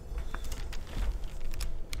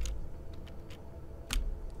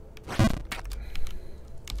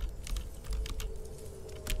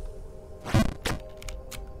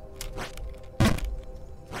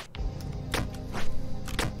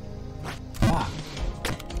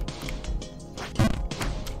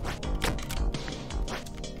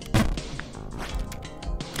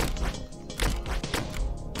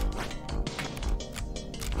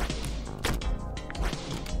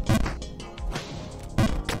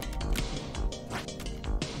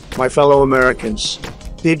 My fellow Americans,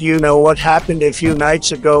 did you know what happened a few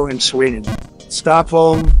nights ago in Sweden?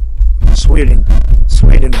 Stockholm, Sweden.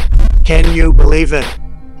 Can you believe it?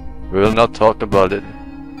 We'll not talk about it.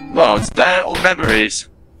 No, it's their old memories.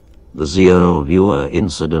 The Zero Viewer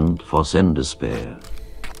Incident Forsen Despair.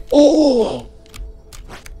 Oh!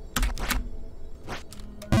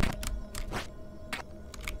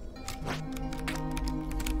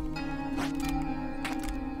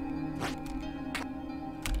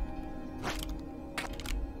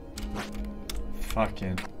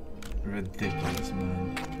 Fucking ridiculous,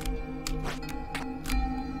 man.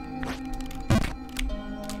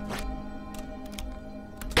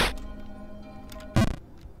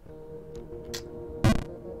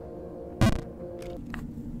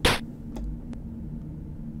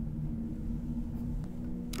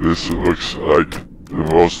 This looks like the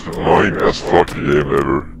most annoying as fuck game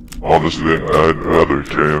ever. Honestly, I'd rather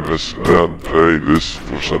KMS than play this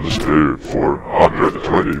Forsen Despair for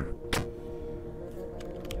 120.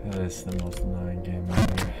 That is the most annoying game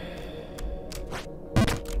ever.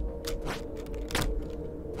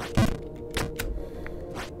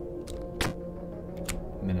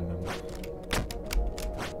 Minimum.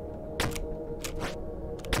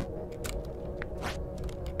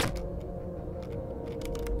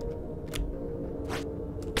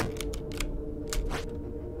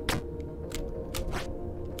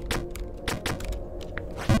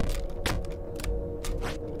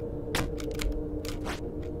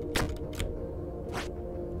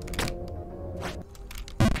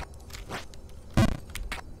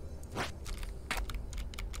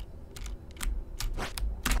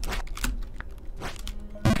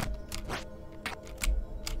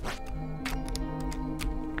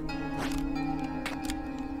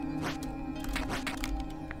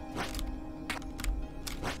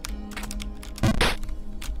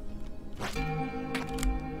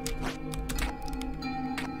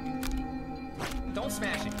 Don't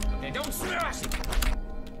smash it. Okay, don't smash it.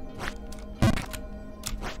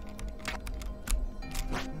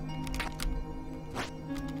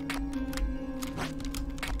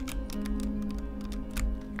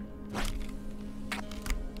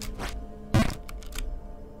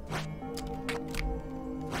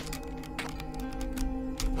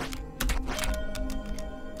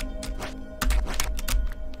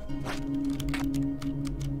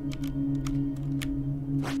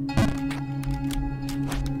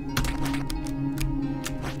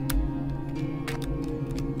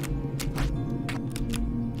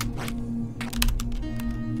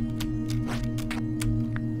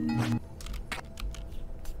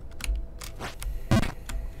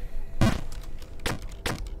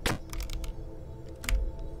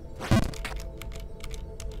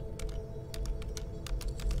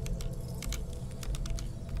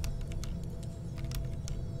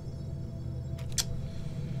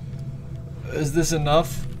 Is this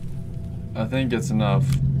enough? I think it's enough.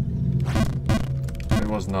 It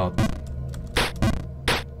was not.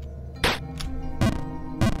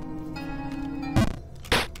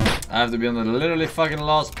 I have to be on the literally fucking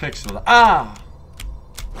last pixel. Ah!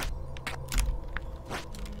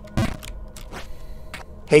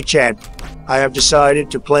 Hey Chad, I have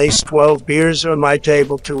decided to place 12 beers on my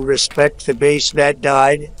table to respect the base that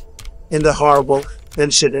died in the horrible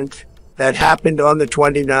incident that happened on the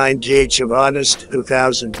 29th of August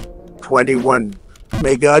 2021.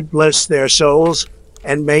 May God bless their souls,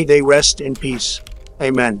 and may they rest in peace.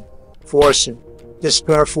 Amen. Forsen.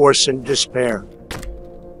 Despair, Forsen, despair.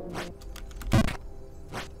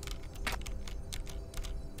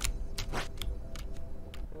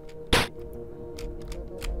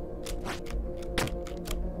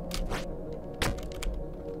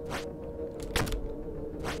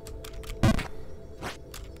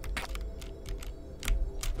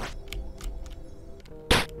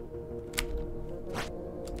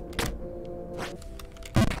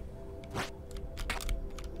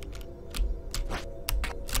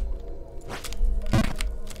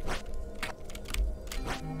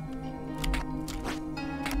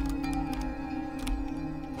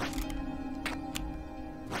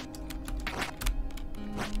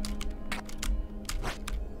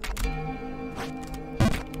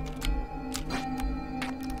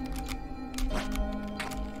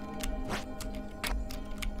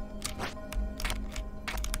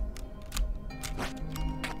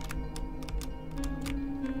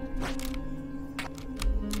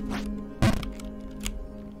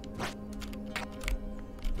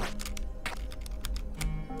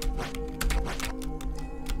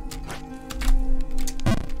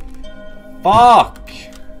 Fuck!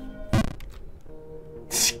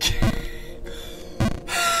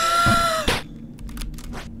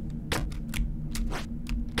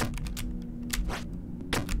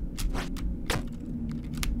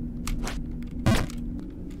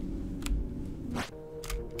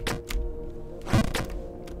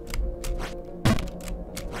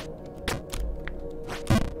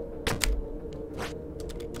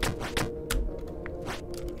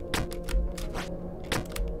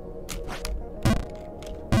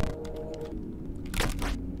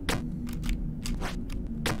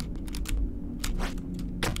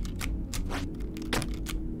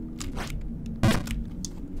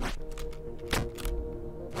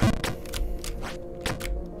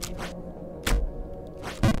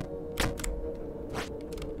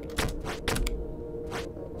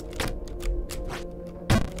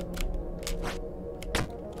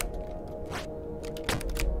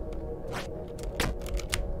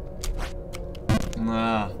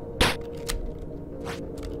 Nah.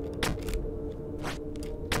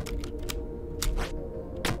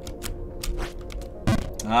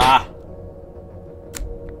 Ah.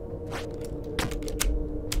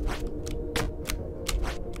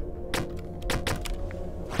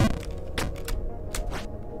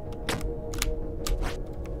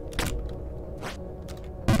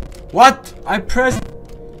 What? I pressed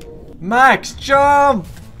Max, jump!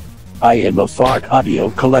 I am a fart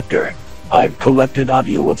audio collector. I've collected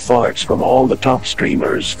audio of farts from all the top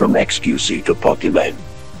streamers from XQC to Pokemon.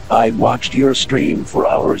 I watched your stream for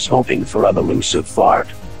hours hoping for an elusive fart.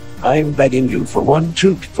 I'm begging you for one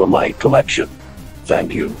toot for my collection.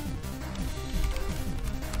 Thank you.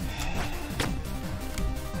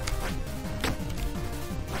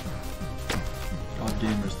 God,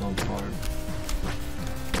 gamers don't fart.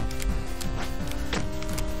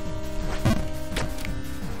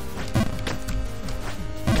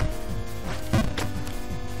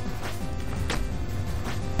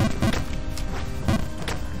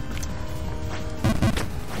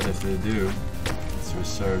 But if they do, it's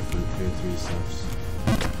reserved for the tier 3 subs.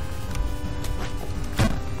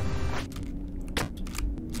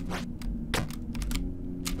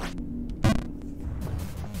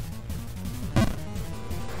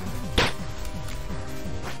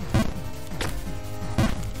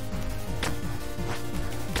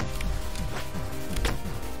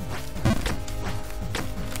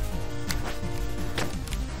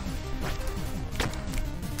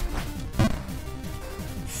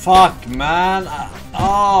 Fuck, man.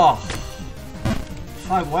 Oh.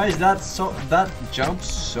 Fuck, why is that so... That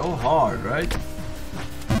jumps so hard, right?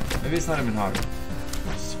 Maybe it's not even hard. It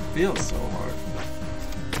just feels so hard.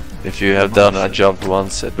 If you have done a jump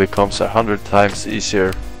once, it becomes 100 times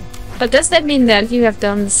easier. But does that mean that if you have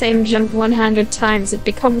done the same jump 100 times, it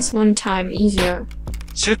becomes 1 time easier?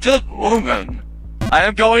 Stupid woman! I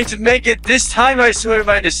am going to make it this time, I swear,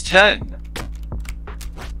 minus 10.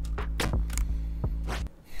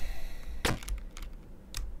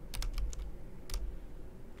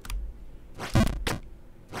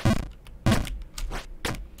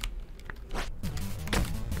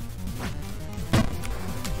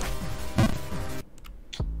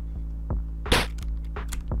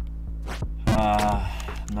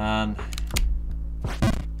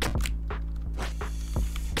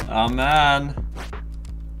 Oh man.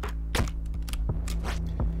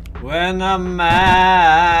 When a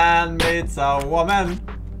man meets a woman.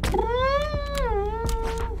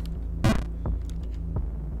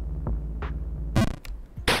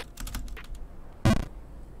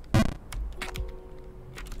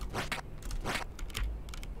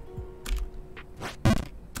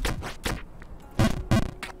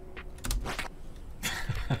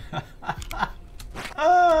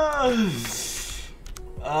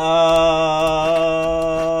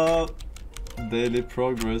 Daily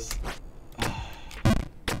progress.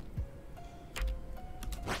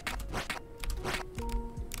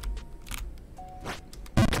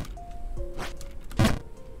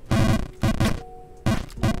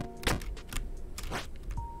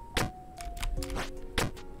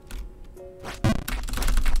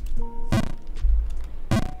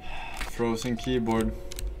 Frozen keyboard.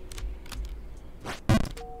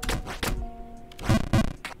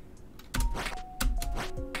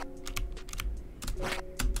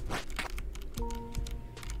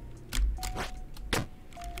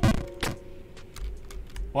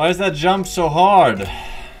 Why is that jump so hard?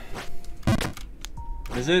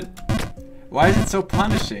 Is it? Why is it so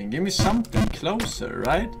punishing? Give me something closer,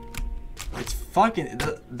 right? It's fucking...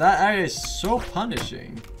 that area is so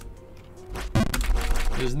punishing.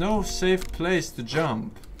 There's no safe place to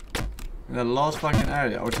jump in that last fucking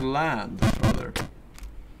area, or to land, rather.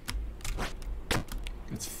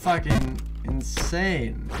 It's fucking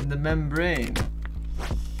insane in the membrane.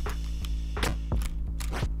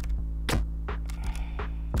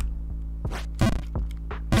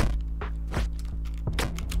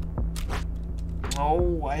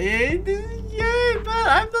 Oh, I hate this game, man.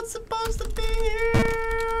 I'm not supposed to be here.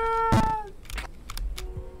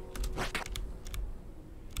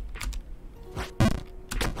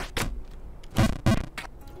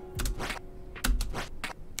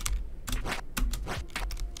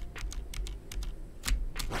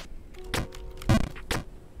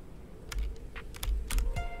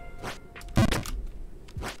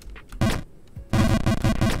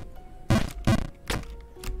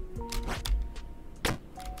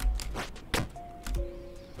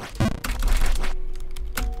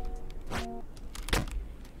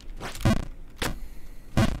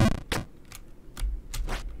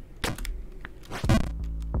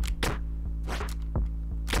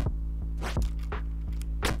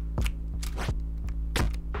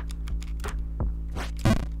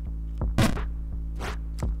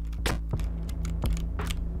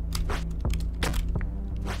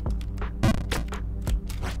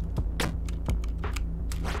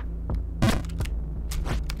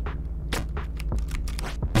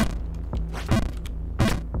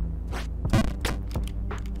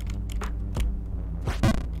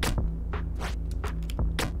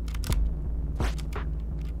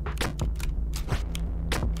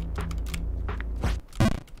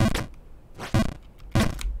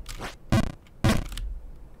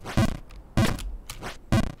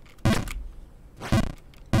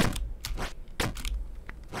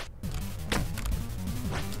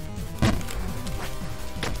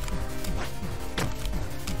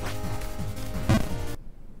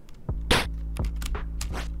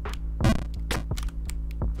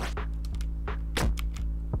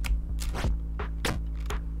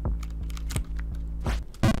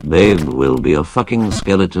 Babe will be a fucking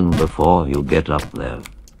skeleton before you get up there.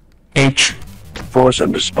 H. Force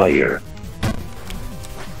and Aspire.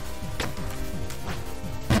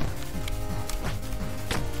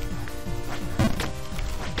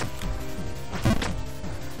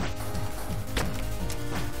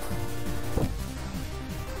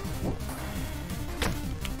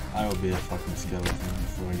 I will be a fucking skeleton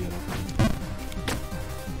before I get up there.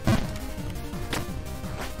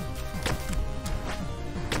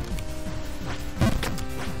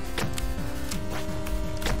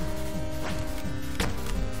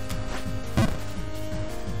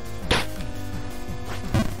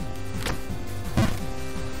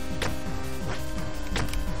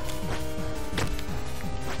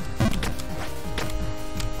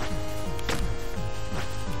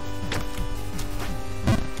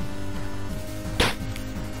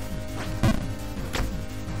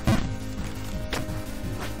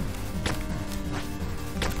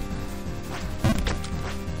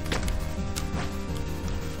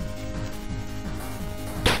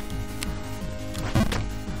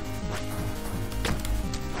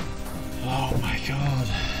 Oh my god,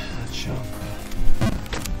 that jump.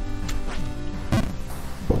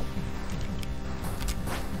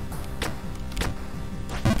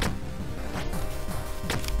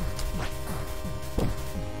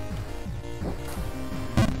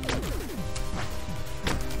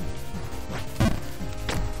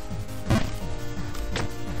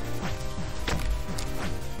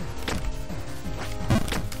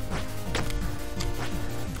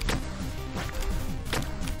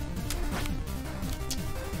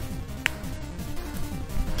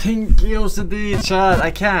 Pinky OCD chat. I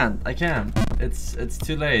can't. It's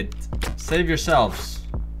too late. Save yourselves.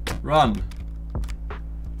 Run.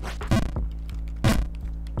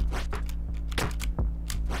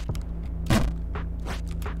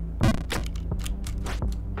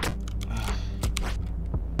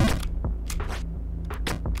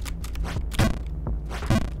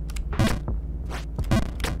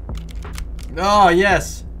 Oh,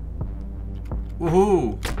 yes!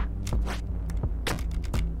 Woohoo!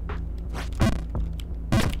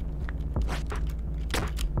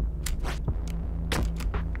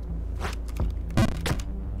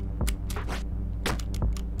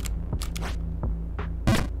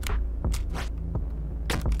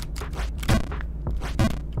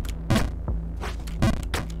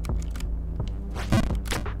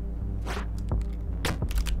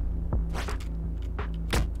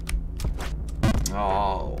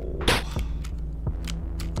 Oh.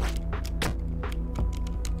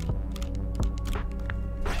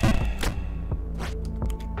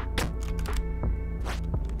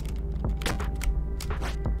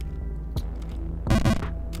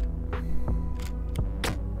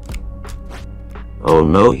 Oh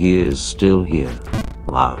no, he is still here.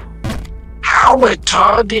 Wow. How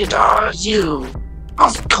retarded are you?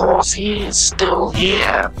 Of course he is still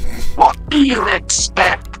here. What do you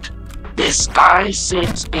expect? This guy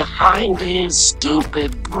sits behind his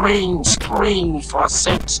stupid green screen for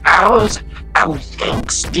 6 hours and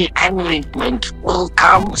thinks the enlightenment will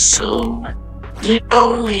come soon. The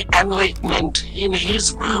only enlightenment in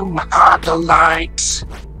his room are the lights.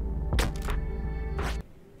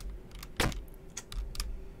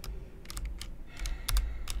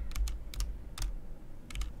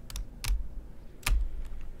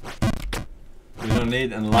 We don't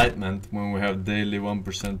need enlightenment when we have daily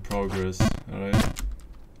 1% progress, alright?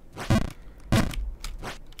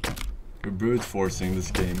 We're brute forcing this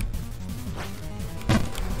game.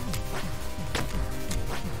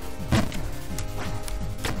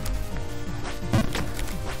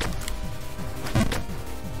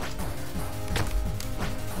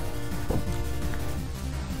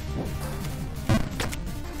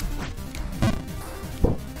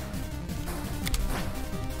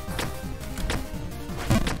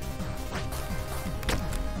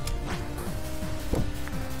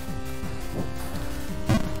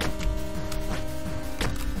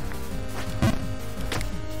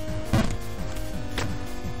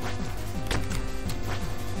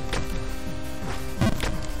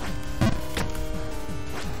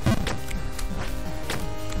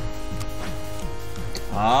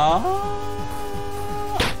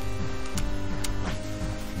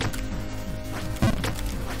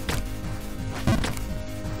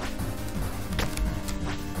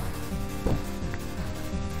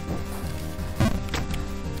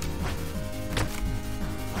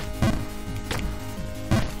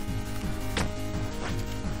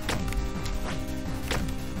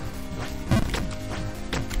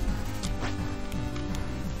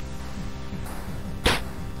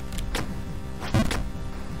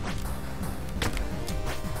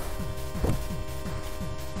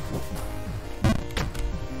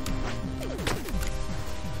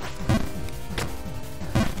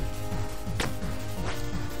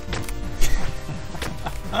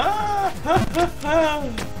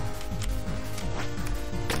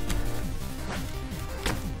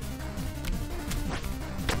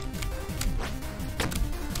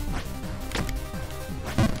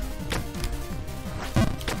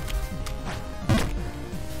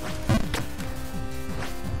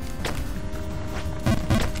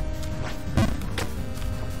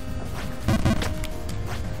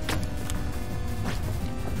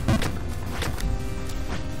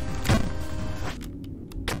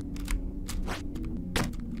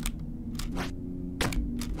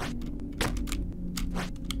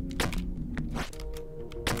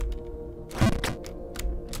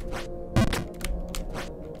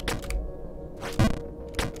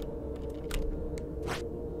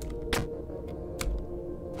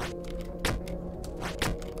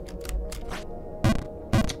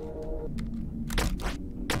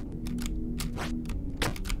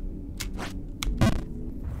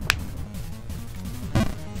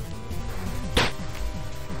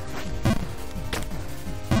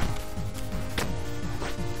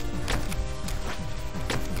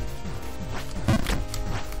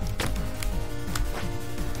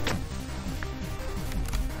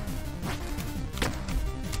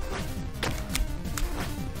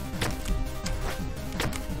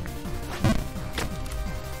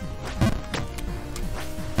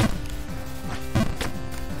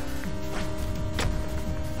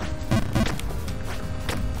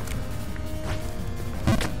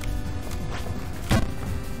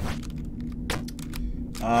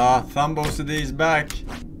 Thumb OCD is back.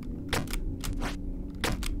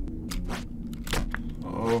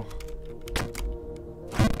 Oh.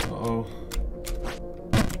 Oh.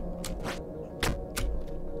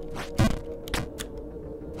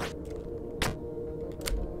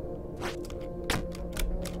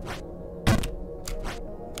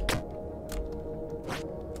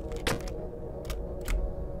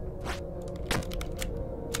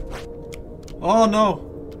 Oh no!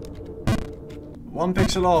 1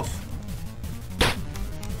 pixel off.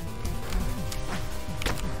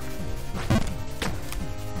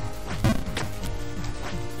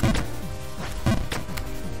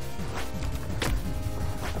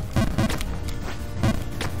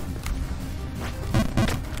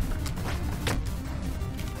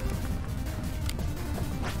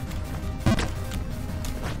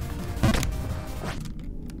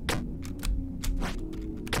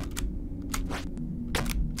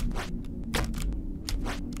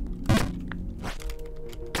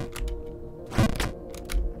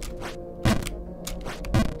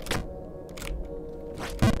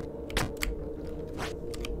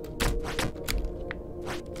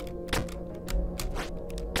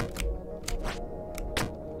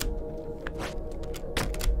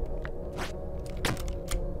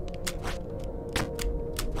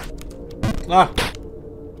 Ah.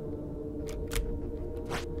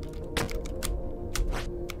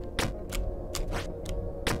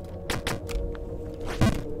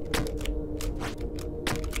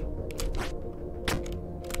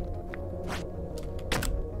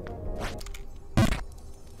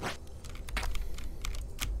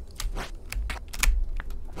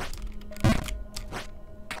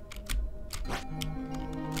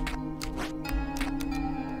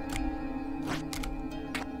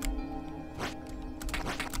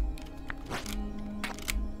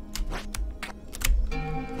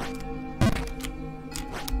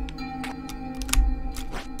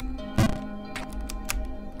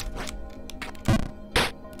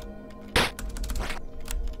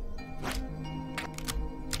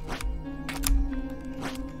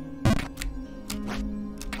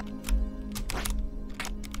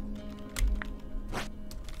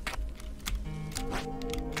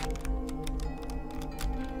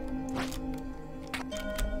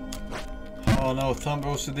 Oh no, thumb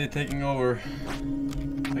OCD taking over.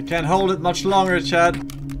 I can't hold it much longer, Chad.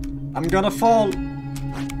 I'm gonna fall.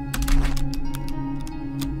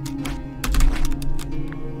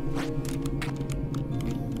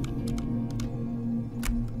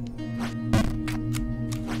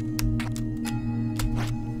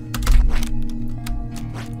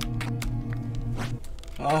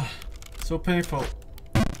 Ah, so painful.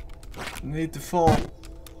 I need to fall.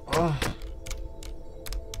 Ah.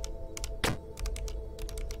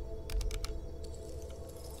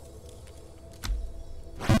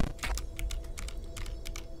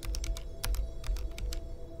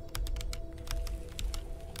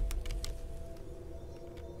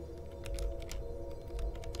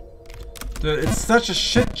 Dude, it's such a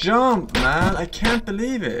shit jump, man. I can't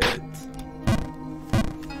believe it.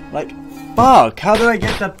 Like, fuck. How did I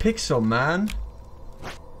get that pixel, man?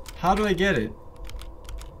 How do I get it?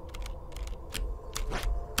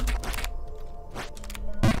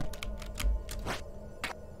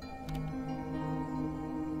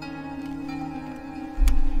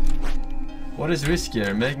 What is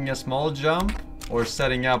riskier, making a small jump or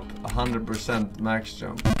setting up 100% max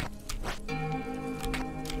jump?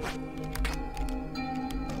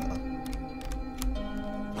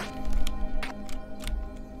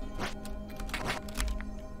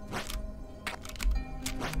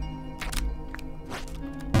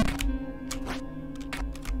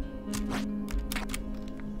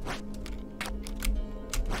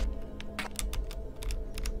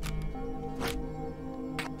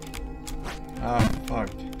 Ah, fuck.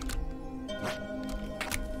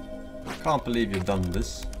 Can't believe you've done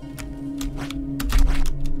this.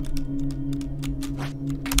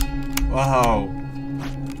 Wow.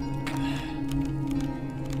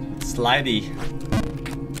 Slidey.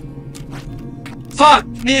 Fuck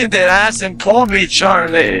me in the ass and call me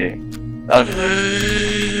Charlie.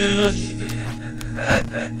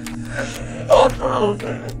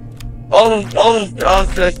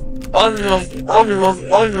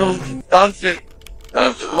 That's it.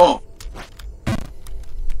 That's all.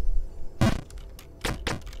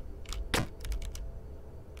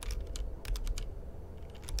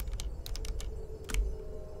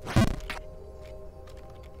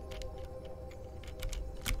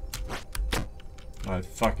 Alright,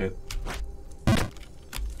 fuck it.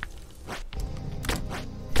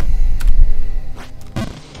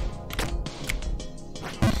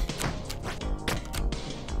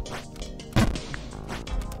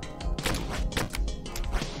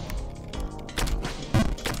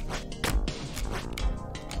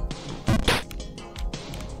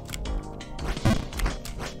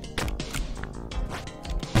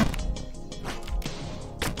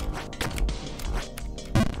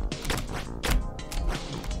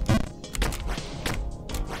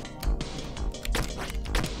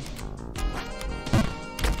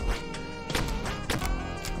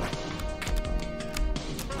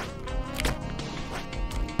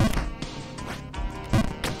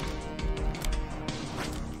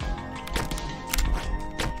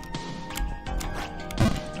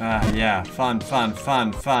 Yeah, fun.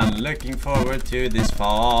 Looking forward to this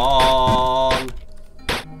fall.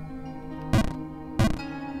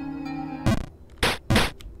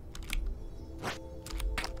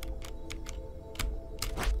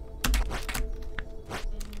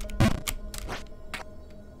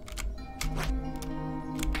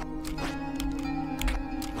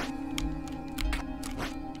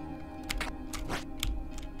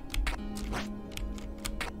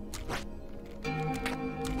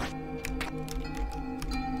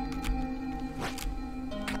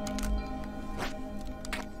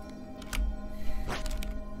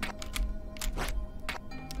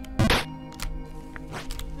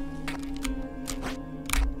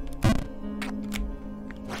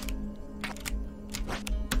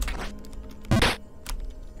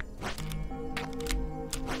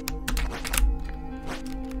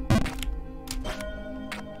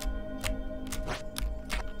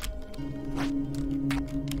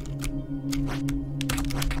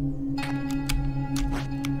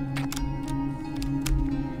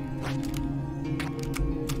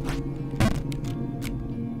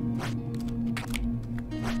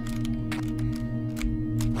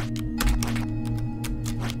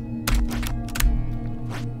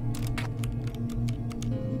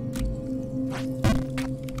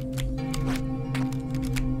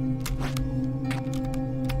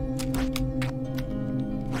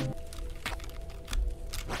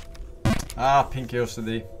 Ah, pink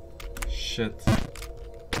OCD. Shit.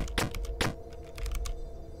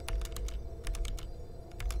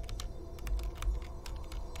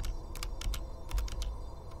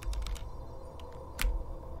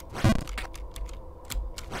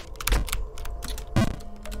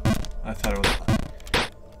 I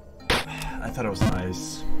thought it was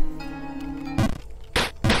ice.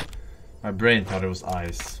 My brain thought it was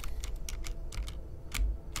ice.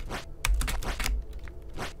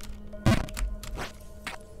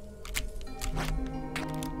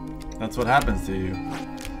 That's what happens to you.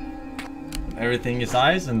 Everything is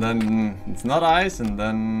ice and then it's not ice and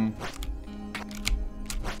then